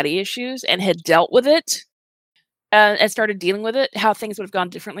his daddy issues and had dealt with it and started dealing with it, how things would have gone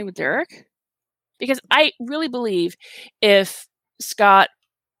differently with Derek? Because I really believe if Scott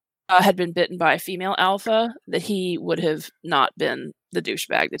had been bitten by a female alpha, that he would have not been the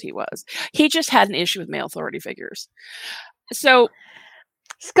douchebag that he was. He just had an issue with male authority figures. So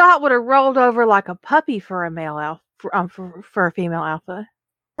Scott would have rolled over like a puppy for a male alpha, for a female alpha.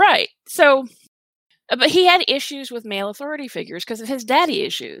 Right. So, but he had issues with male authority figures because of his daddy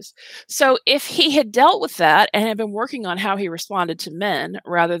issues. So if he had dealt with that and had been working on how he responded to men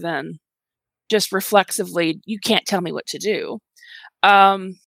rather than just reflexively, you can't tell me what to do,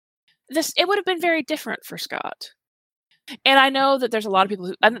 it would have been very different for Scott. And I know that there's a lot of people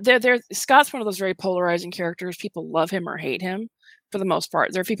who Scott's one of those very polarizing characters. People love him or hate him for the most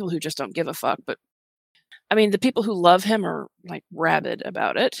part. There are people who just don't give a fuck, but I mean, the people who love him are like rabid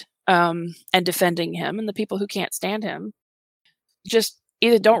about it, and defending him, and the people who can't stand him just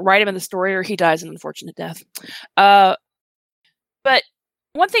either don't write him in the story or he dies an unfortunate death. But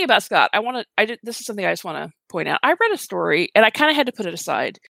one thing about Scott, this is something I just want to point out. I read a story and I kind of had to put it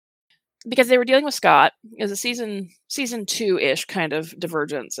aside because they were dealing with Scott. It was a season 2-ish kind of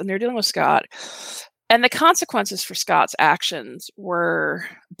divergence, and they're dealing with Scott. And the consequences for Scott's actions were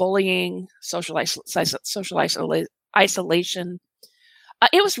bullying, social isolation.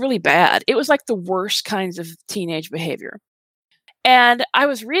 It was really bad. It was like the worst kinds of teenage behavior. And I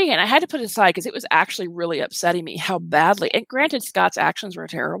was reading it, and I had to put it aside because it was actually really upsetting me how badly. And granted, Scott's actions were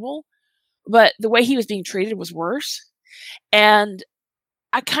terrible, but the way he was being treated was worse. And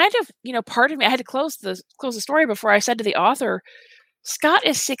I kind of, part of me, I had to close the story before I said to the author, Scott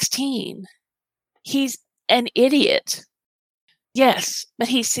is 16. He's an idiot. Yes, but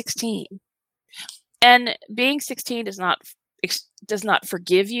he's 16. And being 16 does not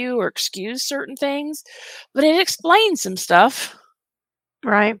forgive you or excuse certain things, but it explains some stuff.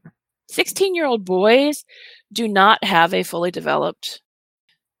 Right. 16-year-old boys do not have a fully developed,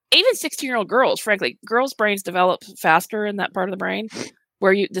 even 16-year-old girls, frankly, girls' brains develop faster in that part of the brain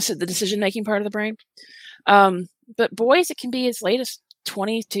where the decision-making part of the brain. But boys, it can be as late as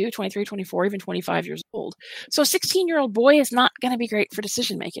 22, 23, 24, even 25 years old. So a 16-year-old boy is not going to be great for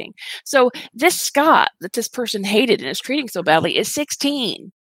decision making. So this Scott that this person hated and is treating so badly is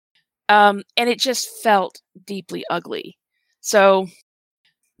 16. And it just felt deeply ugly. So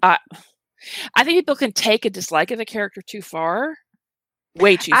I think people can take a dislike of a character too far,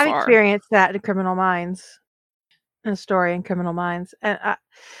 way too I've far. experienced that in Criminal Minds, in a story in Criminal Minds, and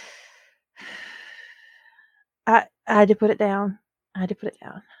I had to put it down. I had to put it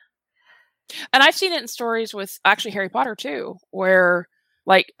down. And I've seen it in stories with actually Harry Potter too, where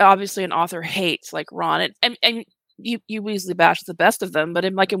like obviously an author hates like Ron, and you easily bash the best of them, but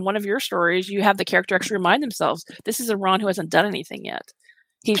in one of your stories, you have the character actually remind themselves, this is a Ron who hasn't done anything yet.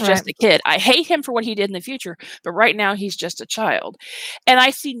 He's just a kid. I hate him for what he did in the future, but right now he's just a child. And I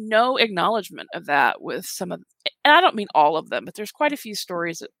see no acknowledgement of that with some of, and I don't mean all of them, but there's quite a few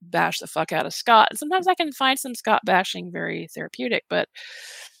stories that bash the fuck out of Scott. And sometimes I can find some Scott bashing very therapeutic, but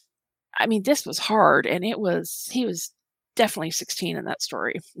I mean, this was hard, and he was definitely 16 in that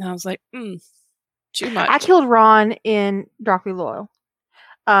story. And I was like, too much. I killed Ron in Darkly Loyal.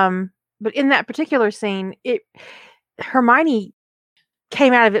 But in that particular scene, Hermione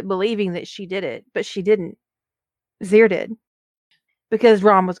came out of it believing that she did it, but she didn't. Zir did. Because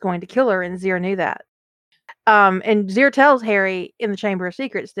Ron was going to kill her, and Zir knew that. And Zir tells Harry in the Chamber of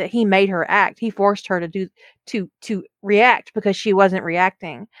Secrets that he made her act. He forced her to react because she wasn't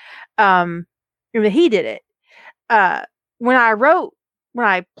reacting. And he did it. When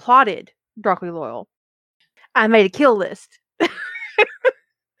I plotted Darkly Loyal, I made a kill list. And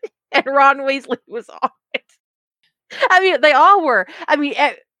Ron Weasley was on it. I mean, they all were. I mean,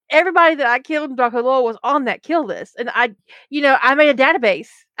 everybody that I killed in Darkly Loyal was on that kill list. And I made a database.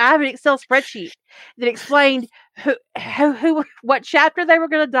 I have an Excel spreadsheet that explained who what chapter they were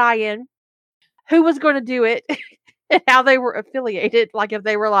going to die in, who was going to do it, and how they were affiliated. Like if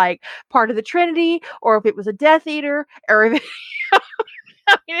they were like part of the Trinity, or if it was a Death Eater, or if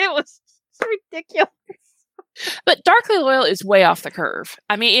I mean, it was ridiculous. But Darkly Loyal is way off the curve.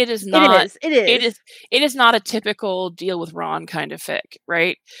 I mean, it is not. It is. It is not a typical deal with Ron kind of fic,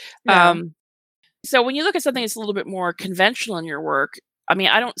 right? No. So when you look at something that's a little bit more conventional in your work, I mean,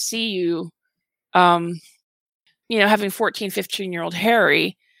 I don't see you, having 14, 15-year-old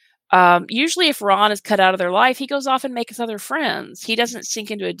Harry. Usually, if Ron is cut out of their life, he goes off and makes other friends. He doesn't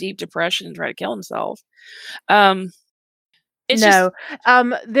sink into a deep depression and try to kill himself. There is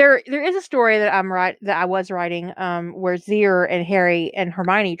a story that I was writing, where Zir and Harry and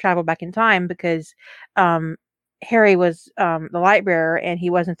Hermione travel back in time because Harry was the light bearer and he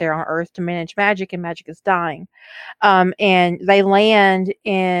wasn't there on Earth to manage magic, and magic is dying. And they land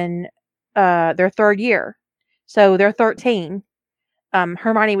in their third year, so they're 13.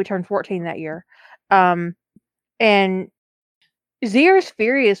 Hermione would turn 14 that year, and Zir's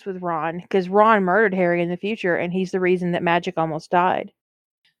furious with Ron because Ron murdered Harry in the future, and he's the reason that magic almost died.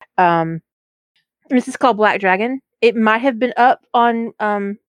 This is called Black Dragon. It might have been up on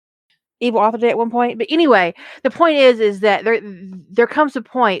Evil Author Day at one point, but anyway, the point is that there comes a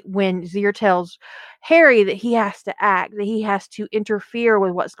point when Zir tells Harry that he has to act, that he has to interfere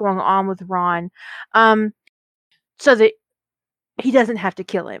with what's going on with Ron, so that he doesn't have to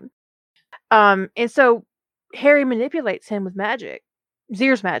kill him. And so Harry manipulates him with magic,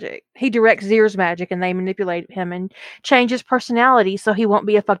 Zir's magic. He directs Zir's magic, and they manipulate him and change his personality so he won't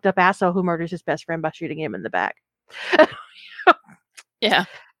be a fucked up asshole who murders his best friend by shooting him in the back. Yeah.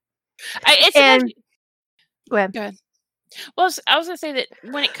 Go ahead. Well, I was going to say that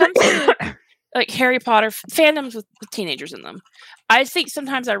when it comes to like Harry Potter fandoms with teenagers in them, I think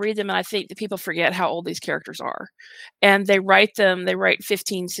sometimes I read them and I think that people forget how old these characters are. And they write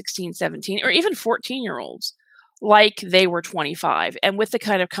 15, 16, 17, or even 14-year-olds like they were 25, and with the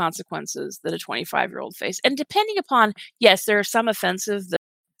kind of consequences that a 25-year-old face. And depending upon, yes, there are some offenses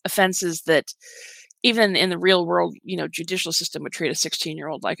that even in the real world, judicial system would treat a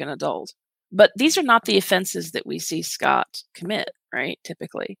 16-year-old like an adult. But these are not the offenses that we see Scott commit, right?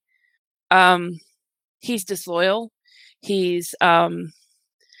 Typically. He's disloyal. He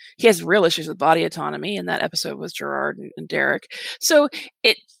has real issues with body autonomy, in that episode with Gerard and Derek. So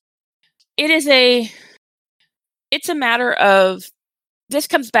it's a matter of, this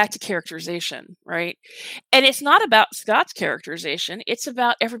comes back to characterization, right? And it's not about Scott's characterization, it's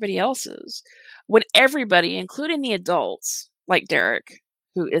about everybody else's. When everybody, including the adults, like Derek,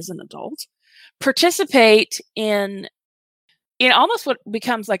 who is an adult, participate in almost what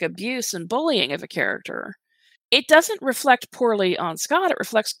becomes like abuse and bullying of a character, it doesn't reflect poorly on Scott, it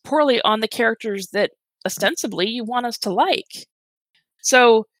reflects poorly on the characters that ostensibly you want us to like.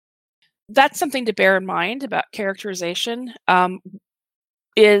 So that's something to bear in mind about characterization,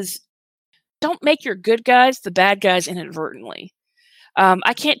 is don't make your good guys the bad guys inadvertently.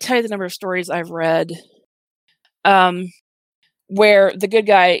 I can't tell you the number of stories I've read where the good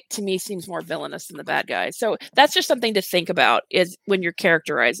guy to me seems more villainous than the bad guy. So that's just something to think about is when you're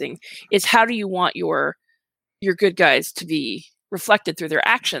characterizing is how do you want your good guys to be reflected through their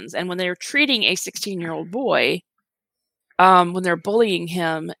actions. And when they're treating a 16-year-old boy, when they're bullying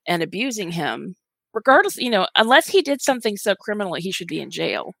him and abusing him, regardless, unless he did something so criminal he should be in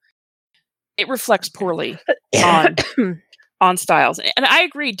jail, it reflects poorly on Stiles. And I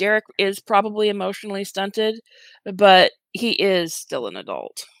agree, Derek is probably emotionally stunted, but he is still an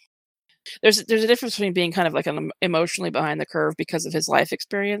adult. There's a difference between being kind of like an emotionally behind the curve because of his life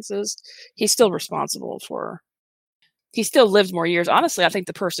experiences. He's still responsible for. He still lived more years. Honestly, I think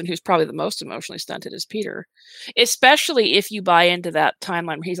the person who's probably the most emotionally stunted is Peter, especially if you buy into that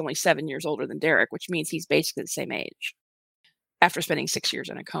timeline where he's only 7 years older than Derek, which means he's basically the same age after spending 6 years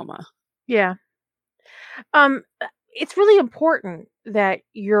in a coma. Yeah. It's really important that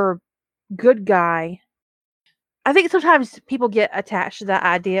your good guy. I think sometimes people get attached to that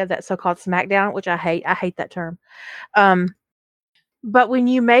idea of that so-called smackdown, which I hate. I hate that term. But when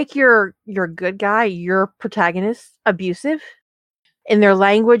you make your good guy, your protagonist, abusive in their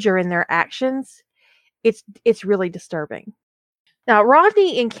language or in their actions, it's really disturbing. Now,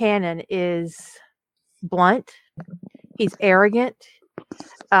 Rodney in canon is blunt. He's arrogant.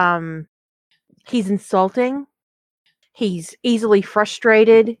 He's insulting. He's easily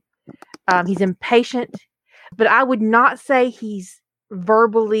frustrated. He's impatient. But I would not say he's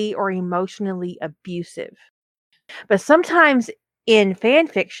verbally or emotionally abusive. But sometimes in fan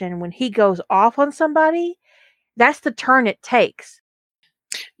fiction, when he goes off on somebody, that's the turn it takes.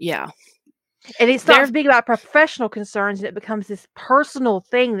 Yeah. And it stops being about professional concerns and it becomes this personal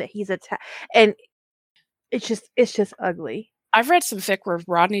thing that he's attacked. And it's just ugly. I've read some fic where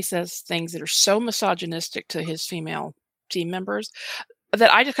Rodney says things that are so misogynistic to his female team members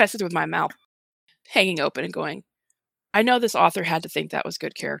that I just kind of sit there with my mouth hanging open and going, I know this author had to think that was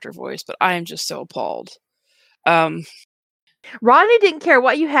good character voice, but I am just so appalled. Rodney didn't care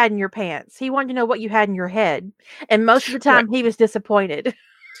what you had in your pants. He wanted to know what you had in your head. And most of the time he was disappointed.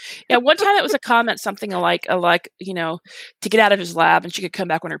 Yeah, one time it was a comment, something like, to get out of his lab and she could come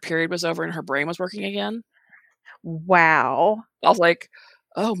back when her period was over and her brain was working again. Wow. I was like,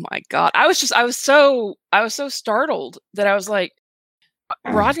 oh my God. I was so startled that I was like,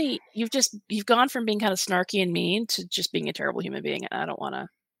 Rodney, you've gone from being kind of snarky and mean to just being a terrible human being. And I don't want to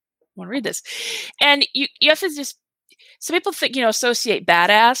read this. And you have to just, some people think, associate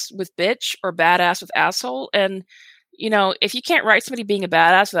badass with bitch or badass with asshole. And, if you can't write somebody being a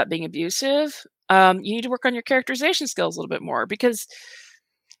badass without being abusive, you need to work on your characterization skills a little bit more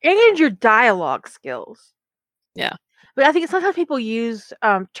and your dialogue skills. Yeah. But I think sometimes people use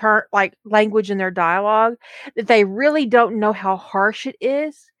language in their dialogue that they really don't know how harsh it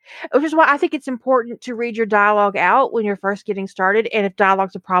is. Which is why I think it's important to read your dialogue out when you're first getting started. And if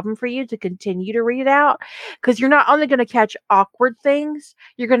dialogue's a problem for you, to continue to read it out. Because you're not only going to catch awkward things,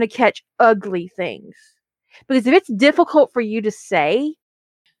 you're going to catch ugly things. Because if it's difficult for you to say,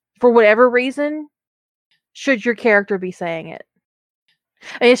 for whatever reason, should your character be saying it?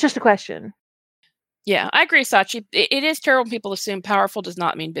 I mean, it's just a question. Yeah, I agree, Sachi. It is terrible when people assume powerful does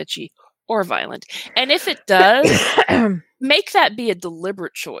not mean bitchy or violent. And if it does, make that be a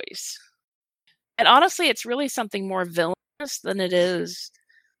deliberate choice. And honestly, it's really something more villainous than it is.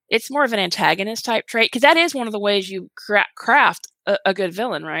 It's more of an antagonist type trait, because that is one of the ways you craft a good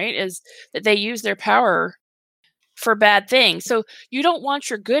villain, right? Is that they use their power for bad things. So you don't want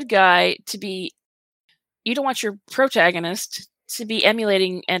your good guy you don't want your protagonist to be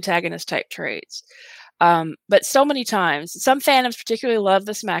emulating antagonist type traits. But so many times, some fandoms particularly love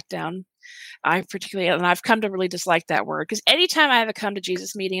the smackdown. And I've come to really dislike that word, because anytime I have a come to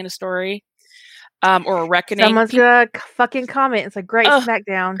Jesus meeting in a story, or a reckoning, someone's gonna fucking comment. It's a great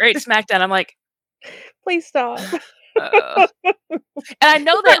smackdown. Great smackdown. I'm like, please stop. And I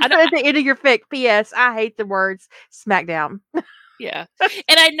know that at the end of your fic, P.S. I hate the words smackdown. Yeah.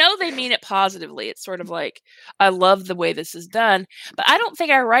 And I know they mean it positively. It's sort of like, I love the way this is done, but I don't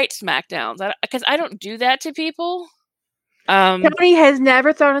think I write smackdowns because I don't do that to people. Tony has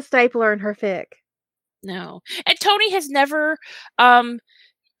never thrown a stapler in her fic. No. And Tony has never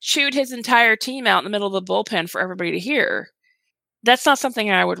chewed his entire team out in the middle of the bullpen for everybody to hear. That's not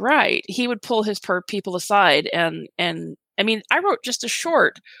something I would write. He would pull his people aside and I mean, I wrote just a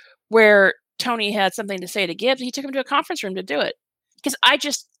short where Tony had something to say to Gibbs. He took him to a conference room to do it.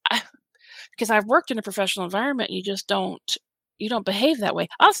 Because I've worked in a professional environment, you don't behave that way.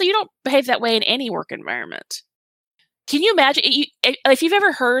 Also, you don't behave that way in any work environment. Can you imagine if you've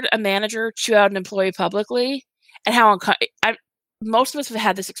ever heard a manager chew out an employee publicly, and how most of us have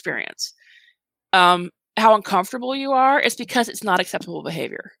had this experience. how uncomfortable you are, it's because it's not acceptable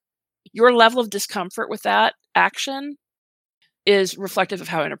behavior. Your level of discomfort with that action is reflective of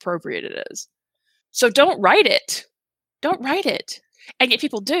how inappropriate it is. So don't write it. Don't write it. And yet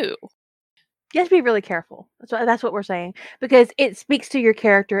people do. You have to be really careful. That's what we're saying. Because it speaks to your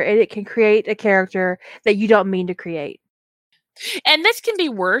character and it can create a character that you don't mean to create. And this can be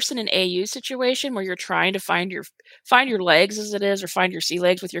worse in an AU situation where you're trying to find your legs, as it is, or find your sea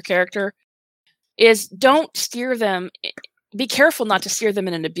legs with your character. Is don't steer them. Be careful not to steer them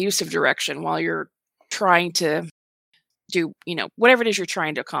in an abusive direction while you're trying to do, whatever it is you're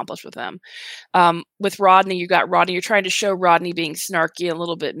trying to accomplish with them. With Rodney, you're trying to show Rodney being snarky, a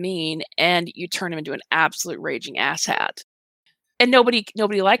little bit mean, and you turn him into an absolute raging asshat. And nobody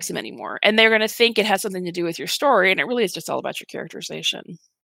likes him anymore. And they're going to think it has something to do with your story, and it really is just all about your characterization.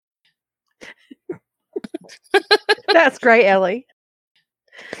 That's great, Ellie.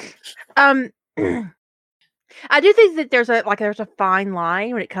 I do think that there's a fine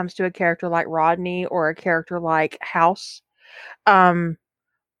line when it comes to a character like Rodney or a character like House, or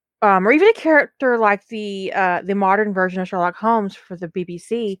even a character like the modern version of Sherlock Holmes for the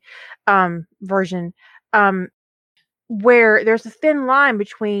BBC version, where there's a thin line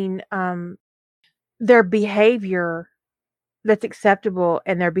between their behavior that's acceptable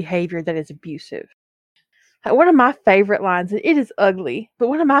and their behavior that is abusive. One of my favorite lines, and it is ugly, but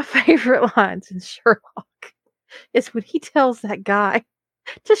one of my favorite lines in Sherlock is when he tells that guy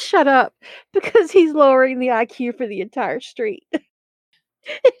to shut up because he's lowering the IQ for the entire street.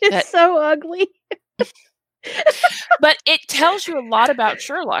 It's so ugly. But it tells you a lot about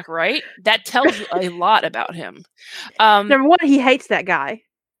Sherlock, right? That tells you a lot about him. Number one, he hates that guy.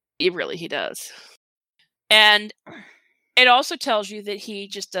 He does. And it also tells you that he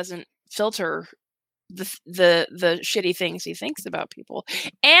just doesn't filter the shitty things he thinks about people,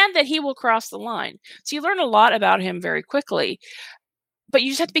 and that he will cross the line. So you learn a lot about him very quickly, but you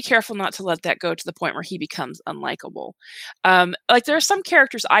just have to be careful not to let that go to the point where he becomes unlikable. Like there are some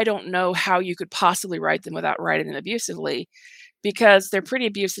characters I don't know how you could possibly write them without writing them abusively, because they're pretty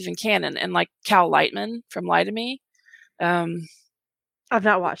abusive in canon. And like Cal Lightman from Lie to Me. I've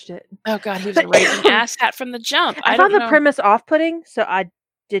not watched it. Oh God, he was a raging asshat from the jump. I found the premise off-putting, so I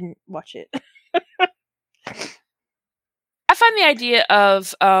didn't watch it. I find the idea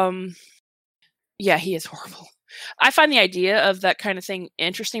of, he is horrible. I find the idea of that kind of thing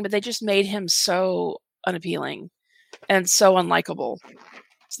interesting, but they just made him so unappealing and so unlikable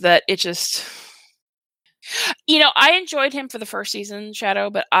that it just, I enjoyed him for the first season, Shadow,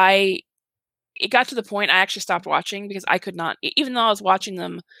 but it got to the point I actually stopped watching because I could not, even though I was watching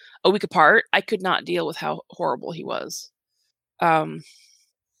them a week apart, I could not deal with how horrible he was.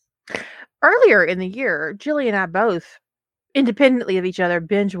 Earlier in the year, Jilly and I both, independently of each other,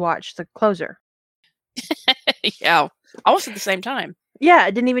 binge watched The Closer. Yeah, almost at the same time. Yeah, I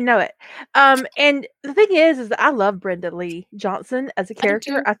didn't even know it. And the thing is that I love Brenda Lee Johnson as a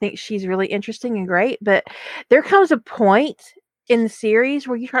character. I think she's really interesting and great. But there comes a point in the series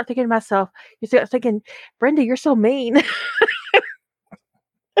where you start thinking to myself, you start thinking, Brenda, you're so mean.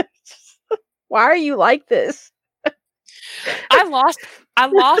 Why are you like this? I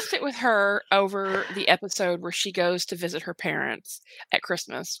lost it with her over the episode where she goes to visit her parents at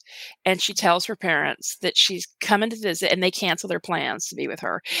Christmas, and she tells her parents that she's coming to visit and they cancel their plans to be with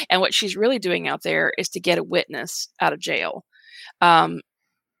her. And what she's really doing out there is to get a witness out of jail. And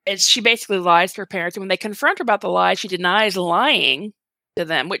she basically lies to her parents. And when they confront her about the lie, she denies lying to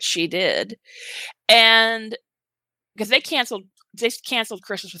them, which she did. And because they canceled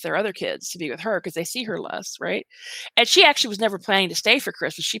Christmas with their other kids to be with her because they see her less, right? And she actually was never planning to stay for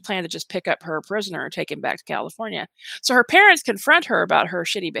Christmas. She planned to just pick up her prisoner and take him back to California. So her parents confront her about her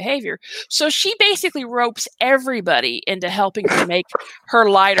shitty behavior. So she basically ropes everybody into helping her make her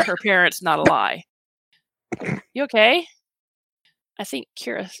lie to her parents not a lie. You okay? I think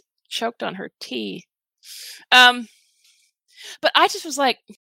Kira choked on her tea. But I just was like,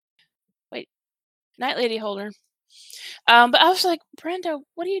 wait, Night Lady Holder. But I was like, Brenda,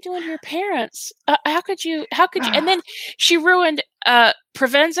 what are you doing to your parents? How could you? And then she ruined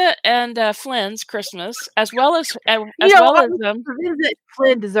Provenza and Flynn's Christmas, as well as them. Provenza and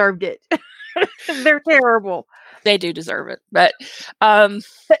Flynn deserved it. They're terrible. They do deserve it, but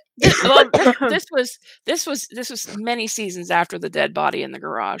this was many seasons after the dead body in the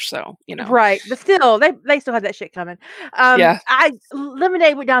garage, so right. But still, they still had that shit coming.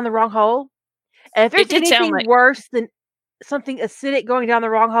 Lemonade went down the wrong hole. And if there's anything worse than something acidic going down the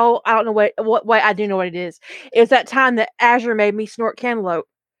wrong hole, I don't know what way. I do know what it is. It was that time that Azure made me snort cantaloupe.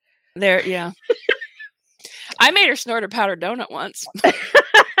 There, yeah. I made her snort a powdered donut once.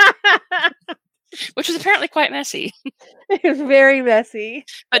 which was apparently quite messy, It was very messy.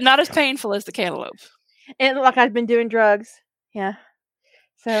 but not as painful as the cantaloupe. And it looked like I'd been doing drugs. Yeah.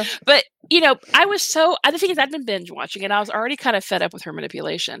 So, But, the thing is, I'd been binge watching and I was already kind of fed up with her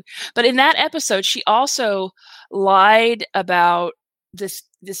manipulation. But in that episode, she also lied about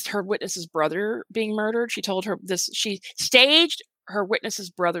her witness's brother being murdered. She told she staged her witness's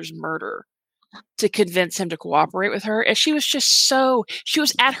brother's murder to convince him to cooperate with her. And she was she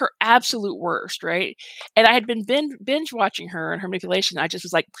was at her absolute worst, right? And I had been binge watching her and her manipulation. I just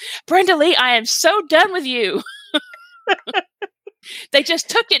was like, Brenda Lee, I am so done with you. They just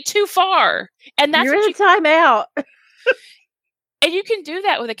took it too far. And that's you're in a timeout. And you can do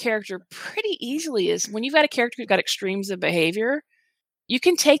that with a character pretty easily, is when you've got a character who's got extremes of behavior, you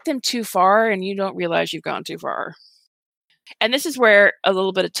can take them too far and you don't realize you've gone too far. And this is where a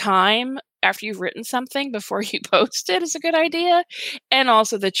little bit of time after you've written something before you post it is a good idea. And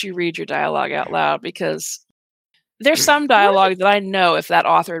also that you read your dialogue out loud, because there's some dialogue that I know if that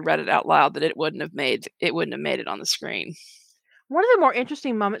author had read it out loud that it wouldn't have made it on the screen. One of the more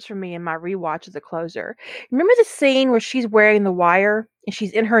interesting moments for me in my rewatch of The Closer. Remember the scene where she's wearing the wire and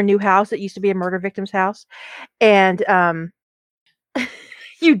she's in her new house that used to be a murder victim's house? And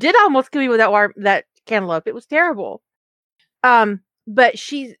you did almost kill me with that cantaloupe. It was terrible. But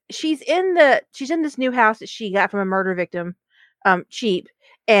she's in this new house that she got from a murder victim, cheap.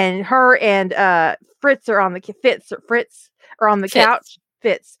 And her and Fritz are on the couch.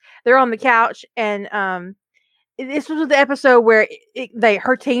 Fitz. They're on the couch, and this was the episode where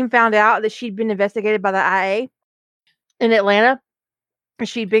her team found out that she'd been investigated by the IA in Atlanta, and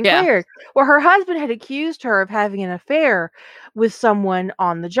she'd been cleared. Well, her husband had accused her of having an affair with someone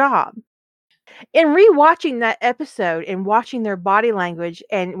on the job. In rewatching that episode and watching their body language,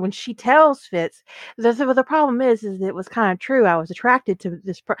 and when she tells Fitz, the problem is that it was kind of true. I was attracted to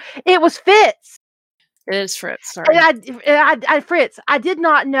this. It was Fitz. It is Fritz. Sorry. Fritz. I did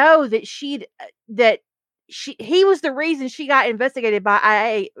not know that he was the reason she got investigated by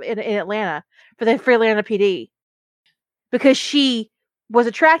IA in Atlanta for Atlanta PD, because she was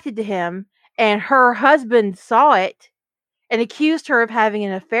attracted to him and her husband saw it and accused her of having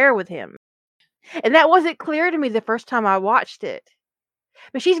an affair with him. And that wasn't clear to me the first time I watched it.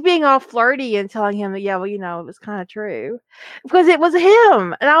 But she's being all flirty and telling him that, it was kind of true because it was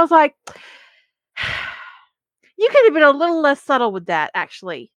him. And I was like, you could have been a little less subtle with that,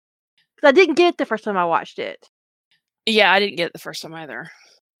 actually. I didn't get it the first time I watched it. Yeah, I didn't get it the first time either.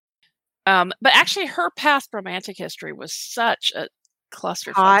 But actually, her past romantic history was such a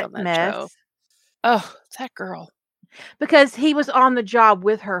clusterfuck on that mess. show. Oh, that girl. Because he was on the job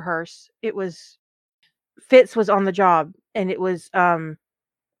with her, Hearst. Fitz was on the job, and it was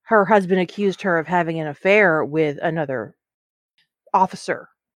her husband accused her of having an affair with another officer.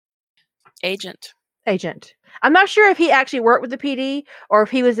 Agent. I'm not sure if he actually worked with the PD or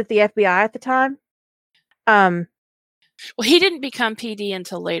if he was at the FBI at the time. Well, he didn't become PD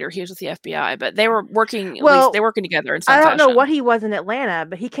until later. He was with the FBI, but they were working. At least they were working together in some fashion. I don't know what he was in Atlanta,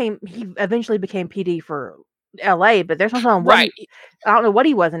 but he eventually became PD for LA. But there's no telling I don't know what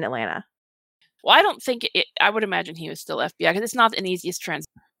he was in Atlanta. Well, I don't think I would imagine he was still FBI, because it's not an easiest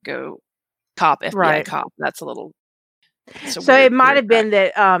go cop FBI cop. That's a little. So it might have been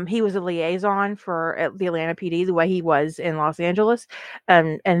that he was a liaison for the Atlanta PD, the way he was in Los Angeles,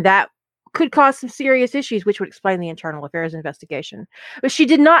 and that could cause some serious issues, which would explain the internal affairs investigation. But she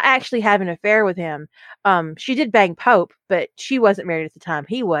did not actually have an affair with him. She did bang Pope, but she wasn't married at the time.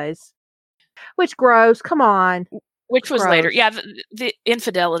 He was, which gross. Come on. Which was later. Yeah, the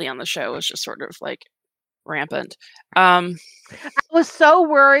infidelity on the show was just sort of like rampant. I was so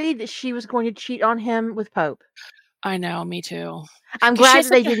worried that she was going to cheat on him with Pope. I know, me too. I'm glad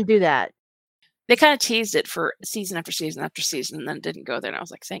they didn't do that. They kind of teased it for season after season after season, and then it didn't go there. And I was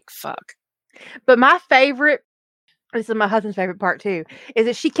like, thank fuck. But my favorite, this is my husband's favorite part too, is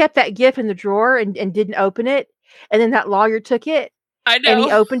that she kept that gift in the drawer and didn't open it. And then that lawyer took it. I know. And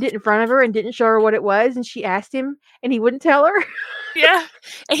he opened it in front of her and didn't show her what it was. And she asked him and he wouldn't tell her. Yeah.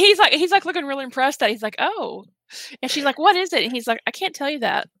 And he's like looking really impressed. He's like, oh. And she's like, what is it? And he's like, I can't tell you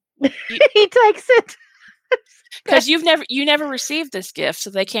that. He takes it. Because you never received this gift, so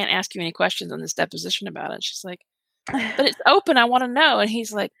they can't ask you any questions on this deposition about it. She's like, but it's open. I want to know. And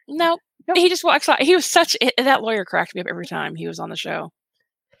he's like, no. Nope. He just walks out. He was that lawyer cracked me up every time he was on the show.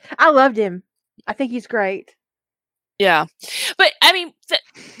 I loved him. I think he's great. Yeah. But I mean,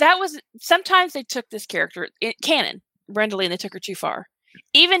 that was, sometimes they took this character in canon, Brenda Lee, and they took her too far.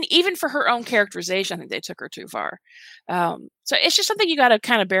 even for her own characterization, I think they took her too far. So it's just something you got to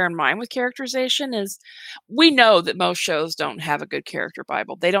kind of bear in mind with characterization. Is we know that most shows don't have a good character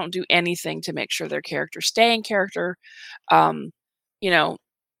Bible. They don't do anything to make sure their characters stay in character. You know,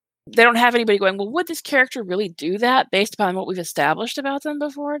 they don't have anybody going, well, would this character really do that based upon what we've established about them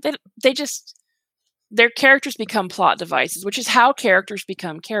before? They just, their characters become plot devices, which is how characters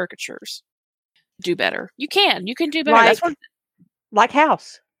become caricatures. Do better. You can do better. That's what, like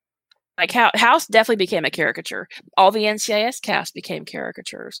House. Like House definitely became a caricature. All the NCIS cast became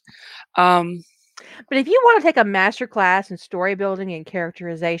caricatures. But if you want to take a master class in story building and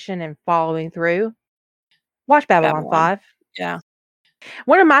characterization and following through, watch Babylon 5. Yeah.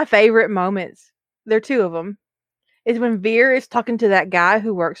 One of my favorite moments, there are two of them, is when Veer is talking to that guy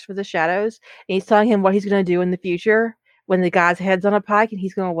who works for the Shadows, and he's telling him what he's going to do in the future when the guy's head's on a pike and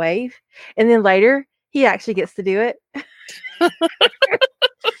he's going to wave. And then later, he actually gets to do it.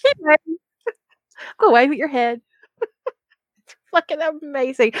 Go wave at your head. It's fucking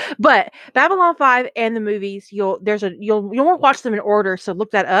amazing. But Babylon 5 and the movies, you won't watch them in order, so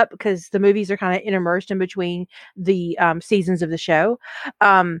look that up because the movies are kind of interspersed in between the seasons of the show.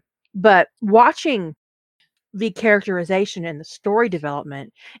 But watching the characterization and the story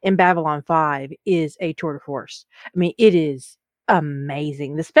development in Babylon 5 is a tour de force. I mean, it is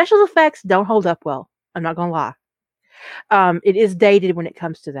amazing. The special effects don't hold up well. I'm not gonna lie. It is dated when it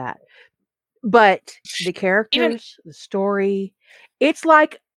comes to that. But the characters, the story, it's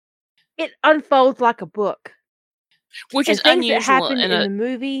like it unfolds like a book. Which is unusual. That happened in the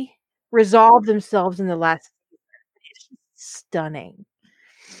movie resolve themselves in the last season. It's stunning.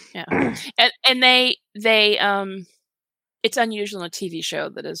 Yeah. and they it's unusual in a TV show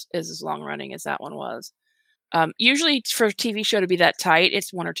that is as long running as that one was. Usually for a TV show to be that tight,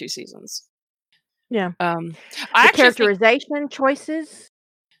 it's 1 or 2 seasons. Yeah. The characterization choices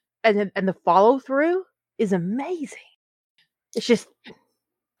and the follow through is amazing. It's just,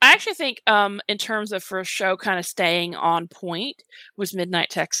 I actually think in terms of for a show kind of staying on point, was Midnight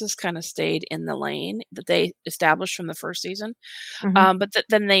Texas kind of stayed in the lane that they established from the first season. Mm-hmm. But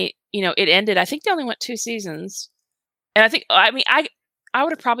then they, it ended. I think they only went 2 seasons, and I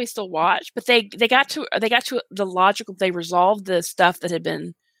would have probably still watched, but they got to the logical. They resolved the stuff that had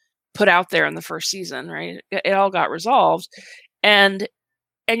been put out there in the first season, right? It all got resolved, and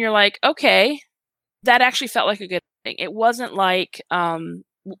you're like, okay, that actually felt like a good thing. It wasn't like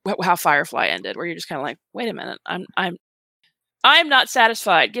how Firefly ended, where you're just kind of like, wait a minute, I'm not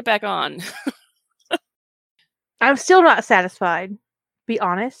satisfied. Get back on. I'm still not satisfied. Be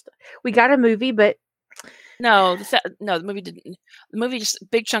honest. We got a movie, but no, the movie didn't. The movie just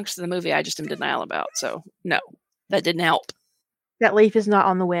big chunks of the movie I just am in denial about. So no, that didn't help. That leaf is not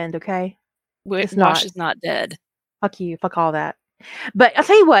on the wind, okay? Wash is not dead. Fuck you. Fuck all that. But I'll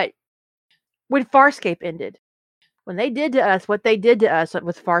tell you what. When Farscape ended, when they did to us what they did to us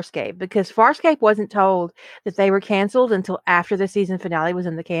with Farscape, because Farscape wasn't told that they were canceled until after the season finale was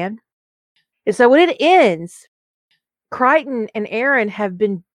in the can. And so when it ends, Crichton and Aaron have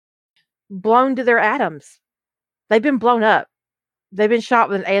been blown to their atoms. They've been blown up. They've been shot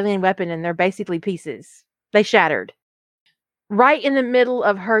with an alien weapon and they're basically pieces. They shattered. Right in the middle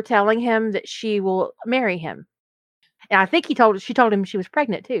of her telling him that she will marry him. And I think she told him she was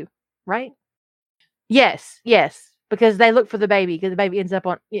pregnant too, right? Yes, because they look for the baby because the baby ends up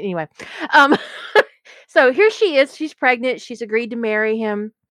on anyway. So here she is. She's pregnant. She's agreed to marry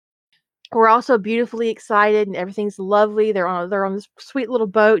him. We're also beautifully excited and everything's lovely. They're on this sweet little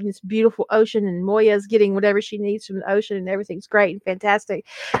boat in this beautiful ocean, and Moya's getting whatever she needs from the ocean, and everything's great and fantastic.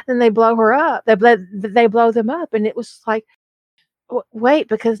 Then they blow her up. They blow them up, and it was like, wait,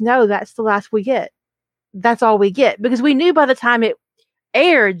 because no, that's the last we get. That's all we get, because we knew by the time it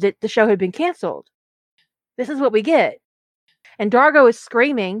aired that the show had been canceled. This is what we get. And Dargo is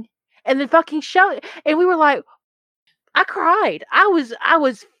screaming, and the fucking show, and we were like, I cried. I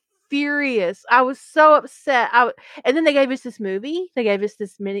was furious. I was so upset. And then they gave us this movie. They gave us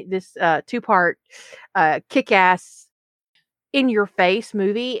this 2-part kick-ass in your face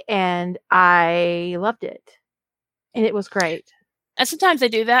movie, and I loved it. And it was great. And sometimes they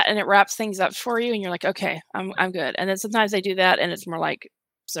do that and it wraps things up for you and you're like, okay, I'm good. And then sometimes they do that and it's more like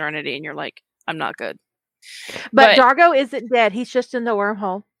Serenity and you're like, I'm not good. But Dargo isn't dead. He's just in the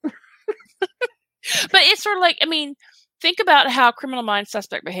wormhole. But it's sort of like, think about how Criminal Minds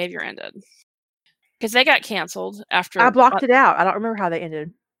Suspect Behavior ended. Because they got canceled after... I blocked it out. I don't remember how they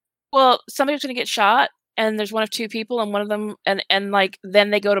ended. Well, somebody was going to get shot, and there's one of 2 people, and one of them... And like, then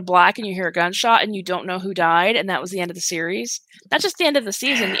they go to black, and you hear a gunshot, and you don't know who died, and that was the end of the series. Not just the end of the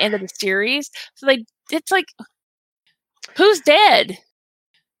season, the end of the series. So it's like, who's dead?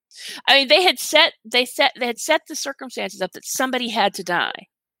 I mean, they had set the circumstances up that somebody had to die.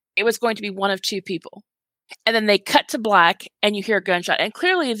 It was going to be one of two people. And then they cut to black and you hear a gunshot. And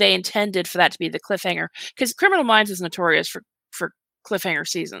clearly they intended for that to be the cliffhanger, because Criminal Minds is notorious for cliffhanger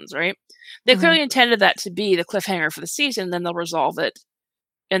seasons, right? They clearly intended that to be the cliffhanger for the season, then they'll resolve it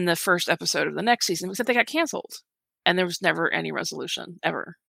in the first episode of the next season, except they got canceled. And there was never any resolution,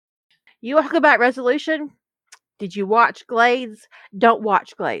 ever. You talk about resolution? Did you watch Glades? Don't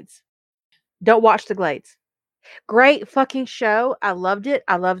watch Glades. Don't watch the Glades. Great fucking show. I loved it.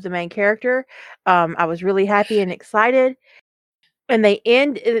 I loved the main character. I was really happy and excited. And they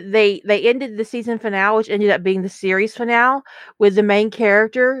ended the season finale, which ended up being the series finale, with the main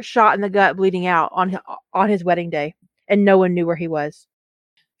character shot in the gut, bleeding out on his wedding day, and no one knew where he was.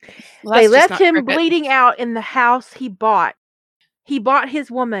 Well, they left him bleeding out in the house he bought. He bought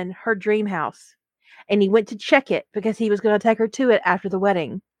his woman her dream house, and he went to check it because he was going to take her to it after the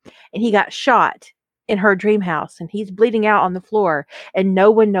wedding, and he got shot in her dream house, and he's bleeding out on the floor, and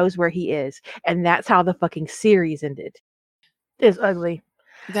no one knows where he is, and that's how the fucking series ended. It's ugly.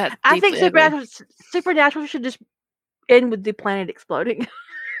 I think Supernatural should just end with the planet exploding.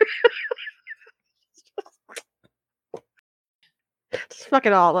 Just fuck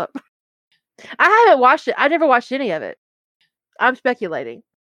it all up. I haven't watched it. I never watched any of it. I'm speculating,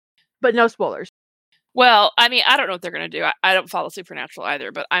 but no spoilers. Well, I mean, I don't know what they're going to do. I don't follow Supernatural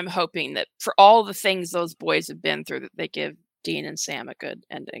either, but I'm hoping that for all the things those boys have been through, that they give Dean and Sam a good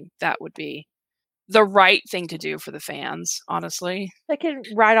ending. That would be the right thing to do for the fans, honestly. They can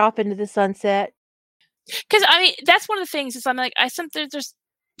ride off into the sunset. Because, I mean, that's one of the things is I'm like,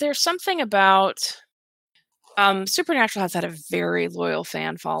 there's something about Supernatural has had a very loyal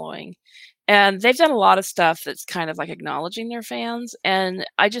fan following. And they've done a lot of stuff that's kind of like acknowledging their fans. And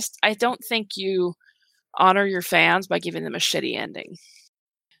I don't think you honor your fans by giving them a shitty ending.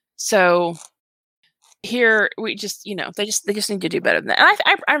 So here we just, they just need to do better than that.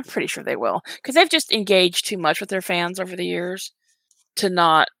 And I'm pretty sure they will, because they've just engaged too much with their fans over the years to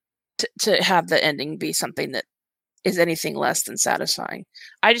not to have the ending be something that is anything less than satisfying.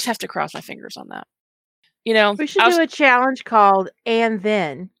 I just have to cross my fingers on that. We should do a challenge called And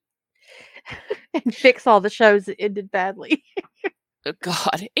Then and fix all the shows that ended badly. Oh,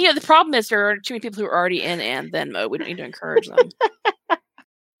 God. The problem is there are too many people who are already in And Then mode. We don't need to encourage them.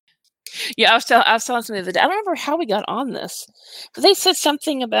 Yeah, I was telling somebody the other day. I don't remember how we got on this, but they said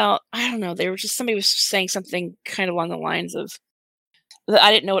something about, I don't know. Somebody was saying something kind of along the lines of that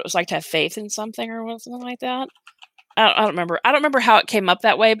I didn't know what it was like to have faith in something or something like that. I don't remember. I don't remember how it came up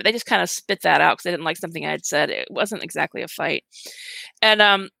that way, but they just kind of spit that out because they didn't like something I had said. It wasn't exactly a fight, and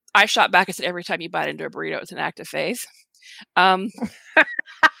I shot back and said, "Every time you bite into a burrito, it's an act of faith."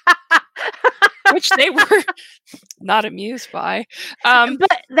 Which they were not amused by.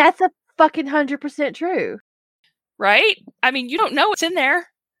 But that's a fucking 100% true. Right? I mean, you don't know what's in there.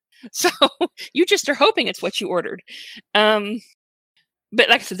 So you just are hoping it's what you ordered. But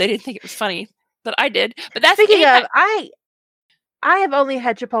like I said, they didn't think it was funny. But I did. But that's speaking of, I have only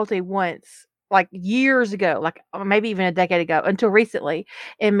had Chipotle once, like years ago, like maybe even a decade ago, until recently.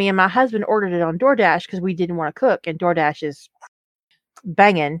 And me and my husband ordered it on DoorDash because we didn't want to cook, and DoorDash is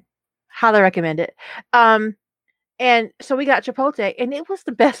banging. Highly recommend it. And so we got Chipotle, and it was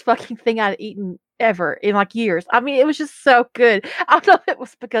the best fucking thing I'd eaten ever in like years. I mean, it was just so good. I don't know if it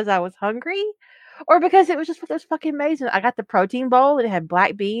was because I was hungry or because it was fucking amazing. I got the protein bowl, and it had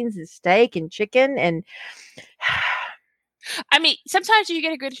black beans and steak and chicken, and I mean, sometimes you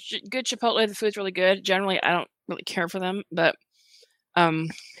get a good Chipotle, the food's really good. Generally, I don't really care for them, but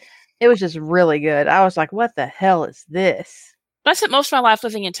it was just really good. I was like, what the hell is this? I spent most of my life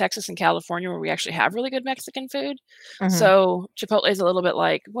living in Texas and California, where we actually have really good Mexican food. Mm-hmm. So Chipotle is a little bit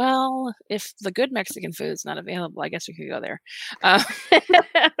like, well, if the good Mexican food is not available, I guess we could go there.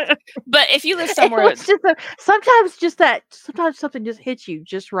 But if you live somewhere, sometimes something just hits you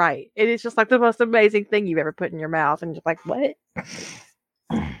just right. It is just like the most amazing thing you've ever put in your mouth, and you're like, what?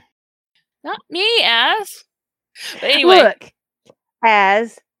 Not me, Az. But anyway, look,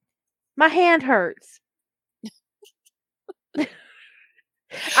 Az, my hand hurts.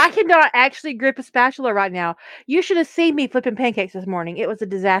 I cannot actually grip a spatula right now. You should have seen me flipping pancakes this morning. It was a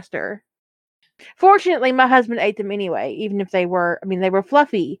disaster. Fortunately, my husband ate them anyway, even if they were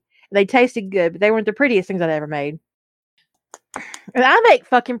fluffy. They tasted good, but they weren't the prettiest things I'd ever made. And I make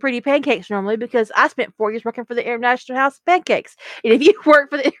fucking pretty pancakes normally because I spent 4 years working for the International House of Pancakes. And if you work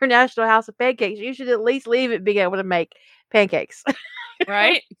for the International House of Pancakes, you should at least leave it being able to make pancakes.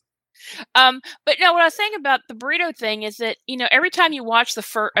 Right? But no, what I was saying about the burrito thing is that, every time you watch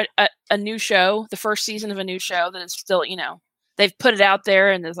a new show, the first season of a new show that is still, that they've put it out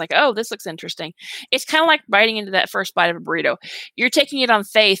there and it's like, oh, this looks interesting. It's kind of like biting into that first bite of a burrito. You're taking it on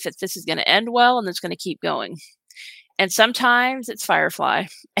faith that this is going to end well and it's going to keep going. And sometimes it's Firefly.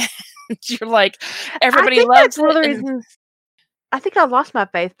 You're like, everybody loves it. One of the reasons I think I lost my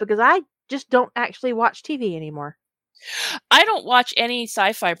faith because I just don't actually watch TV anymore. I don't watch any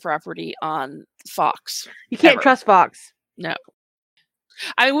sci-fi property on Fox. You can't trust Fox. No.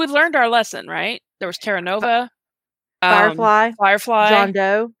 I mean, we've learned our lesson, right? There was Terra Nova. Firefly. John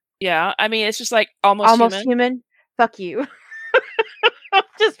Doe. Yeah. I mean, it's just like almost human. Fuck you.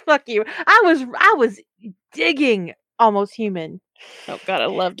 Just fuck you. I was digging Almost Human. Oh God, I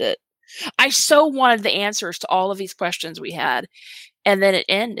loved it. I so wanted the answers to all of these questions we had, and then it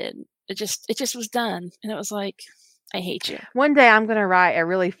ended. It just was done, and it was like, I hate you. One day I'm gonna write a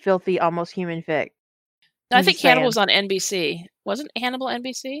really filthy Almost Human fic. I think Hannibal was on NBC. Wasn't Hannibal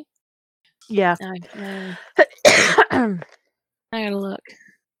NBC? Yeah. I gotta look.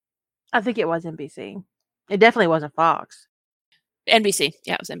 I think it was NBC. It definitely wasn't Fox. NBC.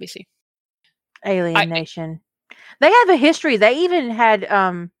 Yeah, it was NBC. Alien Nation. They have a history. They even had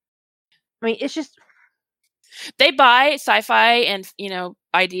I mean, it's just they buy sci-fi and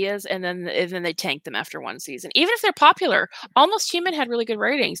ideas, and then they tank them after one season. Even if they're popular, Almost Human had really good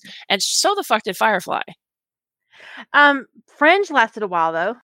ratings, and so the fuck did Firefly. Fringe lasted a while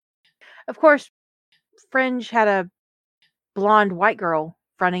though. Of course, Fringe had a blonde white girl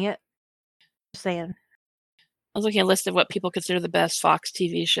fronting it. Just saying. I was looking at a list of what people consider the best Fox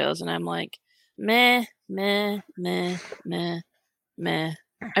TV shows, and I'm like, meh, meh, meh, meh, meh.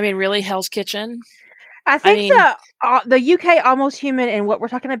 I mean, really, Hell's Kitchen? I think the UK Almost Human and what we're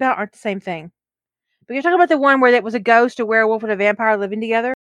talking about aren't the same thing. But you're talking about the one where it was a ghost, a werewolf, and a vampire living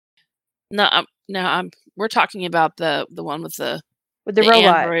together? No, we're talking about the one with the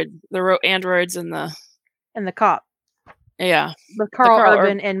robot, androids and the cop. Yeah, with Carl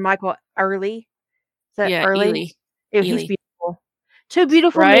Urban and Michael Early. Is that Early? He's beautiful. Two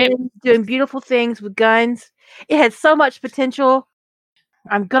beautiful men doing beautiful things with guns. It had so much potential.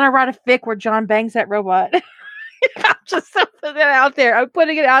 I'm gonna write a fic where John bangs that robot. I'm just putting it out there. I'm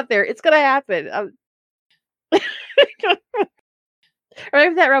putting it out there. It's gonna happen. Or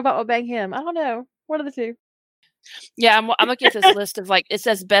maybe that robot will bang him. I don't know. One of the two. Yeah, I'm looking at this list of it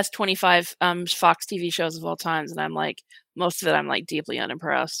says best 25 Fox TV shows of all times, and I'm like, most of it I'm like deeply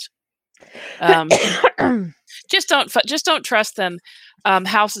unimpressed. Just don't trust them.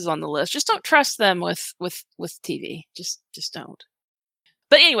 House is on the list. Just don't trust them with TV. Just don't.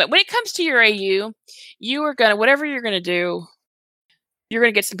 But anyway, when it comes to your AU, whatever you're gonna do, you're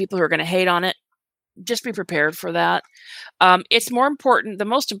gonna get some people who are gonna hate on it. Just be prepared for that. It's more important. The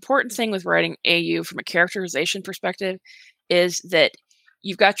most important thing with writing AU from a characterization perspective is that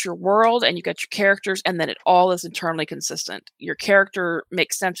you've got your world and you've got your characters, and then it all is internally consistent. Your character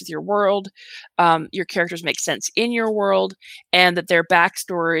makes sense with your world. Your characters make sense in your world, and that their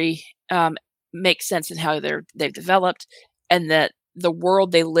backstory makes sense in how they've developed, and that the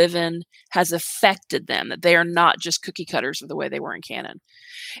world they live in has affected them, that they are not just cookie cutters of the way they were in canon.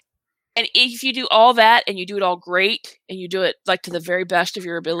 And if you do all that and you do it all great and you do it like to the very best of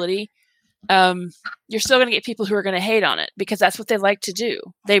your ability, you're still going to get people who are going to hate on it because that's what they like to do.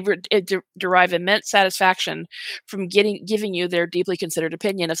 They derive immense satisfaction from giving you their deeply considered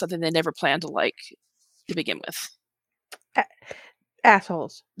opinion of something they never planned to like to begin with.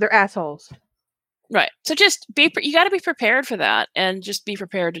 Assholes. They're assholes. Right. So you got to be prepared for that, and just be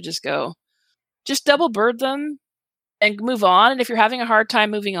prepared to just double bird them and move on. And if you're having a hard time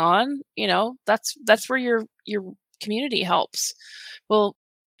moving on, that's where your community helps. We'll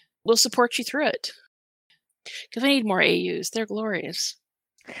support you through it because we need more AUs. They're glorious.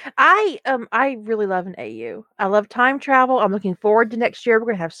 I really love an AU. I love time travel. I'm looking forward to next year. We're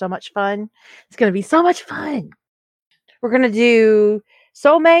gonna have so much fun. It's gonna be so much fun. We're gonna do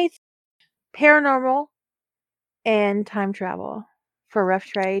soulmates, paranormal, and time travel for Rough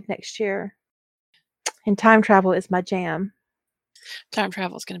Trade next year. And time travel is my jam. Time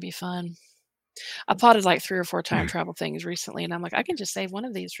travel is going to be fun. I plotted like 3 or 4 time travel things recently, and I'm like, I can just save one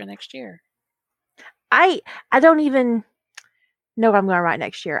of these for next year. I don't even know what I'm going to write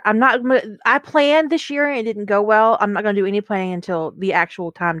next year. I planned this year and it didn't go well. I'm not going to do any planning until the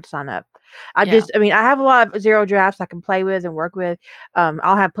actual time to sign up. I have a lot of zero drafts I can play with and work with.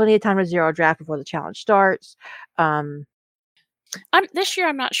 I'll have plenty of time to zero draft before the challenge starts. This year,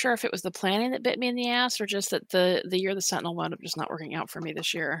 I'm not sure if it was the planning that bit me in the ass or just that the year the Sentinel wound up just not working out for me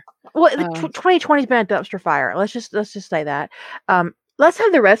this year. Well, 2020's been a dumpster fire. Let's just say that. Let's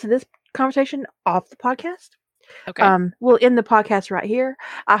have the rest of this conversation off the podcast. Okay. We'll end the podcast right here.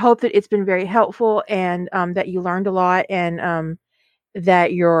 I hope that it's been very helpful and that you learned a lot, and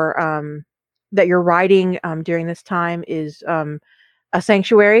that your writing during this time is a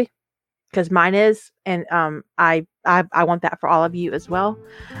sanctuary, because mine is, and I want that for all of you as well.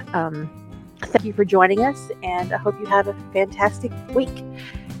 Thank you for joining us, and I hope you have a fantastic week.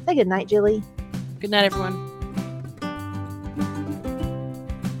 Say good night, Jilly. Good night, everyone.